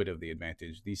see a little bit of the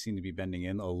advantage. These seem to be bending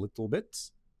in a little bit.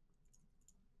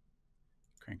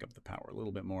 Crank up the power a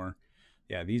little bit more.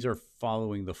 Yeah, these are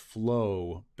following the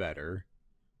flow better.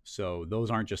 So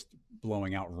those aren't just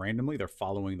blowing out randomly. They're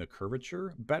following the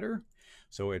curvature better.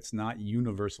 So it's not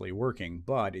universally working,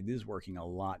 but it is working a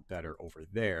lot better over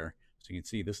there. So you can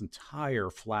see this entire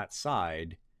flat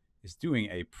side is doing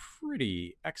a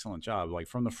pretty excellent job. Like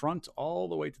from the front all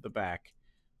the way to the back,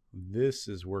 this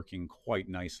is working quite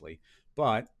nicely.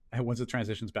 But once it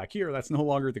transitions back here, that's no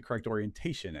longer the correct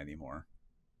orientation anymore.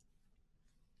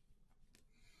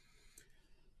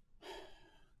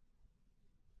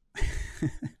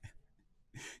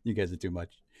 You guys are too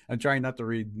much. I'm trying not to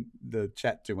read the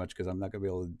chat too much because I'm not going to be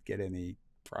able to get any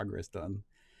progress done.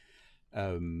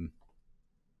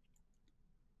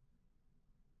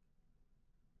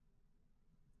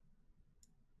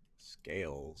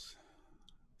 Scales.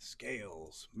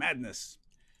 Scales. Madness.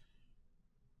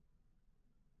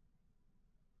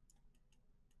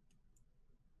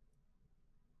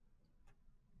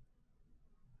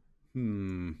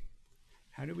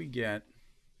 How do we get...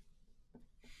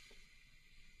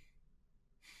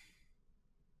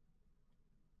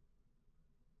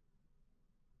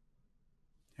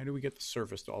 How do we get the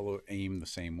surface to all aim the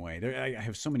same way? I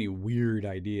have so many weird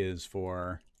ideas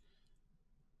for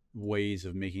ways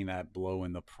of making that blow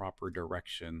in the proper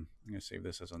direction. I'm going to save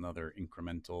this as another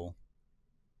incremental.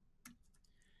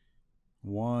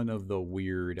 One of the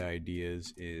weird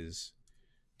ideas is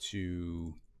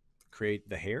to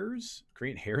create hairs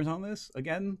on this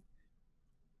again,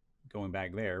 going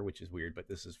back there, which is weird, but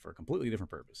this is for a completely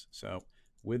different purpose. So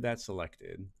with that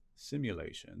selected,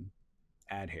 simulation,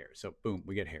 add hairs. So boom,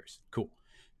 we get hairs. Cool.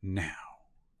 Now,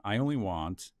 I only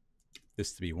want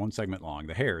this to be one segment long.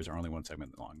 The hairs are only one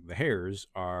segment long. The hairs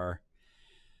are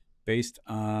based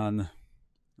on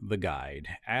the guide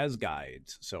as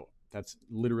guides. So that's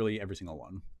literally every single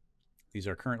one. These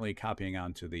are currently copying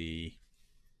onto the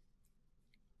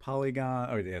polygon,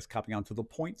 or yes, copying onto the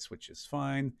points, which is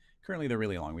fine. Currently, they're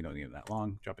really long. We don't need them that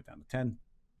long. Drop it down to 10.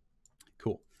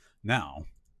 Cool. Now,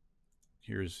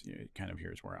 here's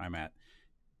where I'm at.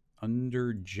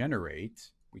 Under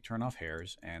generate, we turn off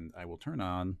hairs, and I will turn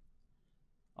on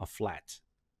a flat.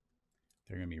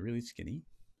 They're going to be really skinny.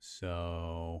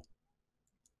 So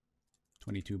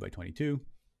 22 by 22.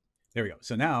 There we go.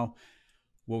 So now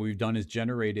what we've done is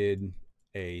generated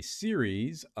a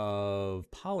series of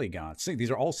polygons. See,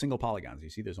 these are all single polygons. You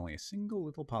see, there's only a single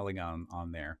little polygon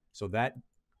on there. So that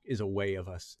is a way of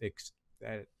us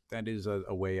that is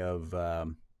a way of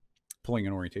pulling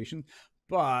an orientation.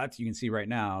 But you can see right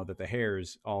now that the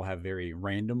hairs all have very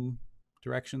random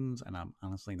directions, and I'm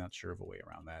honestly not sure of a way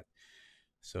around that.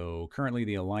 So currently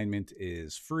the alignment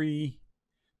is free.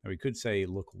 Now we could say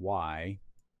look Y,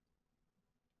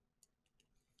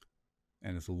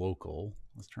 and it's local.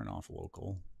 Let's turn off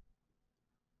local.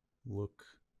 Look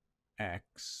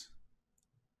X.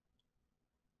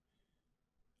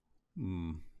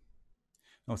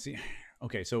 Let's see.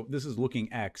 Okay, so this is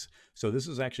looking X. So this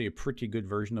is actually a pretty good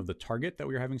version of the target that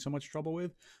we were having so much trouble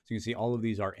with. So you can see all of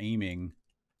these are aiming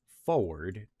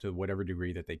forward to whatever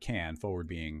degree that they can, forward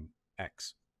being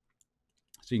X.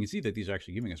 So you can see that these are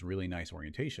actually giving us really nice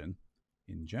orientation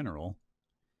in general.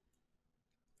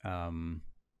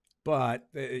 But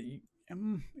you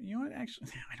know what?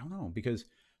 Actually, I don't know, because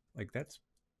like that's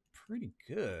pretty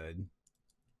good.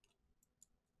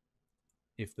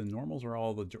 If the normals are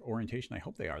all the orientation I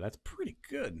hope they are, that's pretty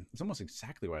good. It's almost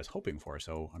exactly what I was hoping for,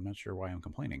 so I'm not sure why I'm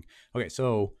complaining. Okay,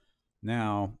 so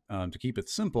now to keep it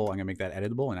simple, I'm going to make that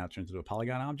editable and now turn it into a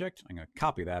polygon object. I'm going to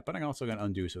copy that, but I'm also going to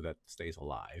undo so that stays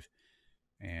alive.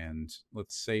 And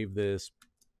let's save this.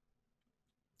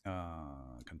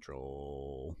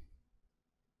 Control.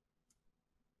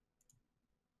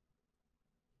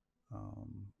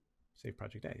 Save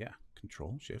project A. Yeah,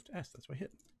 Control Shift S. That's what I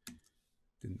hit.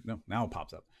 Didn't, no, now it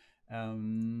pops up.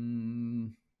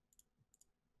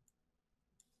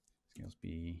 Scales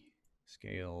B,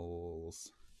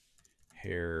 scales,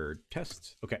 hair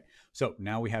test. Okay, so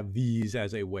now we have these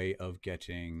as a way of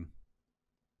getting.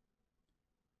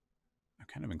 I'm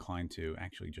kind of inclined to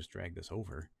actually just drag this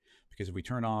over, because if we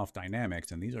turn off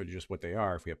dynamics, and these are just what they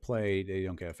are, if we have play, they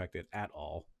don't get affected at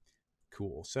all.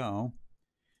 Cool. So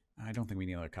I don't think we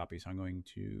need another copy, so I'm going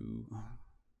to.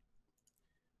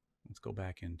 Let's go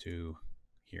back into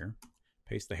here,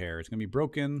 paste the hair. It's going to be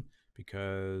broken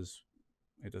because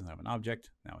it doesn't have an object.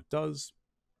 Now it does.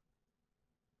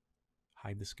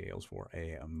 Hide the scales for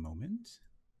a moment.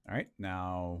 All right,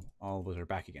 now all of those are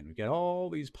back again. We get all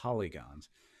these polygons.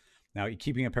 Now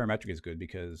keeping it parametric is good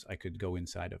because I could go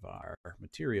inside of our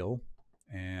material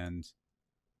and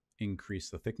increase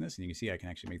the thickness. And you can see I can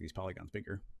actually make these polygons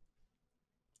bigger.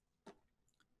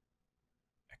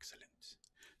 Excellent.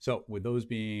 So with those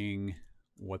being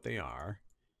what they are,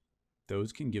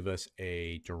 those can give us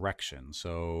a direction.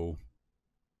 So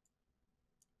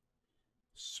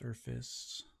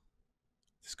surface,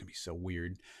 this is going to be so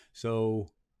weird.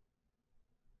 So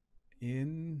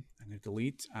I'm going to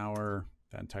delete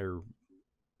that entire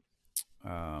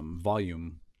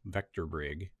volume vector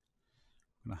brig.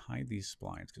 I'm going to hide these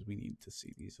splines because we need to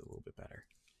see these a little bit better.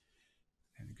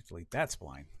 And you can delete that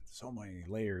spline. So many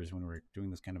layers when we're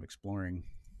doing this kind of exploring.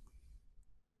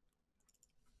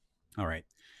 All right.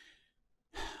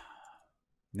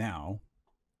 Now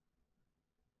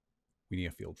we need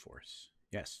a field force.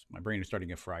 Yes, my brain is starting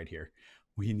to get fried here.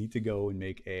 We need to go and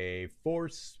make a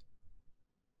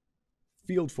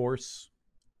field force,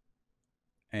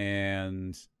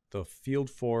 and the field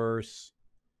force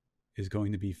is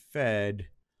going to be fed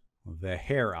the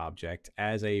hair object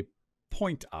as a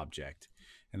point object.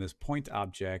 And this point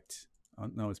object,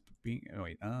 no, it's being, oh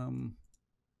wait,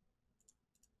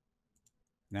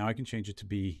 now I can change it to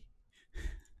be,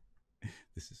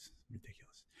 this is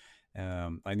ridiculous.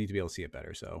 I need to be able to see it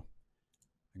better. So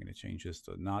I'm going to change this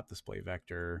to not display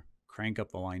vector, crank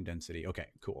up the line density. Okay,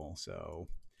 cool. So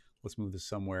let's move this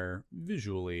somewhere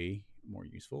visually more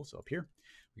useful. So up here,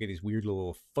 we get these weird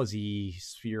little fuzzy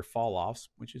sphere fall offs,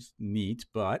 which is neat,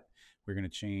 but we're going to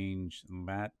change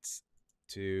that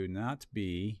to not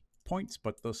be points,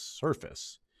 but the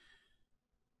surface.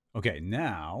 Okay,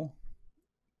 now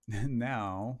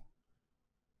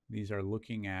these are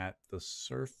looking at the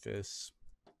surface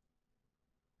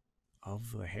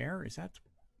of the hair. Is that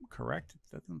correct?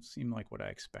 That doesn't seem like what I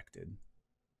expected.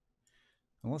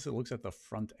 Unless it looks at the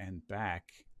front and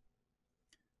back.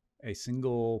 A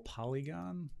single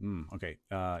polygon? Okay,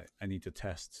 I need to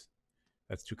test.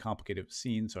 That's too complicated of a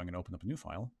scene, so I'm going to open up a new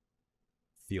file.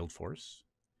 Field force.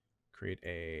 Create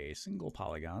a single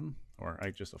polygon, or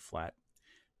just a flat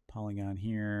polygon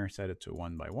here. Set it to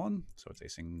 1 by 1, so it's a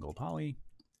single poly.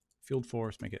 Field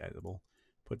force, make it editable.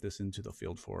 Put this into the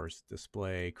field force,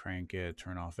 display, crank it,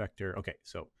 turn off vector. Okay,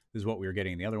 so this is what we were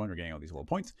getting in the other one. We're getting all these little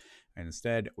points. And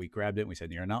instead, we grabbed it and we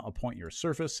said, you're not a point, you're a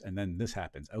surface. And then this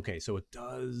happens. Okay, so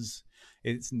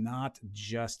it's not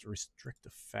just restrict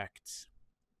effect.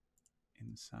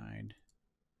 Inside,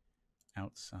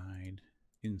 outside,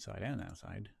 inside and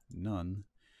outside, none.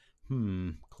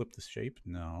 Clip the shape?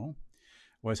 No.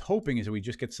 What I was hoping is that we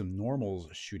just get some normals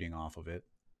shooting off of it.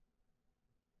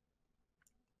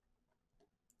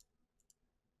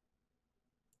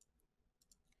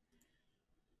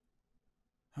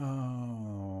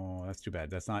 Oh, that's too bad.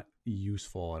 That's not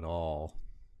useful at all.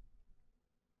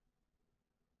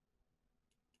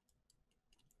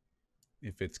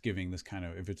 If it's giving this kind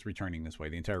of, if it's returning this way,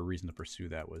 the entire reason to pursue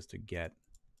that was to get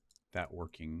that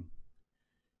working.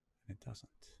 And it doesn't.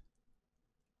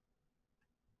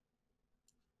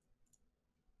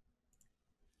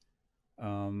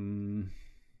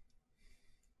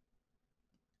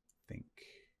 Think.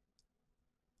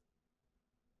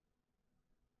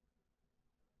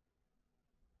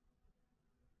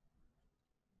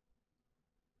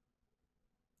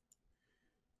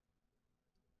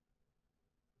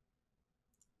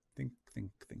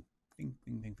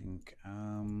 Think.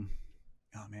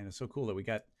 Oh man, it's so cool that we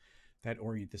got that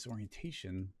this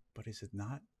orientation, but is it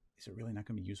not? Is it really not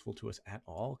going to be useful to us at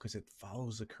all? Because it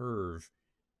follows the curve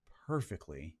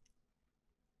perfectly.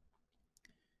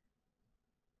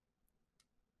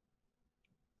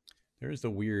 There's the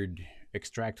weird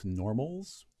extract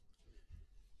normals.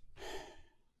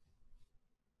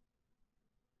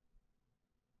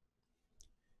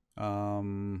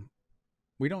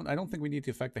 I don't think we need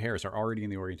to affect the hairs. They're already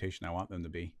in the orientation I want them to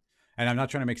be. And I'm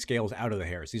not trying to make scales out of the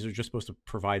hairs. These are just supposed to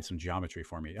provide some geometry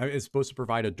for me. It's supposed to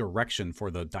provide a direction for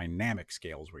the dynamic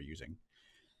scales we're using.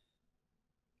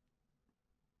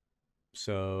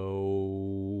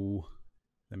 So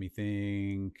let me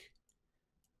think.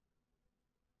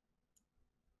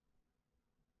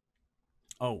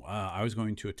 Oh, I was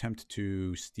going to attempt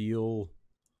to steal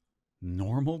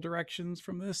normal directions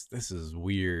from this. This is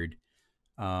weird.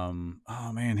 Oh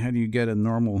man, how do you get a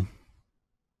normal?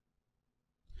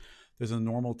 There's a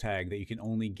normal tag that you can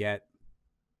only get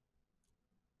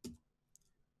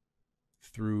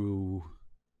through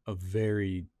a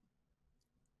very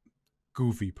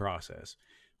goofy process,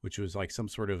 which was like some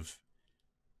sort of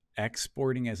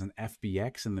exporting as an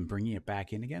FBX and then bringing it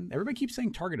back in again. Everybody keeps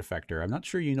saying target effector. I'm not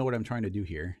sure you know what I'm trying to do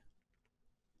here.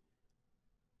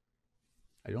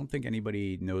 I don't think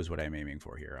anybody knows what I'm aiming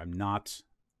for here. I'm not.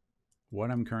 What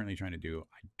I'm currently trying to do,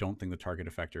 I don't think the target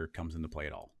effector comes into play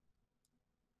at all.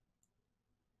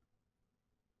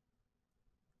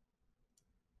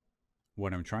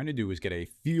 What I'm trying to do is get a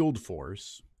field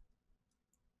force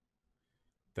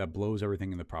that blows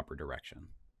everything in the proper direction.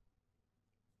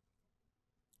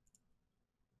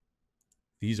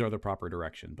 These are the proper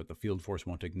direction, but the field force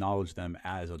won't acknowledge them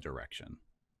as a direction.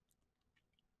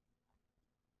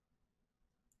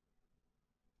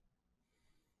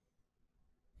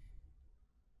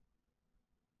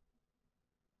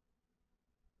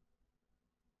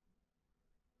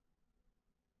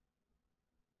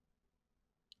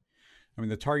 I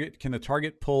mean, can the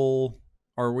target pull,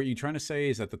 or what you're trying to say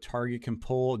is that the target can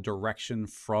pull direction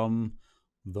from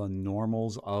the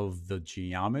normals of the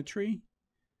geometry?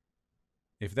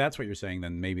 If that's what you're saying,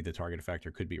 then maybe the target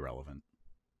effector could be relevant.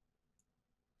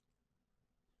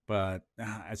 But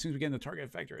as soon as we get in the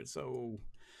target effector, it's so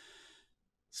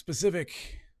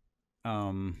specific.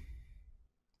 And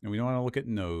we don't want to look at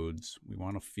nodes. We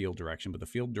want a field direction, but the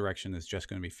field direction is just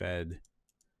going to be fed,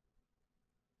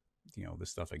 this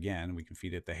stuff again. We can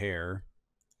feed it the hair.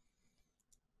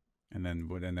 And then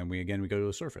we go to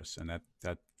the surface, and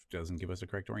that doesn't give us the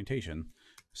correct orientation.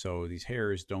 So these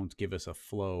hairs don't give us a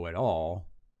flow at all.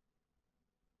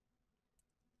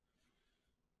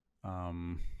 I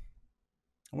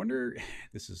wonder,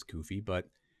 this is goofy, but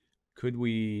could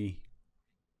we,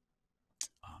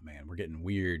 oh man, we're getting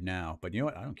weird now, but you know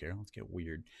what? I don't care. Let's get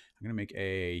weird. I'm going to make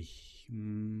a,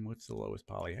 what's the lowest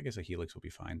poly? I guess a helix will be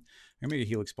fine. I'm going to make a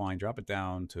helix spline, drop it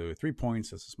down to 3 points.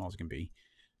 That's as small as it can be.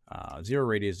 0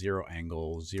 radius, 0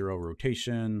 angle, 0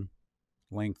 rotation,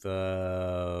 length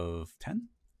of 10.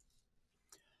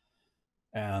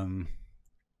 I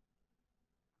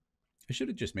should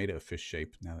have just made it a fish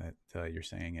shape now that you're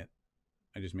saying it.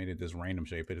 I just made it this random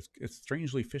shape, but it's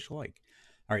strangely fish-like.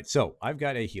 All right, so I've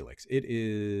got a helix. It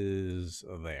is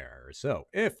there. So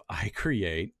if I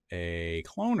create a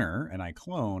cloner and I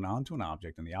clone onto an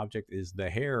object, and the object is the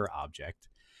hair object,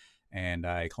 and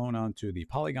I clone onto the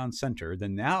polygon center,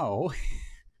 then now,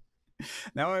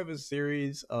 now I have a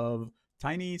series of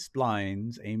tiny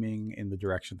splines aiming in the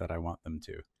direction that I want them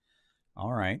to.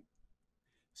 All right.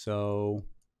 So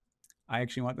I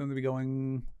actually want them to be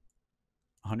going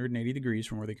 180 degrees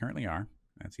from where they currently are.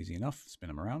 That's easy enough. Spin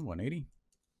them around 180.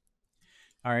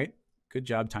 All right. Good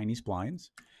job, tiny splines.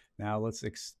 Now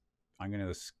I'm going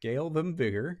to scale them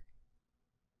bigger.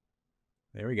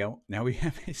 There we go. Now we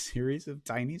have a series of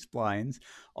tiny splines,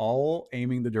 all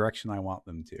aiming the direction I want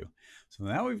them to. So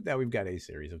now we've got a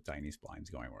series of tiny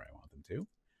splines going where I want them to.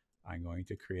 I'm going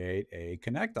to create a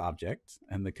connect object,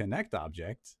 and the connect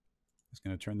object is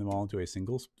going to turn them all into a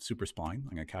single super spline.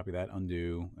 I'm going to copy that,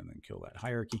 undo, and then kill that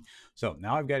hierarchy. So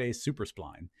now I've got a super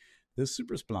spline. This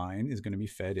super spline is going to be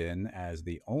fed in as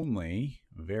the only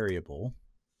variable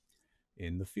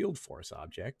in the field force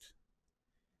object.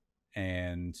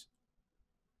 And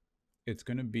it's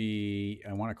going to be,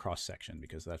 I want a cross section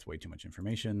because that's way too much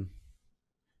information.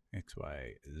 X,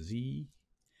 Y, Z.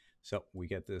 So we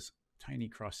get this tiny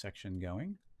cross section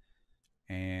going,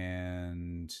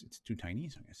 and it's too tiny,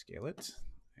 so I'm going to scale it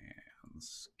and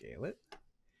scale it.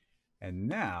 And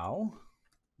now,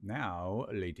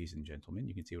 ladies and gentlemen,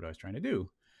 you can see what I was trying to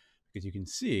do, because you can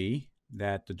see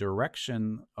that the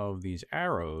direction of these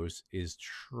arrows is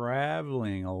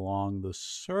traveling along the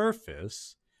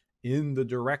surface in the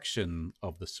direction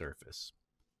of the surface.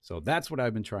 So that's what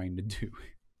I've been trying to do.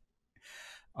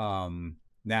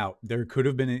 Now, there could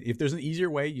have been, if there's an easier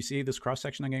way, you see this cross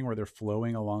section I'm getting where they're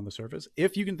flowing along the surface.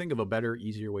 If you can think of a better,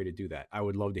 easier way to do that, I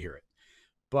would love to hear it.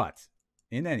 But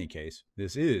in any case,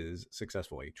 this is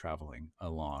successfully traveling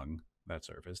along that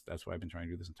surface. That's why I've been trying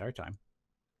to do this entire time.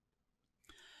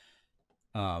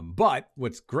 But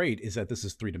what's great is that this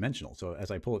is three-dimensional. So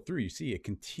as I pull it through, you see it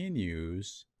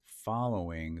continues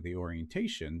following the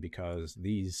orientation because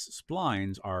these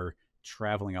splines are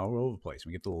traveling all over the place.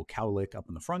 We get the little cowlick up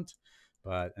in the front,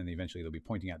 and eventually they'll be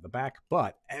pointing at the back,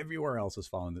 but everywhere else is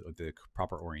following the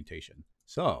proper orientation.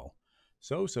 So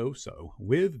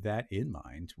with that in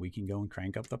mind, we can go and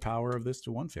crank up the power of this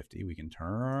to 150. We can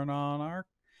turn on our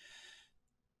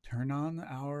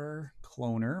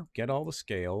cloner, get all the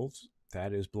scales.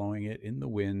 That is blowing it in the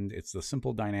wind. It's the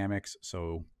simple dynamics,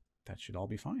 so that should all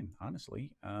be fine,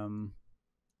 honestly.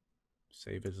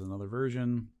 Save as another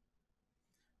version.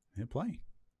 Hit play.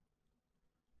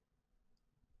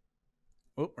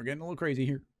 Oh, we're getting a little crazy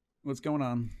here. What's going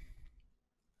on?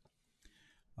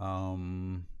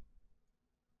 Go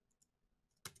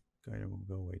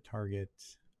away target.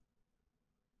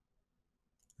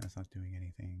 That's not doing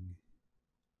anything.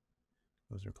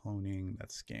 Those are cloning.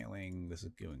 That's scaling. This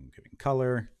is giving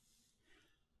color.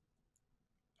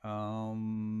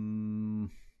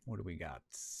 What do we got?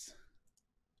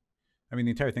 I mean,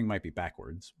 the entire thing might be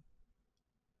backwards.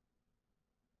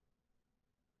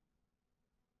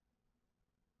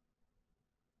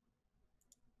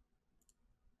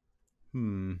 A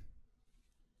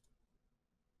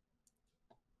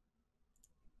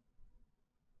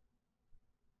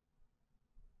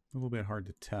little bit hard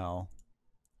to tell.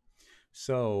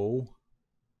 So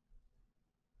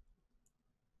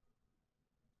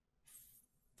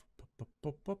it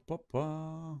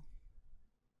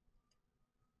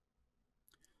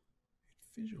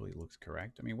visually looks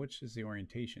correct. I mean, which is the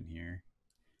orientation here?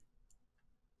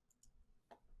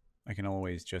 I can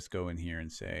always just go in here and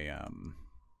say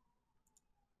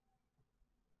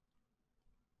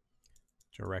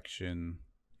direction,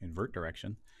 invert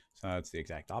direction. So it's the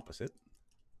exact opposite.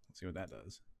 Let's see what that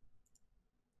does.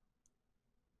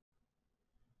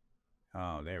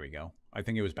 Oh, there we go. I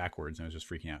think it was backwards, and I was just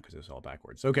freaking out because it was all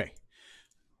backwards. Okay.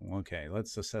 Okay,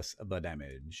 let's assess the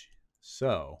damage.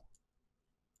 So,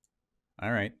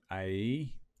 all right,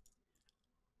 I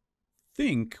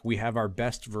think we have our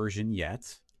best version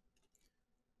yet.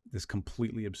 This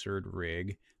completely absurd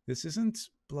rig. This isn't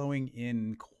blowing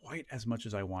in quite as much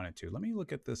as I want it to. Let me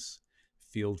look at this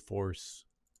field force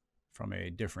from a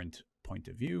different point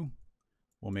of view.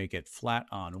 We'll make it flat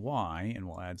on Y, and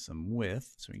we'll add some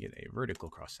width so we get a vertical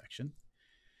cross section.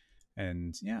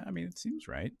 And yeah, I mean, it seems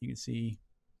right. You can see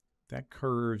that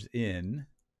curves in.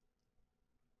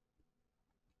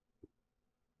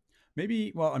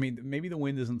 Maybe, well, I mean, maybe the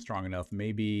wind isn't strong enough.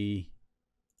 Maybe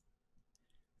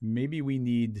we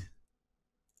need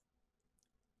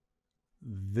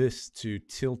this to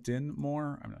tilt in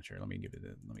more. I'm not sure. Let me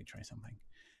try something.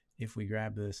 If we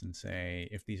grab this and say,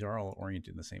 if these are all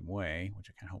oriented in the same way, which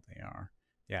I kind of hope they are.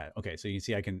 Yeah, okay, so you can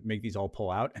see I can make these all pull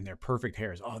out, and they're perfect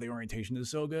hairs. Oh, the orientation is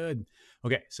so good.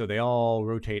 Okay, so they all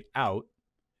rotate out,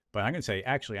 but I'm going to say,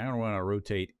 actually, I don't want to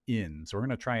rotate in. So we're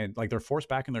going to try and, like, they're forced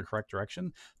back in their correct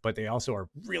direction, but they also are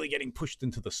really getting pushed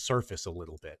into the surface a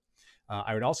little bit.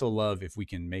 I would also love if we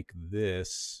can make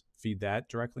this, feed that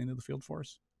directly into the field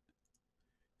force.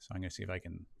 So I'm going to see if I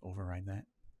can override that.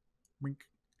 Wink.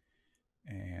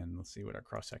 And let's see what our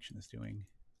cross section is doing.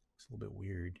 It's a little bit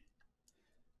weird.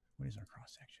 What is our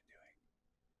cross section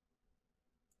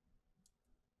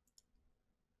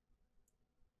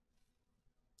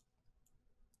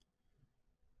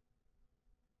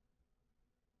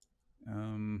doing?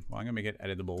 Well, I'm going to make it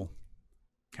editable.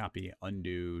 Copy,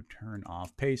 undo, turn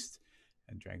off, paste,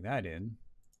 and drag that in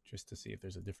just to see if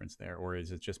there's a difference there. Or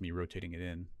is it just me rotating it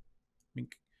in?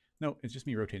 Mink. No, it's just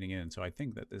me rotating it in. So I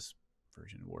think that this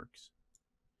version works.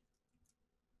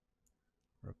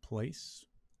 Replace.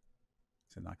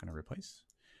 Is it not going to replace?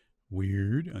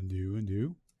 Weird. Undo,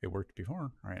 undo. It worked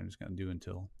before. All right, I'm just going to undo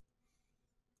until.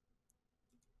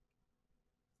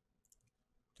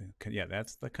 Yeah,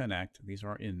 that's the connect. These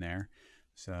are in there.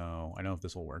 So I don't know if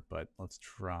this will work, but let's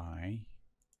try.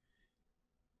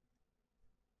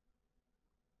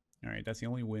 All right, that's the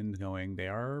only wind going. They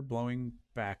are blowing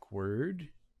backward.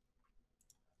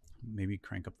 Maybe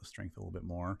crank up the strength a little bit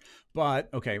more. But,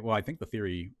 okay, well, I think the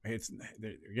theory, they're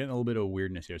getting a little bit of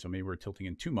weirdness here, so maybe we're tilting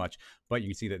in too much. But you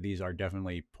can see that these are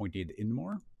definitely pointed in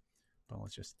more. But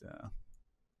let's just,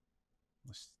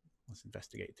 let's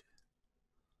investigate.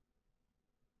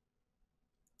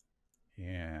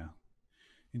 Yeah.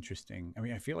 Interesting. I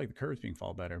mean, I feel like the curve's being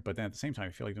followed better, but then at the same time,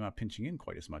 I feel like they're not pinching in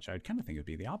quite as much. I'd kind of think it'd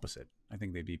be the opposite. I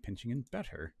think they'd be pinching in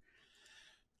better.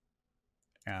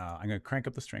 I'm going to crank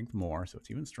up the strength more, so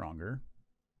it's even stronger.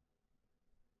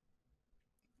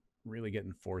 Really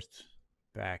getting forced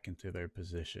back into their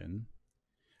position.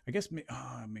 I guess,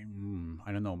 I mean,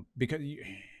 I don't know, because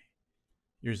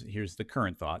here's the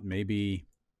current thought. Maybe,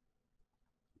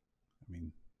 I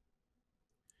mean,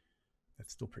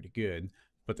 that's still pretty good.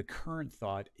 But the current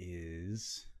thought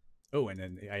is, oh, and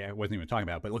then I wasn't even talking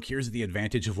about it, but look, here's the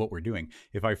advantage of what we're doing.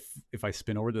 If I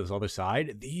spin over to this other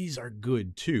side, these are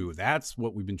good too. That's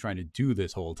what we've been trying to do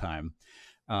this whole time,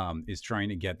 is trying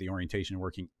to get the orientation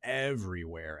working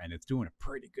everywhere, and it's doing a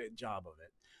pretty good job of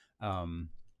it.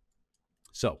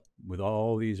 So with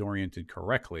all these oriented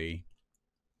correctly,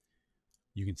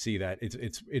 you can see that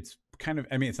it's kind of,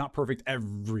 I mean, it's not perfect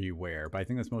everywhere, but I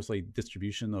think that's mostly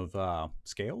distribution of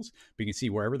scales. But you can see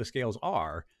wherever the scales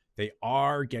are, they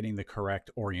are getting the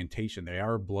correct orientation. They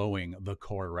are blowing the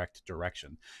correct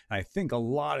direction. And I think a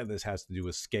lot of this has to do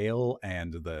with scale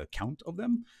and the count of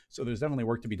them. So there's definitely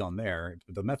work to be done there.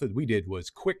 The method we did was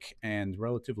quick and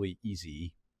relatively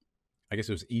easy. I guess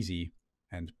it was easy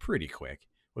and pretty quick.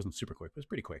 It wasn't super quick, but it was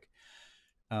pretty quick.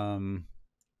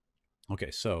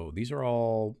 Okay, so these are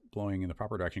all blowing in the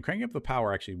proper direction. Cranking up the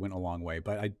power actually went a long way,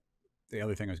 but the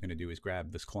other thing I was going to do is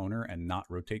grab this cloner and not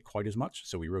rotate quite as much.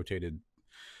 So we rotated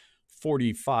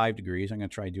 45 degrees. I'm going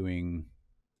to try doing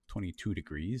 22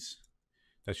 degrees.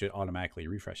 That should automatically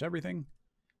refresh everything.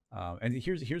 And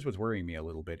here's what's worrying me a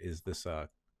little bit is this the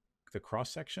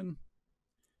cross section.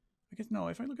 I guess no.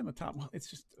 If I look on the top, well,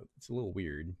 it's a little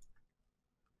weird.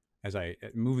 As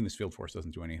moving this field force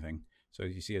doesn't do anything. So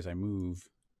as you see, as I move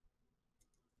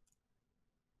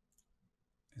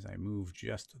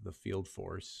just the field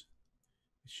force,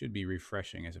 it should be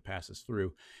refreshing as it passes through.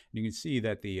 And you can see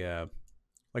that the,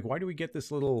 like, why do we get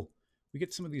we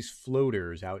get some of these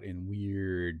floaters out in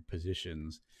weird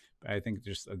positions. But I think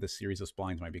just this series of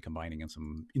splines might be combining in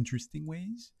some interesting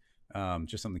ways.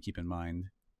 Just something to keep in mind.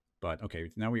 But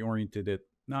okay, now we oriented it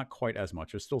not quite as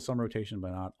much. There's still some rotation,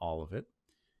 but not all of it.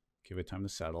 Give it time to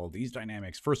settle. These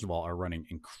dynamics, first of all, are running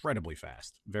incredibly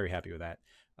fast. Very happy with that.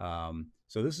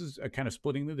 So this is kind of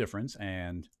splitting the difference,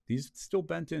 and these still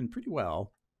bent in pretty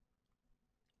well.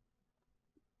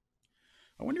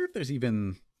 I wonder if there's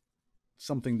even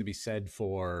something to be said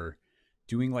for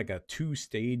doing like a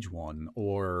 2-stage one,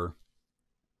 or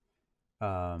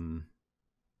yeah,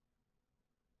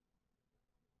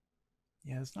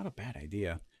 it's not a bad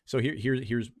idea. So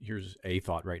here's a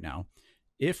thought right now.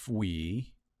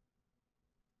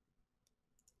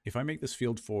 If I make this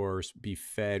field force be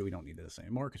fed, we don't need this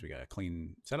anymore because we got a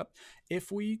clean setup.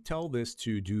 If we tell this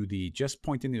to do the just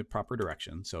point in the proper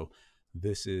direction, so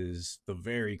this is the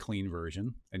very clean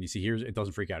version, and you see here it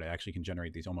doesn't freak out. It actually can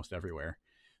generate these almost everywhere.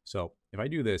 So if I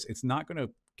do this, it's not going to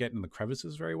get in the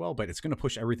crevices very well, but it's going to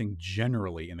push everything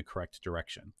generally in the correct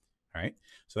direction. All right.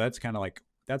 So that's kind of like,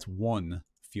 that's one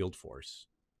field force.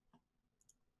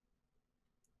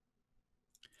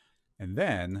 And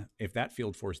then if that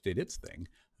field force did its thing,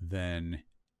 then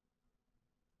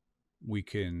we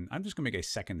can, I'm just going to make a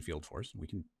second field force. We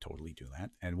can totally do that.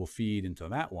 And we'll feed into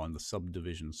that one the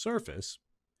subdivision surface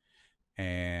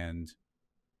and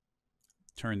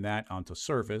turn that onto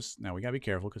surface. Now we got to be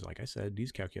careful because, like I said,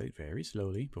 these calculate very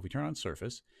slowly. But if we turn on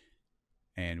surface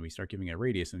and we start giving it a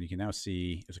radius, then you can now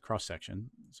see there's a cross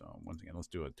section. So once again, let's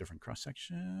do a different cross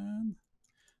section.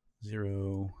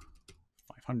 0,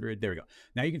 500. There we go.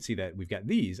 Now you can see that we've got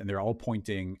these and they're all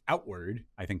pointing outward,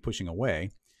 I think pushing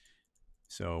away.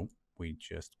 So we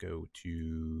just go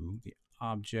to the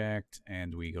object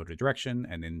and we go to direction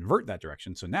and invert that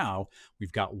direction. So now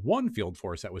we've got one field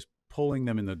force that was pulling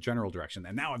them in the general direction.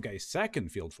 And now I've got a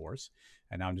second field force,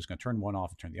 and now I'm just going to turn one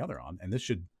off and turn the other on. And this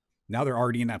should, now they're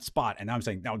already in that spot. And now I'm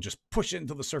saying, now just push it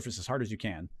into the surface as hard as you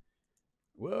can.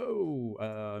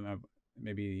 Whoa.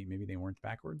 Maybe they weren't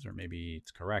backwards, or maybe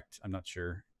it's correct. I'm not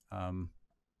sure.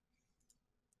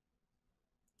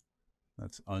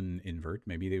 That's uninvert.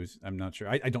 Maybe they was, I'm not sure.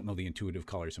 I don't know the intuitive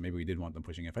color, so maybe we did want them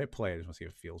pushing. If I play, I just want to see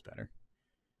if it feels better.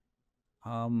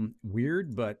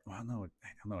 Weird, but well, no, I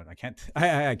don't know. I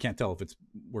can't tell if it's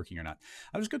working or not.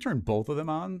 I'm just gonna turn both of them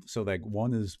on, so that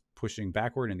one is pushing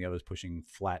backward and the other is pushing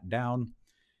flat down,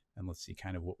 and let's see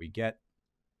kind of what we get.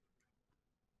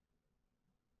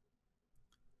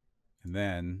 And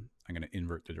then I'm gonna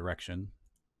invert the direction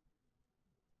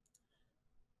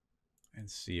and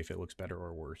see if it looks better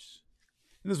or worse.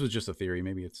 And this was just a theory.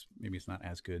 Maybe it's not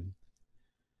as good.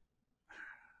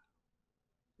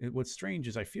 What's strange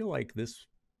is I feel like this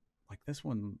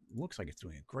one looks like it's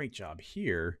doing a great job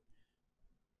here,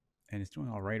 and it's doing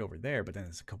all right over there, but then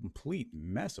it's a complete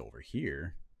mess over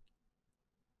here.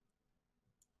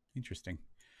 Interesting.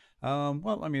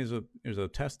 Well, I mean, there's a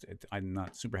test. I'm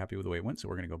not super happy with the way it went, so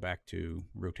we're going to go back to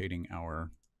rotating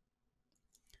our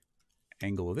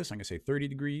angle of this. I'm going to say 30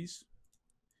 degrees.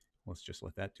 Let's just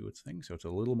let that do its thing. So it's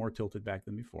a little more tilted back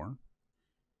than before.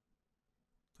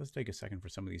 It does take a second for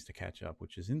some of these to catch up,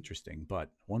 which is interesting.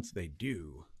 But once they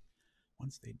do,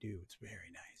 it's very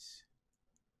nice.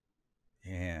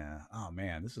 Yeah. Oh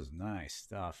man, this is nice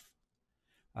stuff.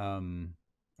 All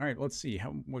right, let's see.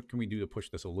 What can we do to push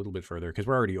this a little bit further? Because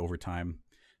we're already over time,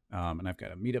 and I've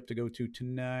got a meetup to go to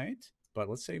tonight. But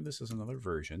let's save this as another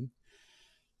version.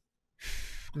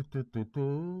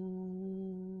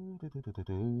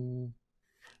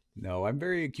 No, I'm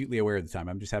very acutely aware of the time.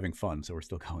 I'm just having fun, so we're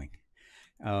still going.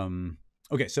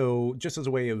 Okay, so just as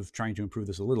a way of trying to improve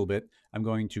this a little bit, I'm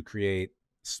going to create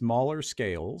smaller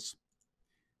scales.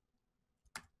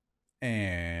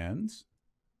 And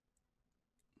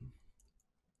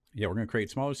yeah, we're going to create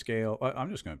smaller scale. I'm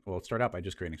just going to, well, start out by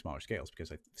just creating smaller scales,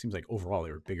 because it seems like overall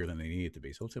they were bigger than they needed to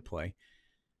be. So let's hit play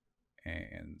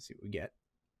and see what we get.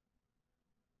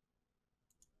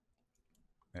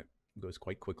 That goes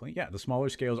quite quickly. Yeah, the smaller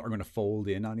scales are going to fold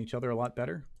in on each other a lot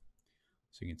better.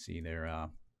 So you can see they're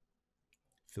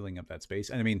filling up that space.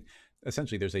 And I mean,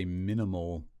 essentially there's a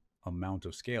minimal amount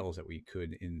of scales that we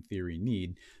could in theory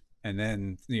need. And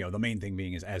then, you know, the main thing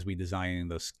being is as we design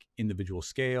the individual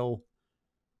scale,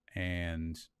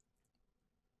 and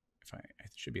if I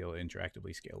should be able to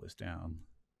interactively scale this down.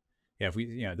 Yeah, if we,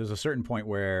 yeah, there's a certain point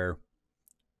where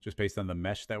just based on the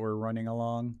mesh that we're running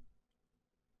along,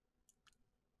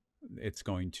 it's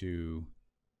going to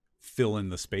fill in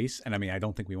the space. And I mean, I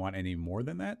don't think we want any more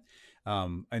than that.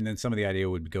 And then some of the idea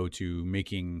would go to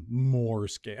making more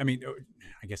scale. I mean,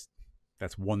 I guess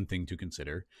that's one thing to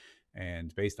consider.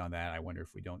 And based on that, I wonder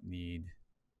if we don't need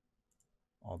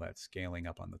all that scaling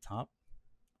up on the top,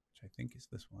 which I think is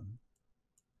this one.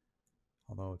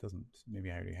 Although it doesn't,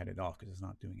 maybe I already had it off because it's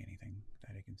not doing anything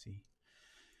that I can see.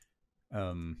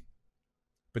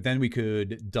 But then we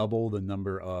could double the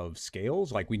number of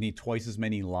scales. Like we need twice as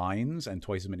many lines and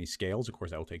twice as many scales. Of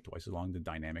course, that will take twice as long to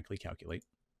dynamically calculate.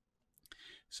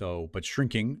 So, but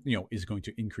shrinking, you know, is going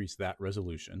to increase that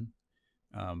resolution.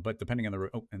 But depending on the,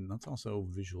 oh, and let's also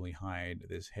visually hide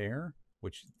this hair,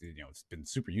 which, you know, it's been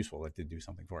super useful. It did do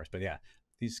something for us. But yeah,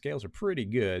 these scales are pretty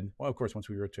good. Well, of course, once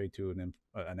we rotate to an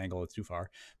angle that's too far,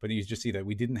 but you just see that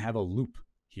we didn't have a loop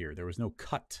here. There was no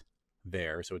cut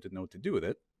there, so it didn't know what to do with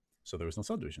it. So there was no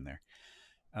subdivision there.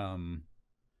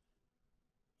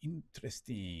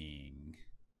 Interesting.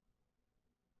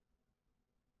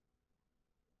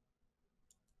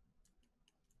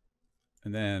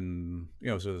 And then, you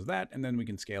know, so there's that, and then we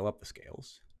can scale up the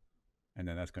scales. And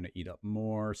then that's going to eat up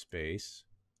more space,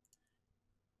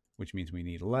 which means we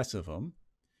need less of them,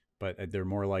 but they're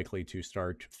more likely to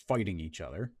start fighting each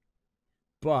other.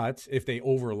 But if they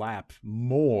overlap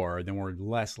more, then we're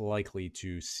less likely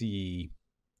to see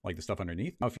like the stuff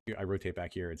underneath. Now, if I rotate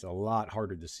back here, it's a lot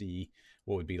harder to see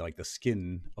what would be like the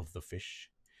skin of the fish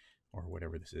or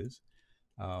whatever this is.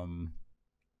 But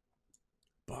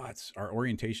our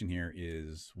orientation here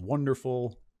is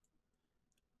wonderful.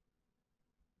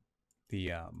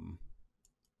 The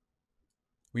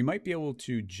we might be able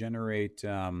to generate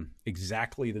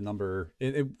exactly the number.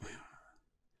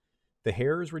 The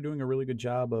hairs were doing a really good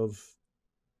job of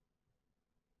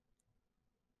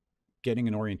getting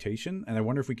an orientation, and I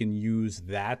wonder if we can use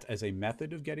that as a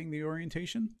method of getting the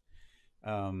orientation.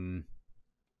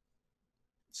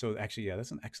 So actually, yeah,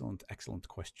 that's an excellent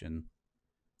question.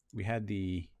 We had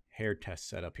the hair test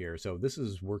set up here. So this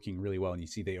is working really well. And you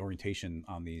see the orientation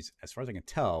on these, as far as I can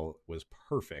tell, was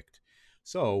perfect.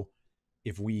 So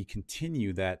if we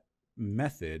continue that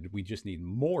method, we just need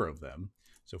more of them.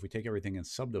 So if we take everything and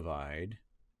subdivide,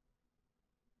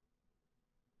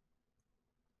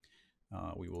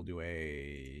 we will do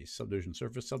a subdivision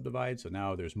surface subdivide. So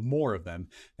now there's more of them.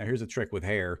 Now here's a trick with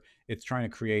hair. It's trying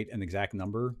to create an exact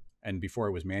number. And before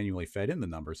it was manually fed in the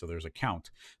number. So there's a count.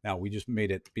 Now we just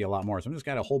made it be a lot more. So I'm just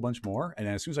got a whole bunch more. And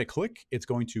then as soon as I click, it's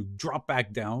going to drop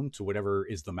back down to whatever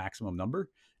is the maximum number.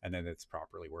 And then it's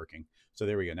properly working. So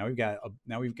there we go.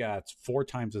 Now we've got 4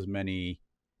 times as many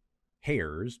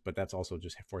hairs, but that's also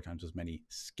just 4 times as many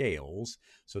scales.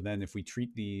 So then if we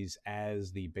treat these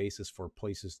as the basis for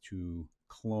places to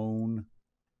clone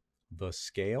the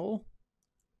scale,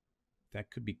 that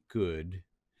could be good.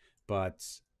 But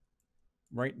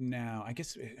right now, I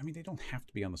guess, I mean, they don't have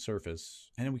to be on the surface,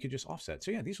 and then we could just offset.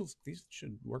 So yeah, these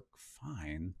should work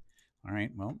fine. All right,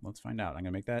 well, let's find out. I'm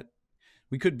gonna make that.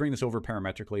 We could bring this over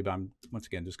parametrically, but I'm, once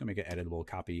again, just gonna make it editable,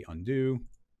 copy, undo,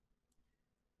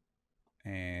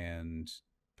 and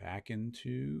back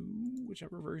into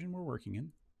whichever version we're working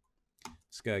in.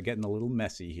 It's getting a little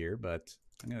messy here, but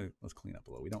let's clean up a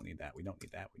little. We don't need that. We don't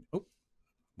need that. Oh,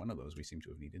 one of those we seem to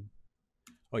have needed.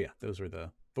 Oh yeah, those are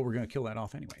the, but we're going to kill that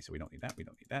off anyway, so we don't need that. We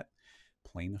don't need that.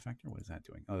 Plane effector, what is that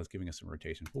doing? Oh, that's giving us some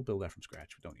rotation. We'll build that from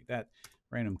scratch. We don't need that.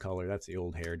 Random color, that's the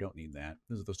old hair. Don't need that.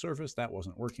 This is the surface. That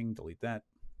wasn't working. Delete that.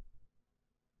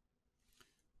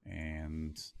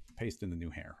 And paste in the new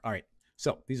hair. All right,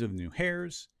 so these are the new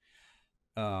hairs.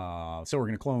 So we're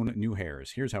going to clone new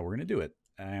hairs. Here's how we're going to do it.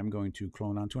 I am going to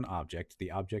clone onto an object.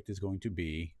 The object is going to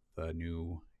be the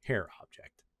new hair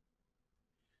object.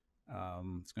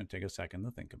 It's going to take a second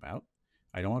to think about.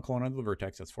 I don't want to clone onto the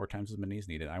vertex. That's 4 times as many as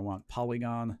needed. I want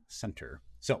polygon center.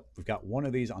 So we've got one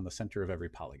of these on the center of every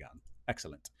polygon.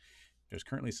 Excellent. There's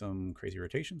currently some crazy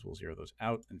rotations. We'll zero those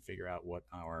out and figure out what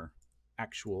our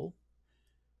actual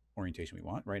orientation we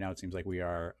want. Right now it seems like we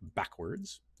are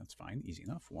backwards. That's fine. Easy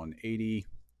enough. 180.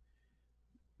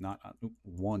 Not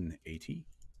 180.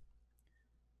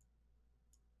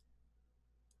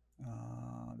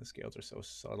 The scales are so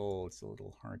subtle, it's a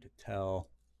little hard to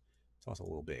tell. It's also a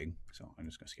little big, so I'm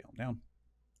just going to scale them down.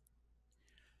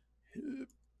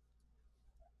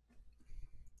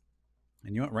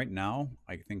 And you know what? Right now,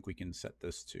 I think we can set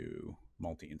this to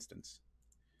multi-instance.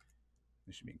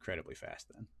 This should be incredibly fast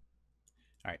then.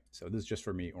 All right, so this is just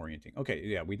for me orienting. Okay,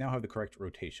 yeah, we now have the correct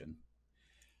rotation.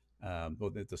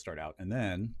 Well, to start out, and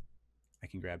then I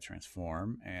can grab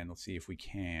transform, and let's see if we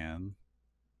can.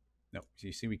 No, so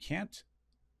you see we can't.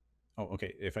 Oh,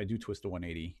 okay. If I do twist to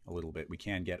 180 a little bit, we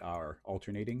can get our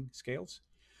alternating scales.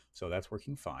 So that's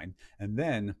working fine. And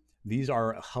then these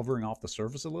are hovering off the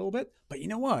surface a little bit. But you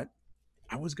know what?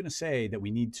 I was going to say that we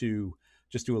need to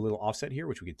just do a little offset here,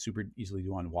 which we could super easily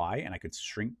do on Y, and I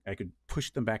could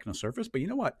push them back on the surface. But you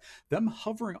know what? Them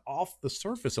hovering off the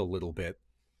surface a little bit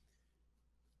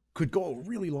could go a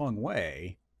really long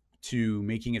way to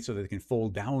making it so that they can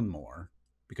fold down more,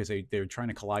 because they're trying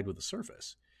to collide with the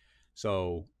surface.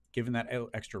 So given that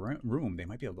extra room, they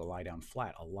might be able to lie down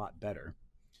flat a lot better.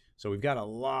 So we've got a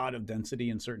lot of density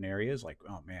in certain areas. Like,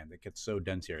 oh man, it gets so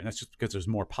dense here. And that's just because there's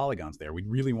more polygons there. We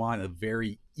really want a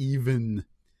very even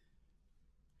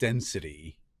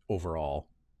density overall.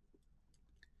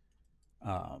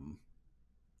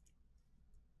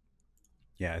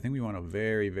 Yeah, I think we want a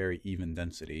very, very even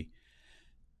density.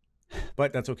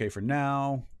 But that's okay for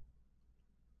now.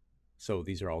 So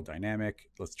these are all dynamic.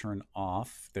 Let's turn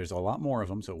off. There's a lot more of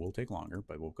them, so it will take longer,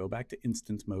 but we'll go back to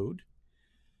instance mode.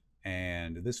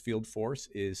 And this field force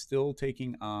is still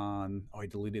taking on, oh, I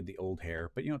deleted the old hair,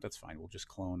 but you know what, that's fine. We'll just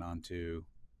clone onto,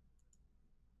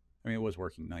 I mean, it was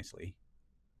working nicely.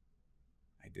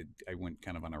 I went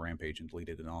kind of on a rampage and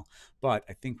deleted it all, but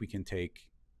I think we can take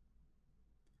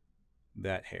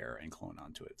that hair and clone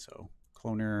onto it. So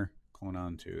cloner, clone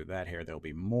onto that hair. There'll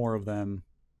be more of them,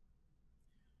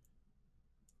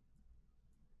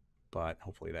 but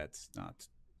hopefully that's not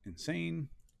insane.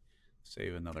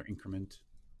 Save another increment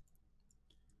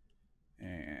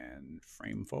and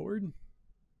frame forward.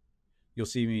 You'll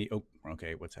see me, oh,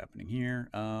 okay, what's happening here?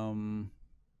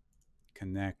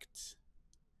 Connect.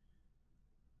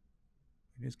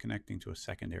 It is connecting to a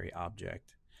secondary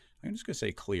object. I'm just going to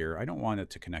say clear. I don't want it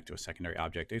to connect to a secondary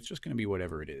object. It's just going to be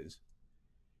whatever it is.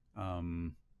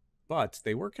 But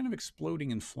they were kind of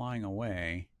exploding and flying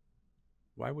away.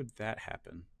 Why would that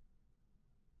happen?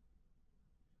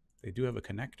 They do have a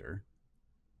connector.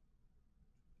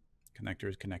 Connector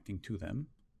is connecting to them.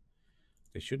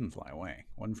 They shouldn't fly away.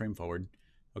 1 frame forward.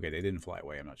 Okay, they didn't fly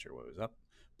away. I'm not sure what was up.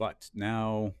 But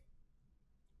now,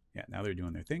 yeah, now they're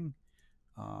doing their thing.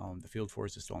 The field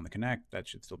force is still on the connect. That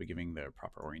should still be giving the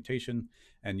proper orientation.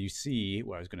 And you see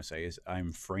what I was going to say is I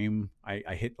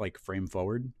hit like frame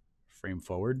forward.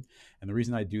 And the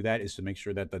reason I do that is to make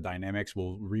sure that the dynamics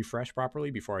will refresh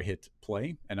properly before I hit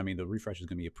play. And I mean, the refresh is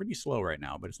going to be pretty slow right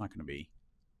now, but it's not going to be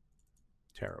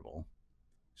terrible.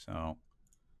 So,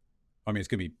 I mean,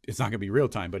 it's not going to be real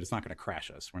time, but it's not going to crash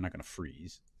us. We're not going to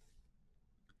freeze.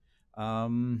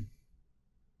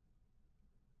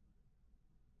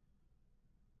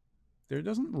 There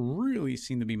doesn't really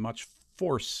seem to be much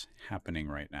force happening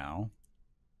right now.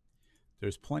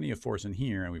 There's plenty of force in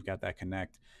here, and we've got that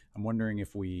connect. I'm wondering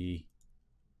if we...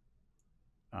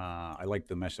 I like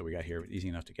the mesh that we got here. Easy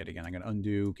enough to get again. I'm going to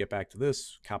undo, get back to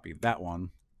this, copy that one.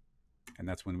 And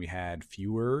that's when we had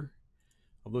fewer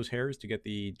of those hairs to get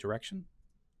the direction.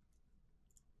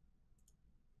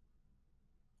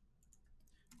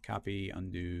 Copy,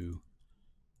 undo,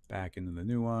 back into the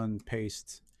new one,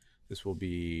 paste. This will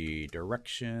be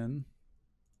direction.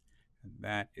 And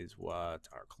that is what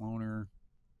our cloner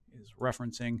is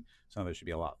referencing. So there should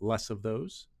be a lot less of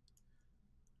those.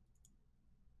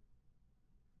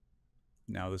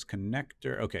 Now this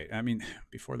connector, okay, I mean,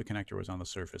 before the connector was on the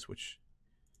surface, which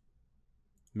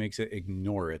makes it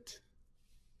ignore it,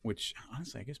 which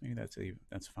honestly, I guess maybe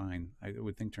that's fine. I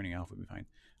would think turning off would be fine.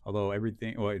 Although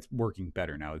everything, well, it's working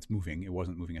better now. It's moving. It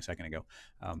wasn't moving a second ago.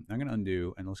 I'm going to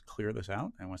undo and let's clear this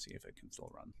out. I want to see if it can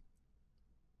still run.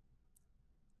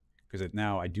 Because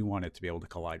now I do want it to be able to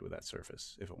collide with that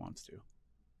surface if it wants to.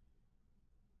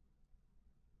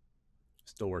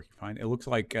 Still working fine. It looks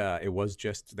like it was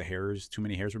just the hairs. Too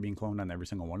many hairs were being cloned on every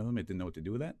single one of them. It didn't know what to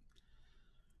do with that.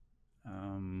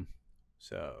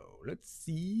 So let's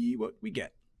see what we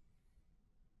get.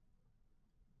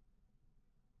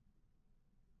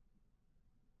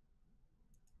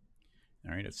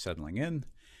 All right, it's settling in.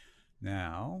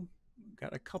 Now,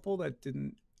 got a couple that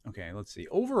didn't. Okay, let's see.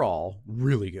 Overall,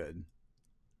 really good.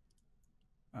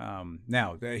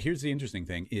 Now, here's the interesting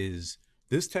thing is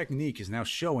this technique is now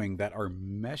showing that our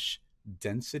mesh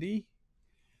density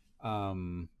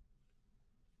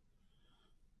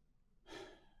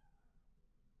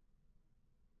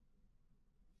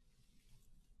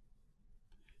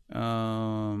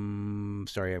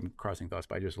sorry, I'm crossing thoughts,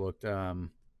 but I just looked.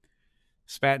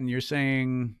 Spaten, you're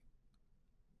saying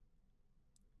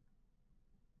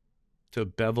to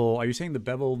bevel, are you saying to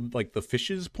bevel like the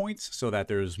fish's points so that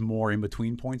there's more in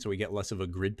between points so we get less of a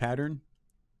grid pattern?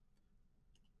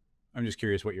 I'm just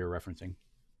curious what you're referencing.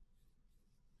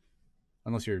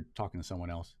 Unless you're talking to someone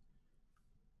else.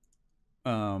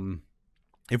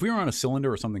 If we were on a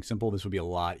cylinder or something simple, this would be a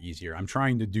lot easier. I'm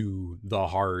trying to do the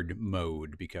hard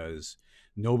mode because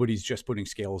nobody's just putting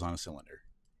scales on a cylinder.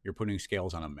 You're putting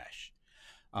scales on a mesh.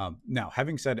 Now,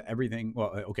 having said everything,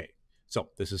 well, okay, so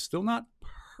this is still not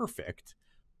perfect,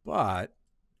 but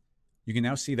you can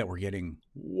now see that we're getting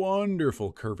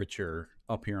wonderful curvature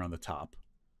up here on the top.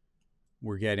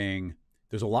 We're getting,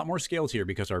 there's a lot more scales here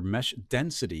because our mesh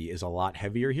density is a lot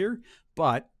heavier here,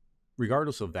 but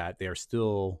regardless of that, they are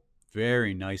still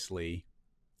very nicely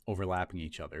overlapping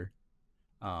each other.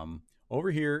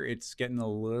 Over here, it's getting a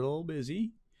little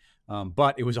busy,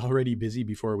 but it was already busy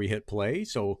before we hit play.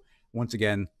 So once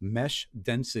again, mesh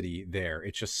density there.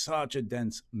 It's just such a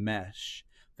dense mesh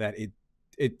that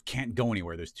it can't go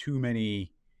anywhere. There's too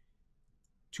many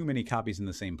copies in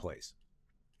the same place.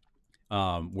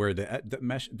 Where the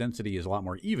mesh density is a lot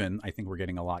more even, I think we're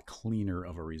getting a lot cleaner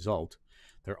of a result.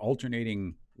 They're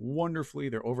alternating wonderfully.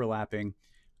 They're overlapping,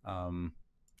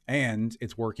 and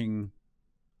it's working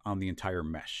on the entire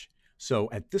mesh. So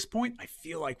at this point, I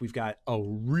feel like we've got a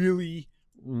really,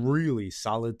 really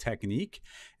solid technique.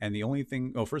 And the only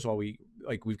thing, oh, first of all, we've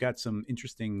got some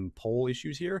interesting poll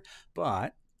issues here,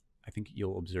 but I think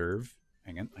you'll observe.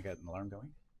 Hang on, I got an alarm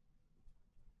going.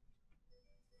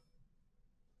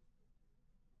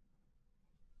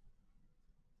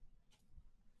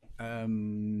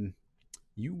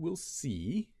 You will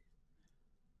see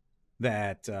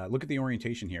that look at the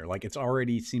orientation here. Like it's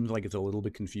already seems like it's a little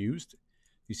bit confused.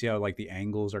 You see how like the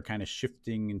angles are kind of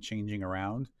shifting and changing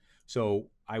around. So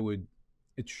I would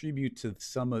attribute to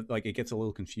some of like it gets a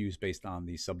little confused based on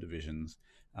these subdivisions.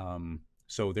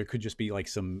 So there could just be like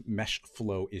some mesh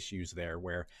flow issues there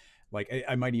where like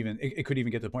I might even it could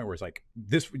even get to the point where it's like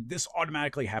this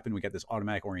automatically happened. We get this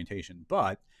automatic orientation,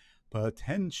 but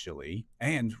potentially,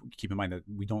 and keep in mind that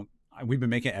we've been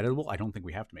making it editable. I don't think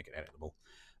we have to make it editable,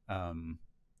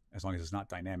 as long as it's not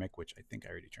dynamic, which I think I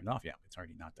already turned off. Yeah, it's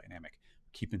already not dynamic.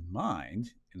 Keep in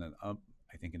mind,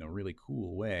 I think in a really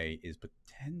cool way, is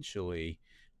potentially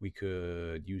we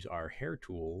could use our hair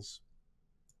tools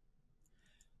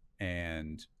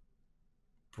and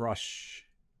brush.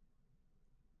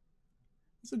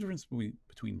 What's the difference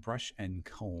between brush and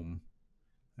comb?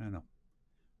 I don't know.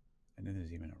 And then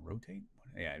there's even a rotate.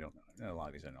 Yeah, I don't know. A lot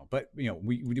of these I don't know, but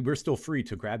we're still free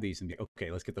to grab these and be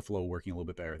okay. Let's get the flow working a little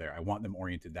bit better there. I want them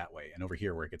oriented that way. And over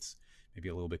here, where it gets maybe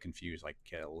a little bit confused, like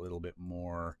get a little bit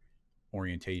more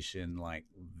orientation like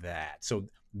that. So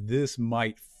this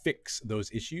might fix those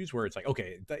issues where it's like,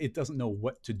 okay, it doesn't know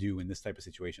what to do in this type of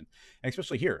situation. And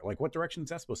especially here, like what direction is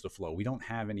that supposed to flow? We don't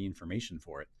have any information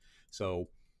for it. So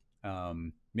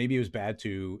maybe it was bad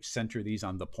to center these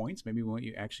on the points. Maybe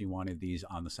you actually wanted these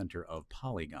on the center of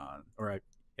polygon, or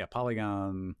yeah,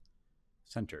 polygon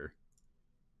center,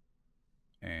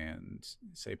 and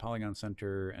say polygon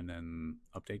center and then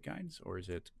update guides, or is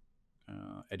it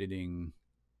editing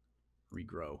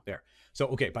regrow there? So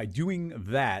okay, by doing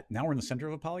that, now we're in the center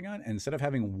of a polygon, and instead of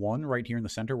having one right here in the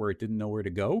center where it didn't know where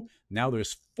to go, now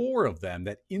there's 4 of them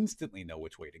that instantly know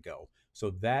which way to go.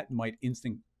 So that might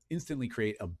instantly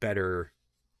create a better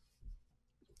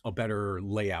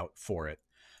layout for it.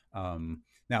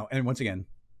 Now, and once again,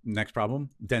 next problem,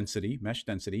 density, mesh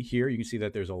density. Here you can see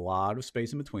that there's a lot of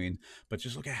space in between, but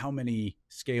just look at how many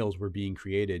scales were being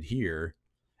created here.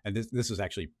 And this is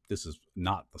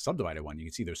not the subdivided one. You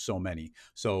can see there's so many.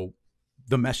 So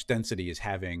the mesh density is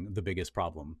having the biggest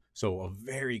problem. So a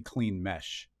very clean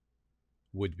mesh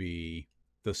would be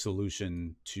the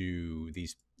solution to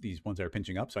these ones that are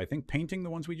pinching up. So I think painting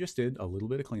the ones we just did, a little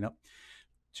bit of cleanup,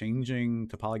 changing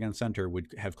to polygon center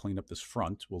would have cleaned up this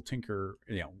front. We'll tinker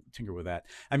with that.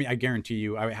 I mean, I guarantee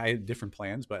you, I had different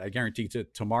plans, but I guarantee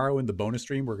tomorrow in the bonus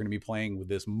stream, we're going to be playing with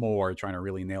this more, trying to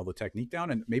really nail the technique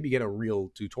down and maybe get a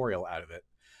real tutorial out of it.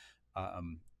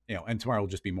 And tomorrow will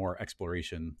just be more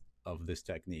exploration of this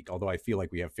technique. Although I feel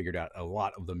like we have figured out a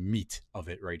lot of the meat of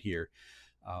it right here.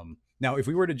 Now, if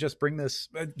we were to just bring this,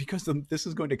 because this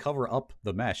is going to cover up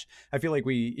the mesh, I feel like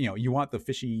you want the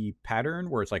fishy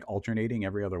pattern where it's like alternating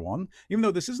every other one, even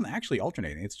though this isn't actually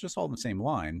alternating. It's just all in the same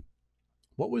line.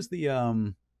 What was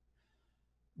the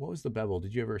bevel?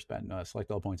 Did you ever select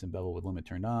all points in bevel with limit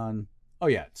turned on? Oh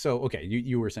yeah. So, okay.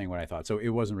 You were saying what I thought. So it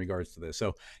was in regards to this.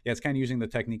 So yeah, it's kind of using the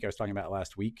technique I was talking about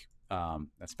last week. That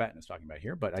Spatin is talking about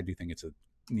here, but I do think it's a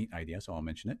neat idea, so I'll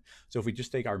mention it. So if we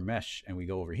just take our mesh and we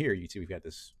go over here, you see we've got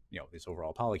this, this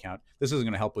overall poly count. This isn't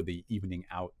going to help with the evening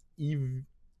out of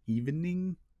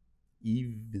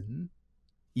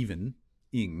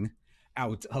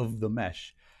the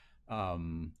mesh,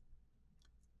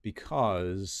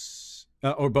 because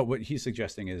but what he's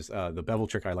suggesting is the bevel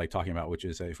trick I like talking about, which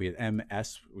is if we had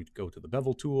MS, we'd go to the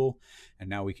bevel tool, and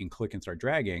now we can click and start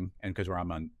dragging, and because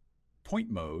I'm on point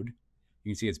mode, you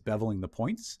can see it's beveling the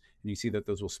points, and you see that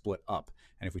those will split up.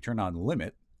 And if we turn on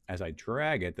limit, as I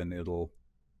drag it, then it'll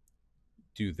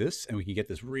do this, and we can get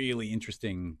this really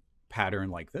interesting pattern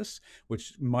like this,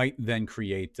 which might then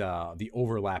create the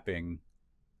overlapping,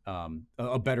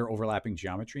 a better overlapping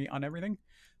geometry on everything.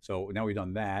 So now we've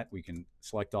done that, we can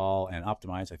select all and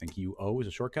optimize. I think UO is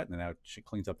a shortcut, and now it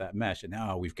cleans up that mesh. And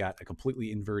now we've got a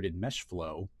completely inverted mesh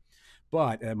flow,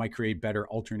 but it might create better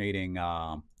alternating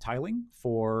tiling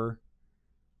for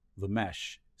the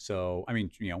mesh. So, I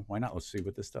mean, why not? Let's see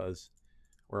what this does.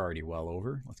 We're already well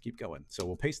over. Let's keep going. So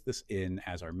we'll paste this in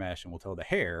as our mesh, and we'll tell the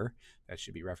hair that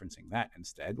should be referencing that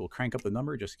instead. We'll crank up the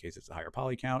number just in case it's a higher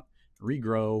poly count,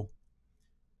 regrow,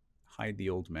 hide the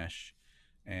old mesh.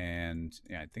 And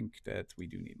yeah, I think that we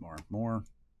do need more.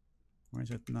 Why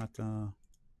is it not?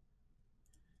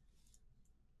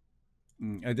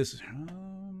 This is how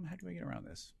do I get around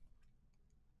this?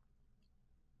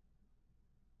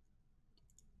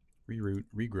 Reroute,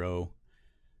 regrow.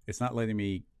 It's not letting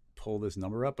me pull this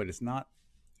number up, but there's not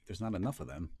enough of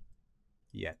them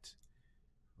yet.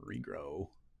 Regrow.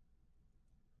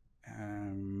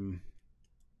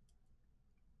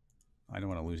 I don't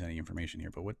want to lose any information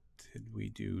here, but what did we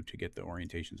do to get the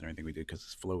orientations and everything we did? Because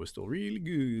this flow is still really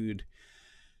good.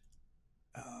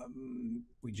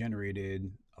 We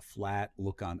generated a flat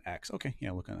look on X. Okay,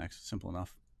 yeah, look on X, simple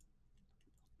enough.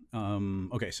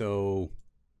 Okay, so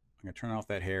I'm gonna turn off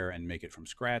that hair and make it from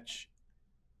scratch.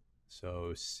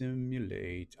 So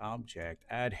simulate object,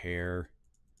 add hair.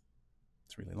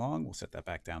 It's really long. We'll set that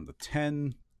back down to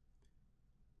 10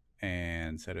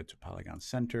 and set it to polygon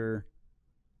center.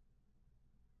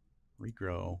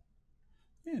 Regrow.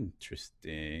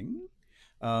 Interesting.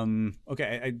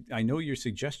 Okay, I know your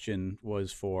suggestion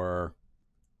was for,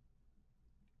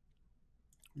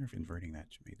 I wonder if inverting that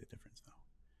made the difference though.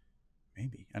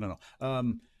 Maybe, I don't know.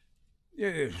 Yeah,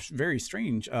 it's very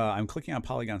strange. I'm clicking on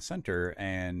polygon center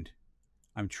and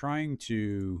I'm trying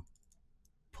to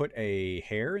put a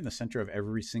hair in the center of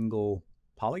every single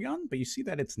polygon, but you see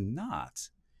that it's not.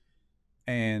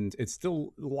 and it's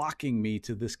still locking me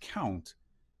to this count,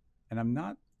 and I'm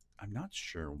not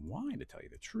sure why, to tell you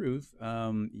the truth.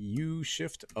 U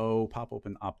Shift O, pop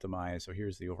open optimize. So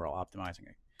here's the overall optimizing.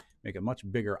 Make a much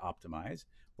bigger optimize.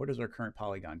 What is our current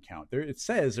polygon count? There, it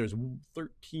says there's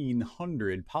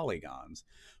 1,300 polygons,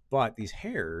 but these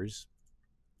hairs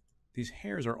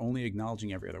are only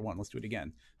acknowledging every other one. Let's do it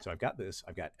again. So I've got this.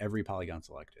 I've got every polygon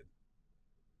selected.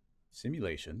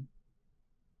 Simulation.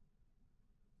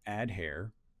 Add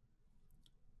hair.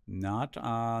 Not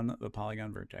on the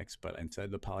polygon vertex, but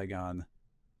inside the polygon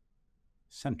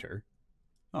center.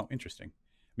 Oh, interesting.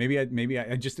 Maybe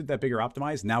I just did that bigger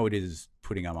optimize. Now it is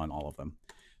putting them on all of them.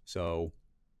 So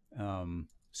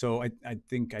I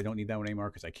think I don't need that one anymore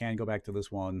because I can go back to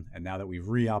this one. And now that we've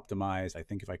re-optimized, I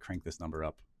think if I crank this number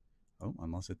up, oh,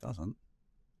 unless it doesn't,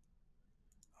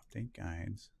 update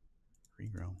guides,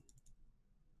 regrow.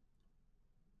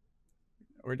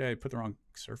 Or did I put the wrong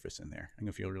surface in there? I'm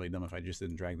gonna feel really dumb if I just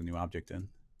didn't drag the new object in.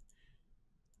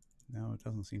 No, it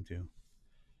doesn't seem to.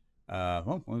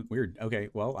 Well, weird. Okay,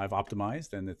 well, I've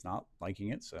optimized and it's not liking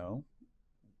it, so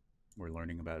we're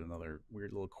learning about another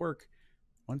weird little quirk.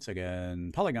 Once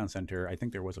again, polygon center. I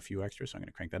think there was a few extras, so I'm going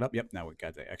to crank that up. Yep, now we've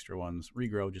got the extra ones.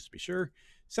 Regrow just to be sure.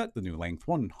 Set the new length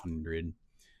 100.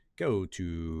 Go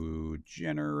to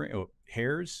generate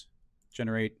hairs.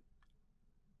 Generate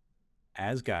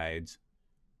as guides.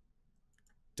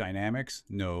 Dynamics,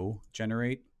 no.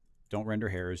 Generate, don't render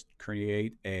hairs.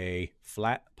 Create a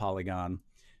flat polygon.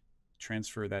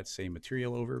 Transfer that same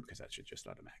material over because that should just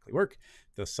automatically work.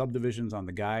 The subdivisions on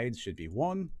the guides should be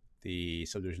 1. The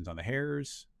subdivisions on the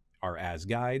hairs are as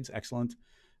guides. Excellent.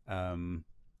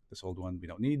 This old one we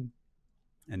don't need.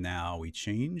 And now we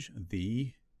change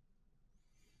the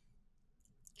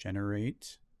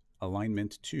generate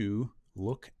alignment to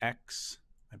look X,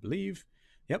 I believe.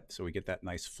 Yep, so we get that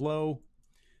nice flow.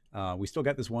 We still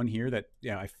got this one here that,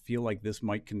 yeah, I feel like this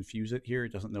might confuse it here.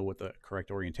 It doesn't know what the correct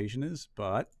orientation is,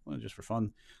 but well, just for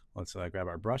fun, let's grab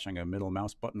our brush. I'm going to middle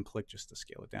mouse button click just to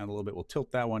scale it down a little bit. We'll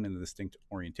tilt that one in the distinct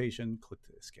orientation. Click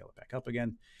to scale it back up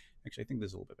again. Actually, I think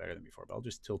this is a little bit better than before, but I'll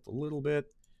just tilt a little bit.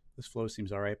 This flow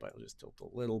seems all right, but I'll just tilt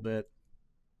a little bit.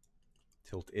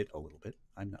 Tilt it a little bit.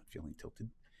 I'm not feeling tilted.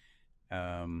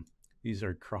 These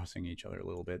are crossing each other a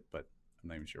little bit, but I'm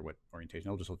not even sure what orientation.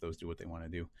 I'll just let those do what they want to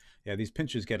do. Yeah, these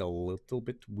pinches get a little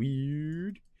bit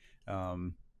weird.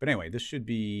 But anyway, this should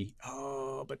be,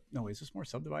 oh, but no, is this more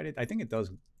subdivided? I think it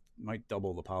does, might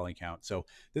double the poly count. So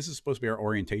this is supposed to be our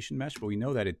orientation mesh, but we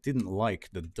know that it didn't like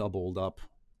the doubled up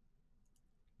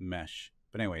mesh.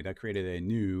 But anyway, that created a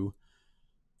new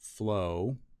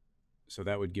flow. So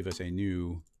that would give us a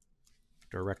new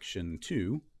direction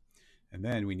 2. And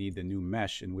then we need the new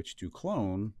mesh in which to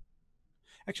clone.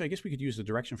 Actually, I guess we could use the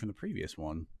direction from the previous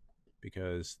one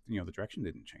because, you know, the direction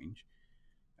didn't change.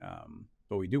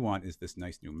 What we do want is this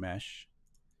nice new mesh.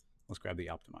 Let's grab the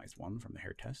optimized one from the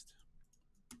hair test.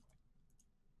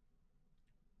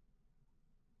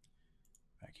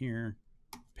 Back here,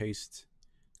 paste,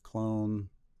 clone,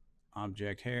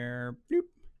 object hair, bloop.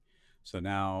 So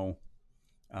now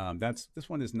this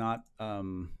one is not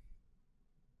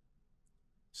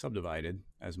subdivided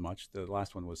as much. The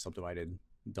last one was subdivided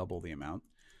double the amount.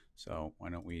 So why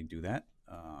don't we do that?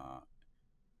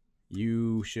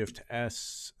 U Shift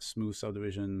S, smooth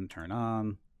subdivision, turn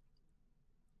on.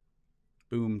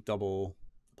 Boom, double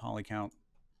poly count.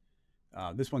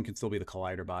 This one can still be the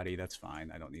collider body. That's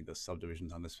fine. I don't need the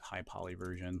subdivisions on this high poly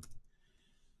version.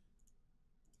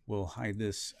 We'll hide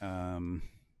this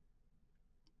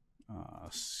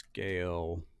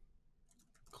scale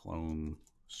clone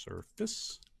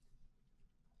surface.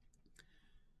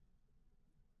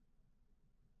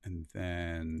 And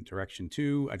then direction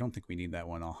 2, I don't think we need that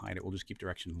one. I'll hide it. We'll just keep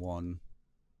direction 1.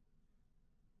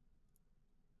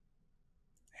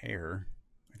 Hair,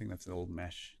 I think that's the old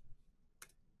mesh.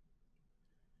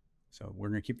 So we're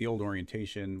going to keep the old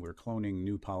orientation. We're cloning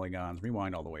new polygons.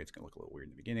 Rewind all the way. It's going to look a little weird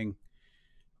in the beginning.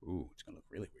 Ooh, it's going to look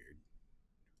really weird.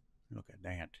 Look at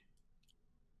that.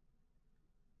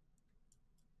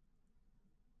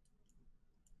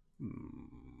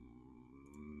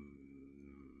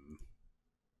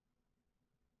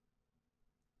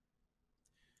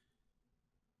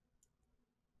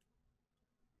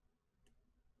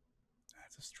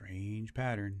 That's a strange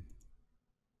pattern.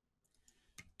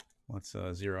 Let's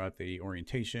zero out the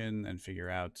orientation and figure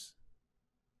out.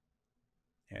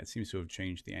 Yeah, it seems to have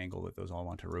changed the angle that those all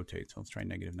want to rotate. So let's try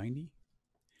 -90.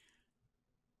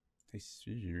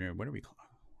 What are we?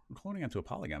 We're cloning onto a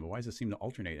polygon, but why does it seem to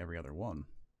alternate every other one?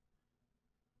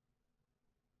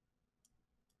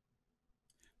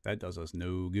 That does us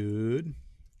no good.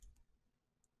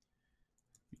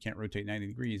 can't rotate 90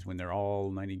 degrees when they're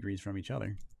all 90 degrees from each other.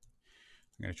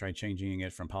 I'm going to try changing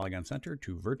it from polygon center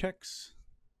to vertex.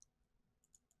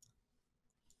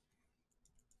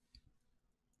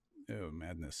 Oh,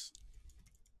 madness.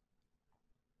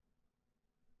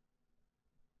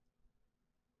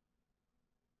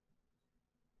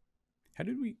 How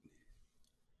did we...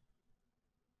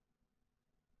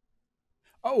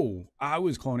 Oh, I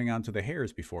was cloning onto the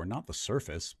hairs before, not the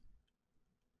surface.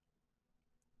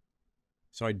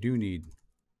 So I do need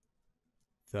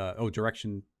the... Oh,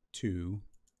 direction 2.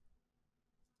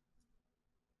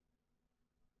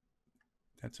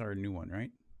 That's our new one, right?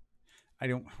 I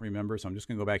don't remember, so I'm just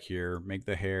going to go back here, make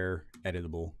the hair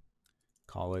editable.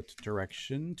 Call it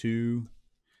direction 2.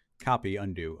 Copy,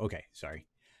 undo. Okay, sorry.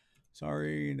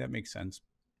 Sorry, that makes sense.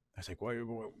 I was like, why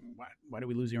do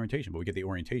we lose the orientation? But we get the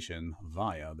orientation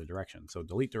via the direction. So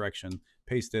delete direction,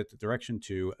 paste it, direction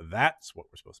 2. That's what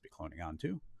we're supposed to be cloning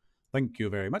onto. Thank you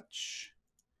very much.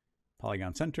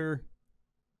 Polygon center.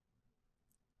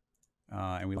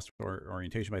 And we lost our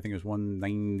orientation, but I think it was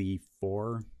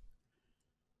 194.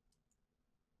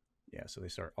 Yeah, so they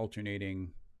start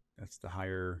alternating. That's the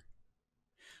higher.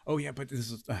 Oh, yeah, but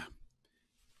this is...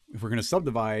 if we're going to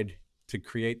subdivide to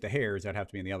create the hairs, that'd have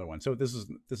to be in the other one. So this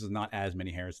is not as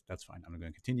many hairs. That's fine. I'm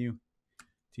going to continue.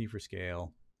 T for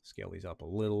scale. Scale these up a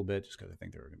little bit just because I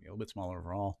think they're going to be a little bit smaller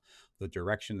overall. The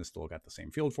direction has still got the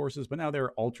same field forces, but now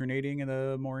they're alternating in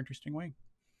a more interesting way.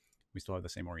 We still have the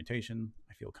same orientation.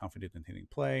 I feel confident in hitting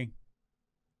play.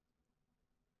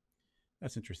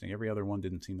 That's interesting. Every other one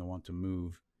didn't seem to want to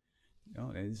move.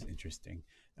 Oh, that is interesting.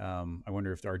 I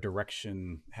wonder if our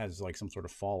direction has like some sort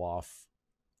of fall off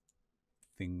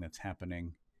thing that's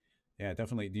happening. Yeah,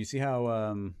 definitely. Do you see how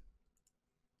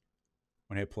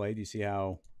when I play, do you see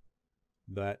how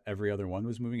that every other one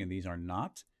was moving and these are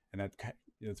not? And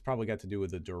it's probably got to do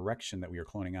with the direction that we were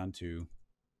cloning onto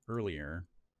earlier.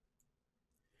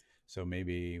 So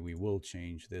maybe we will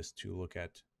change this to look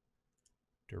at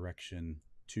direction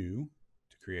 2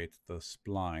 to create the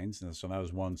splines. And so that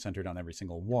was one centered on every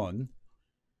single one.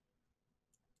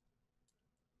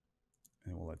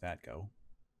 And we'll let that go.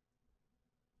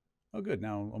 Oh, good.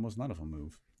 Now almost none of them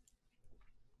move.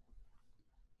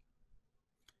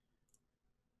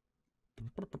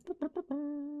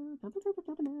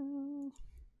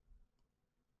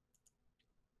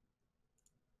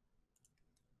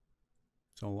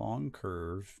 So long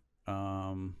curve.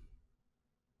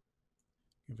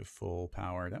 Give it full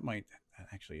power. That might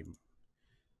actually... It's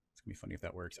going to be funny if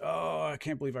that works. Oh, I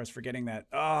can't believe I was forgetting that.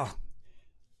 Oh,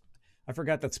 I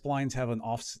forgot that splines have an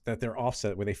offset, that they're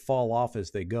offset where they fall off as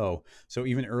they go. So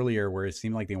even earlier where it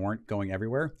seemed like they weren't going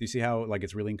everywhere, do you see how like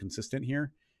it's really inconsistent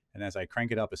here? And as I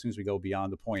crank it up, as soon as we go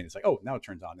beyond the point, it's like, oh, now it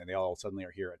turns on and they all suddenly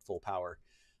are here at full power,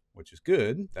 which is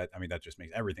good. That just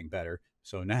makes everything better.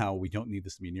 So now we don't need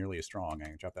this to be nearly as strong. I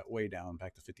can drop that way down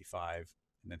back to 55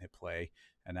 and then hit play.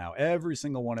 And now every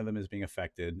single one of them is being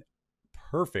affected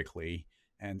perfectly.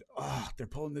 And oh, they're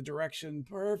pulling the direction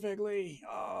perfectly.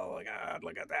 Oh my God,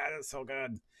 look at that. It's so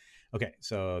good. Okay,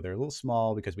 so they're a little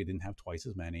small because we didn't have twice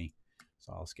as many.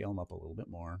 So I'll scale them up a little bit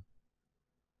more.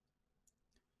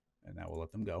 And now we'll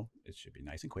let them go. It should be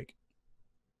nice and quick.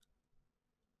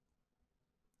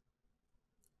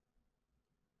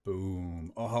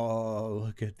 Boom. Oh,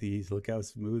 look at these. Look how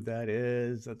smooth that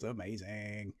is. That's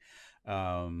amazing.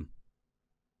 Yeah,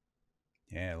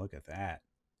 look at that.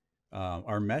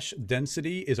 Our mesh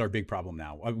density is our big problem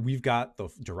now. We've got the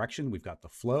direction, we've got the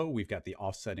flow, we've got the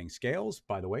offsetting scales.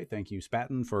 By the way, thank you,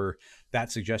 Spatten, for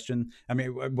that suggestion. I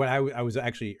mean, what I was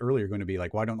actually earlier going to be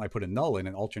like, why don't I put a null in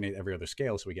and alternate every other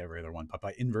scale so we get every other one? But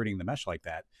by inverting the mesh like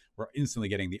that, we're instantly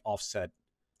getting the offset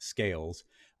scales.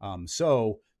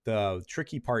 So the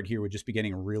tricky part here would just be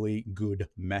getting really good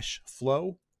mesh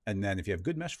flow. And then if you have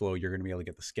good mesh flow, you're going to be able to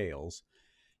get the scales.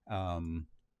 I'm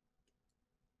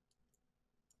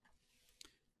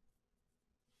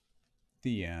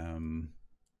trying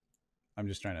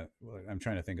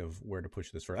to think of where to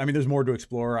push this for. I mean, there's more to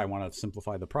explore. I want to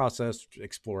simplify the process,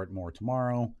 explore it more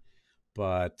tomorrow.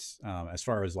 But as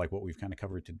far as like what we've kind of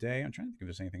covered today, I'm trying to think if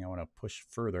there's anything I want to push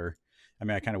further. I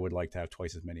mean, I kind of would like to have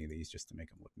twice as many of these just to make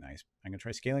them look nice. I'm going to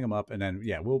try scaling them up, and then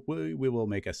yeah, we will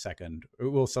make a second.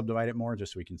 We'll subdivide it more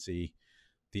just so we can see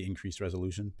the increased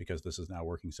resolution because this is now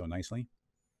working so nicely.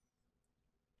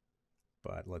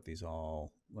 But let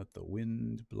the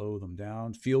wind blow them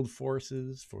down. Field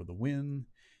forces for the wind.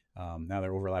 Now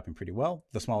they're overlapping pretty well.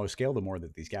 The smaller scale, the more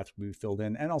that these gaps will be filled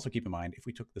in. And also keep in mind, if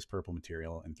we took this purple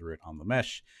material and threw it on the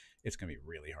mesh, it's going to be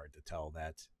really hard to tell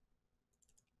that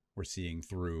we're seeing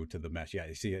through to the mesh. Yeah,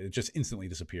 you see it just instantly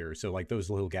disappears. So like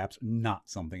those little gaps, not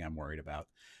something I'm worried about.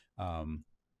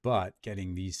 but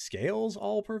getting these scales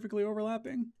all perfectly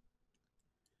overlapping,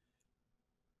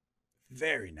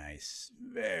 very nice.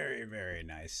 Very, very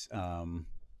nice.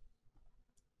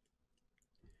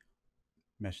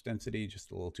 Mesh density,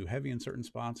 just a little too heavy in certain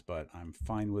spots, but I'm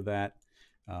fine with that.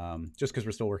 Just because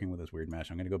we're still working with this weird mesh.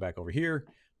 I'm going to go back over here.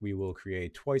 We will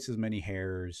create twice as many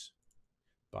hairs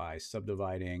by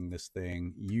subdividing this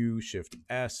thing. U, Shift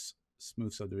S,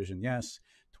 smooth subdivision, yes.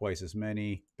 Twice as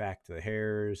many, back to the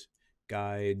hairs,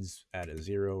 guides, add a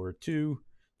 0 or 2.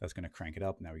 That's going to crank it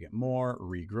up. Now we get more,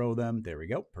 regrow them. There we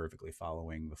go, perfectly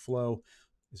following the flow.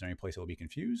 Is there any place it'll be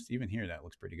confused? Even here, that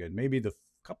looks pretty good. Maybe the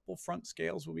couple front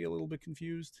scales will be a little bit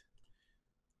confused.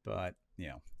 But, you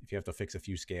know, if you have to fix a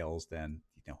few scales, then,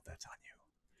 you know, that's on you.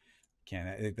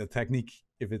 The technique,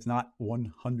 if it's not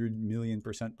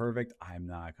 100,000,000% perfect, I'm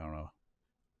not gonna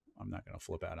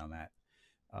flip out on that.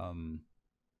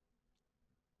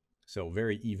 So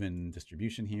very even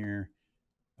distribution here.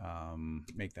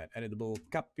 Make that editable.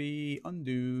 Copy,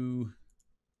 undo,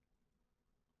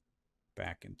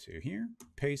 back into here,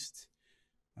 paste.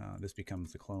 This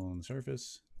becomes the clone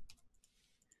surface.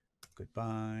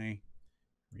 Goodbye.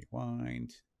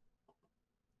 Rewind.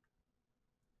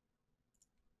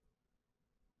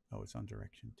 Oh, it's on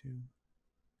direction 2.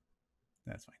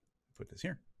 That's fine. Put this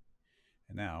here.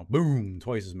 And now, boom,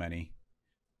 twice as many.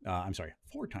 I'm sorry,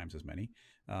 4 times as many,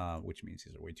 which means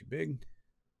these are way too big.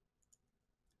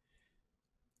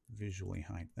 Visually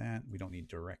hide that. We don't need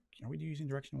direct. Are we using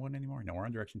direction 1 anymore? No, we're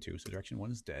on direction 2. So direction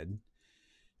 1 is dead.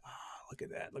 Look at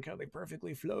that. Look how they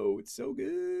perfectly flow. It's so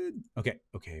good. Okay.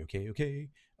 Okay.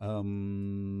 I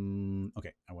want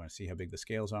to see how big the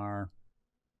scales are.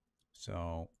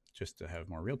 So just to have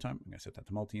more real time, I'm going to set that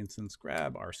to multi-instance.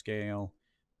 Grab our scale.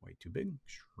 Way too big.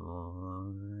 Shrink.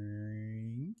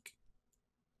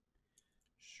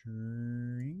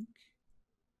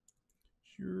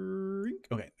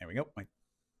 Okay, there we go. A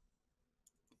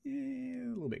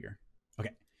little bigger.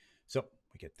 Okay, so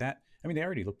we get that. I mean, they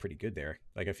already look pretty good there.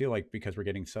 Like, I feel like because we're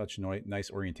getting such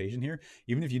nice orientation here,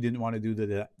 even if you didn't want to do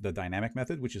the dynamic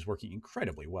method, which is working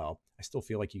incredibly well, I still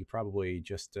feel like you could probably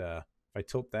just, if I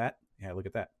tilt that, yeah, look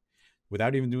at that.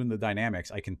 Without even doing the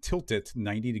dynamics, I can tilt it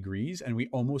 90 degrees and we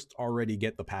almost already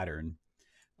get the pattern.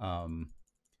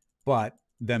 But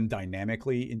them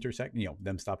dynamically intersect, you know,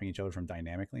 them stopping each other from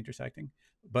dynamically intersecting.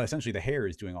 But essentially the hair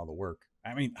is doing all the work.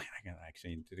 I mean, I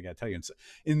gotta tell you,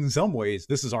 in some ways,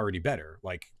 this is already better.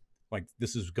 Like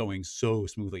this is going so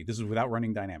smoothly. This is without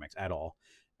running dynamics at all.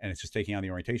 And it's just taking on the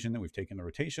orientation. Then we've taken the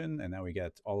rotation, and now we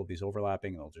get all of these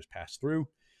overlapping, and they'll just pass through.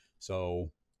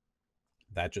 So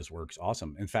that just works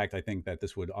awesome. In fact, I think that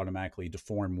this would automatically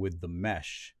deform with the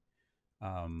mesh.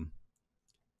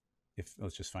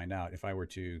 Let's just find out. If I were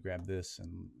to grab this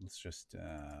and let's just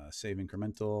save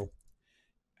incremental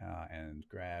and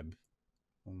grab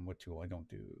what tool? I don't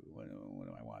do. What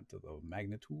do I want? The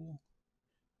magnet tool,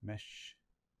 mesh,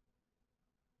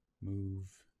 move,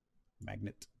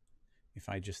 magnet. If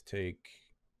I just take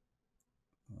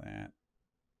that,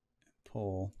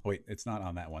 pull. Oh, wait, it's not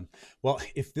on that one. Well,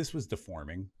 if this was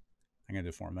deforming, I'm going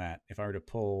to deform that. If I were to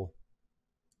pull.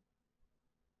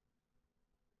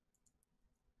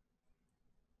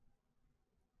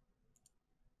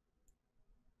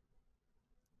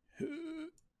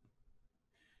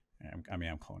 I'm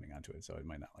cloning onto it, so I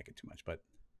might not like it too much. But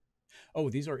oh,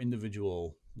 these are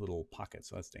individual little pockets,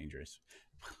 so that's dangerous.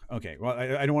 Okay, well,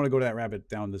 I don't want to go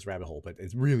down this rabbit hole, but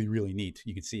it's really, really neat.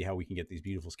 You can see how we can get these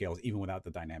beautiful scales even without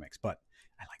the dynamics, but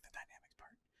I like the dynamics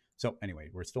part. So anyway,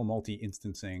 we're still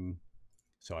multi-instancing,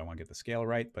 so I want to get the scale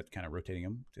right, but kind of rotating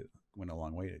them went a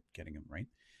long way to getting them right.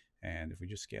 And if we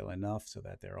just scale enough so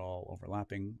that they're all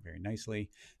overlapping very nicely,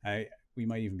 we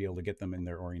might even be able to get them in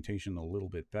their orientation a little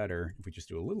bit better if we just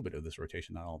do a little bit of this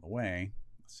rotation, not all the way.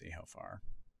 Let's see how far.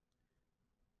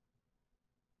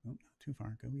 Oh, not too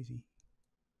far. Go easy.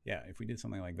 Yeah, if we did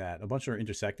something like that. A bunch are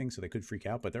intersecting, so they could freak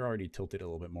out, but they're already tilted a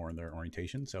little bit more in their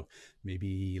orientation, so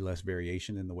maybe less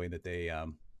variation in the way that they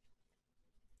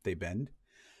bend.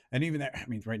 And even there, I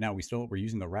mean, right now we're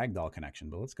using the ragdoll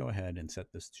connection, but let's go ahead and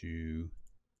set this to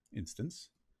instance.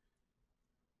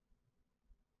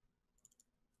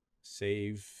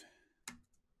 Save.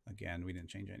 Again, we didn't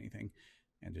change anything.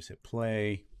 And just hit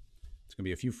play. It's going to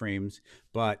be a few frames,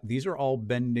 but these are all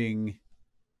bending.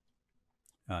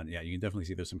 Yeah, you can definitely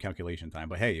see there's some calculation time.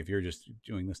 But hey, if you're just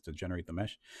doing this to generate the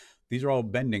mesh, these are all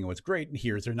bending. What's great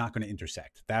here is they're not going to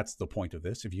intersect. That's the point of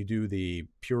this. If you do the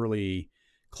purely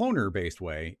cloner-based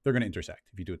way, they're going to intersect.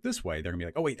 If you do it this way, they're going to be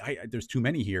like, oh, wait, there's too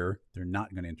many here. They're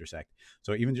not going to intersect.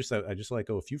 So even just, I just let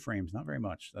go a few frames, not very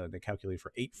much. They calculated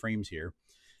for 8 frames here.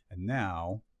 And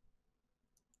now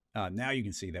you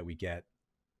can see that we get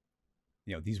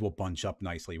these will bunch up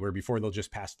nicely, where before they'll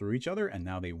just pass through each other, and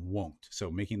now they won't.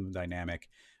 So making them dynamic,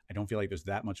 I don't feel like there's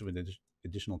that much of an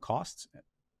additional cost.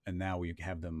 And now we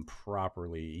have them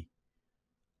properly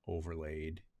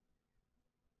overlaid.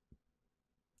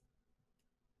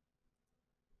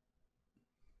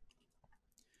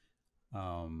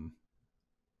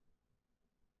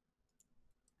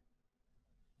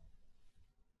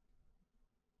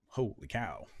 Holy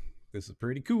cow, this is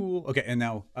pretty cool. Okay, and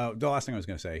now the last thing I was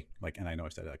going to say, and I know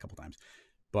I've said it a couple times,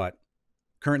 but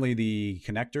currently the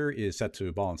connector is set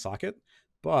to ball and socket.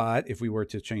 But if we were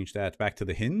to change that back to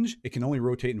the hinge, it can only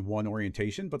rotate in one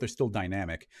orientation, but they're still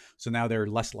dynamic. So now they're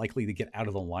less likely to get out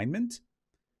of alignment.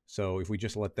 So if we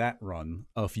just let that run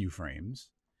a few frames,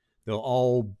 they'll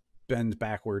all bend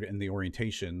backward in the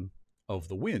orientation of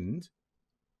the wind,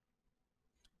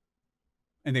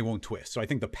 and they won't twist. So I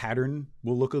think the pattern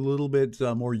will look a little bit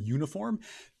more uniform.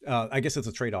 I guess it's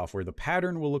a trade-off where the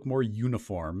pattern will look more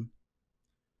uniform,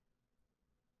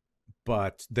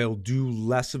 but they'll do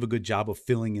less of a good job of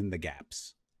filling in the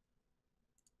gaps.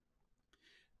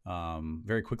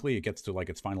 Very quickly, it gets to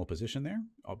its final position there,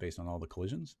 all based on all the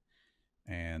collisions.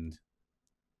 And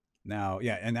now,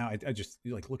 I just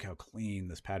look how clean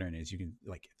this pattern is. You can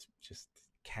it's just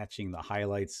catching the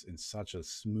highlights in such a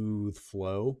smooth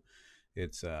flow.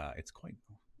 It's quite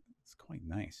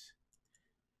nice.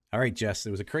 All right, Jess,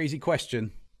 it was a crazy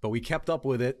question, but we kept up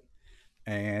with it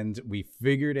and we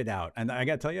figured it out. And I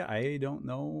got to tell you, I don't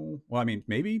know. Well, I mean,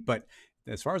 maybe, but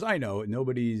as far as I know,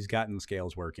 nobody's gotten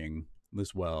scales working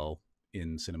this well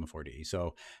in Cinema 4D.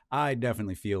 So I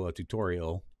definitely feel a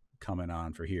tutorial coming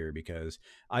on for here, because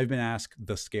I've been asked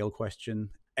the scale question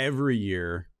every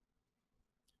year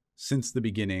since the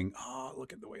beginning. Oh,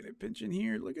 look at the way they pinch in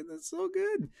here. Look at this. So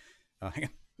good. Hang on.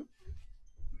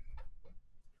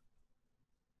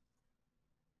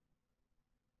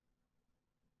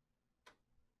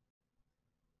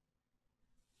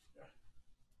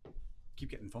 Keep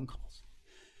getting phone calls.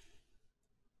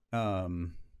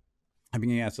 I've been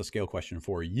getting asked a scale question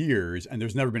for years, and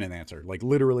there's never been an answer.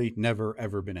 Literally never,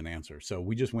 ever been an answer. So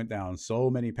we just went down so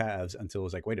many paths until it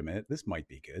was wait a minute, this might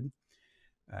be good.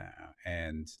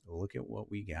 And look at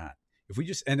what we got. If we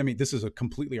just, and I mean, this is a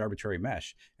completely arbitrary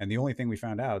mesh. And the only thing we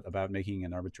found out about making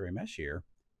an arbitrary mesh here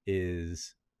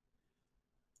is,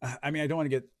 I mean, I don't want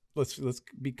to get, let's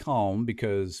be calm,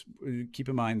 because keep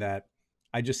in mind that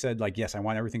I just said yes, I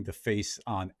want everything to face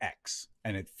on X,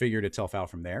 and it figured itself out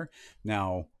from there.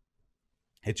 Now,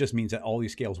 it just means that all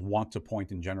these scales want to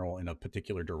point in general in a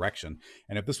particular direction.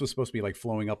 And if this was supposed to be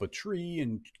flowing up a tree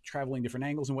and traveling different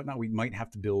angles and whatnot, we might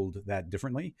have to build that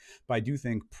differently. But I do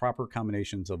think proper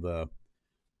combinations of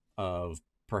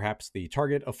perhaps the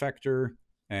target effector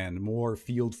and more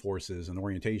field forces and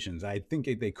orientations, I think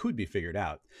they could be figured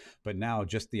out. But now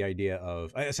just the idea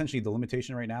of, essentially the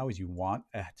limitation right now is you want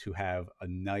to have a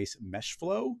nice mesh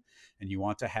flow, and you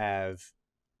want to have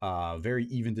very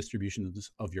even distributions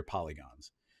of your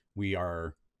polygons. We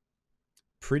are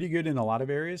pretty good in a lot of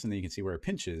areas, and then you can see where it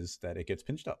pinches, that it gets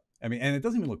pinched up. I mean, and it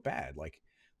doesn't even look bad.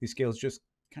 These scales just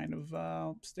kind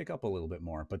of stick up a little bit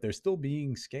more, but they're still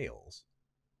being scales.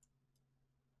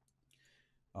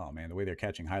 Oh man, the way they're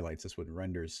catching highlights, this would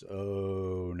render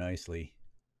so nicely.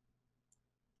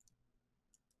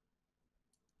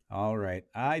 All right,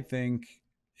 I think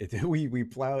we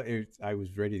plow it. I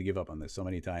was ready to give up on this so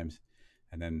many times,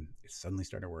 and then it suddenly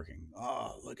started working.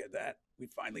 Oh, look at that. We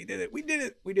finally did it. We did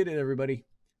it. We did it, everybody.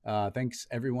 Thanks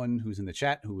everyone who's in the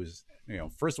chat, who was,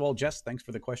 first of all, Jess, thanks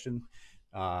for the question.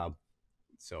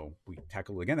 So we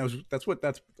tackled it again. That's what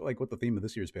the theme of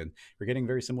this year's been. We're getting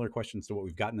very similar questions to what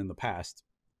we've gotten in the past,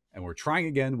 and we're trying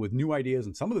again with new ideas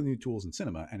and some of the new tools in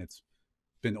cinema, and it's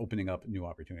been opening up new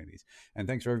opportunities. And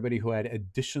thanks for everybody who had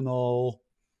additional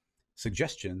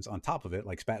suggestions on top of it,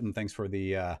 like Spatten, thanks for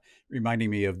the reminding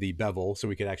me of the bevel so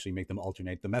we could actually make them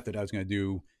alternate. The method I was going to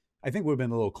do, I think, would have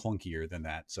been a little clunkier than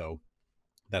that, so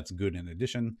that's good in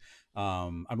addition.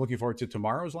 I'm looking forward to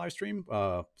tomorrow's live stream.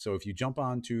 So if you jump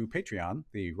on to Patreon,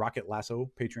 the Rocket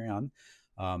Lasso Patreon,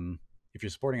 if you're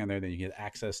supporting on there, then you get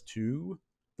access to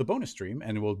the bonus stream,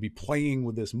 and we'll be playing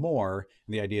with this more.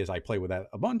 And the idea is I play with that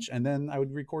a bunch, and then I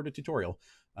would record a tutorial.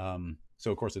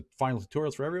 So of course, the final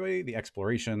tutorials for everybody. The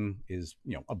exploration is,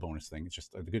 a bonus thing. It's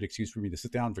just a good excuse for me to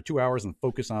sit down for 2 hours and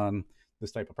focus on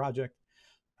this type of project.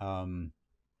 In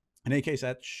any case,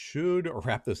 that should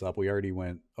wrap this up. We already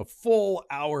went a full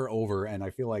hour over, and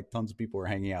I feel like tons of people are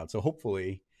hanging out. So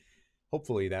hopefully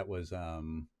that was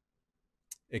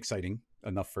exciting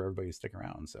enough for everybody to stick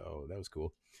around. So that was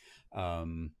cool.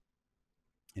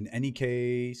 In any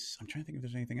case, I'm trying to think if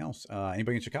there's anything else.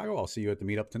 Anybody in Chicago, I'll see you at the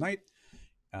meetup tonight.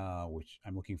 which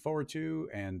I'm looking forward to.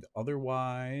 And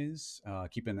otherwise,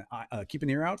 keep an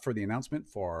ear out for the announcement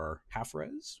for Half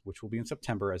Res, which will be in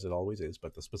September, as it always is,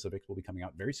 but the specifics will be coming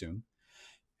out very soon.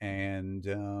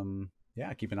 And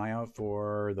yeah, keep an eye out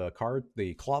for the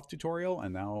cloth tutorial,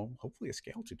 and now hopefully a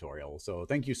scale tutorial. So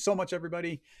thank you so much,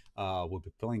 everybody. We'll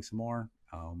be playing some more.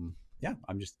 Yeah,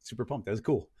 I'm just super pumped. That was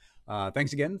cool.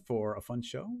 Thanks again for a fun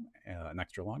show, an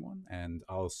extra long one, and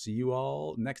I'll see you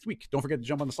all next week. Don't forget to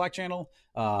jump on the Slack channel.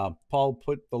 Paul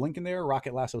put the link in there,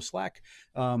 Rocket Lasso Slack.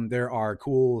 There are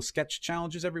cool sketch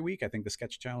challenges every week. I think the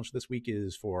sketch challenge this week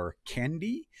is for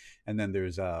candy, and then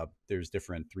there's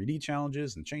different 3D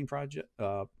challenges and chain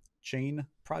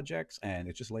projects, and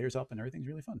it just layers up and everything's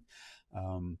really fun.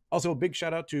 Also, a big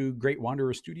shout out to Great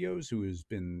Wanderer Studios, who has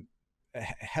been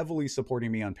heavily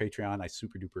supporting me on Patreon. I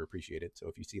super duper appreciate it. So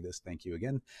if you see this, thank you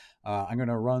again. I'm going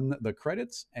to run the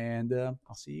credits, and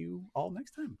I'll see you all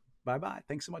next time. Bye bye.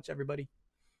 Thanks so much, everybody.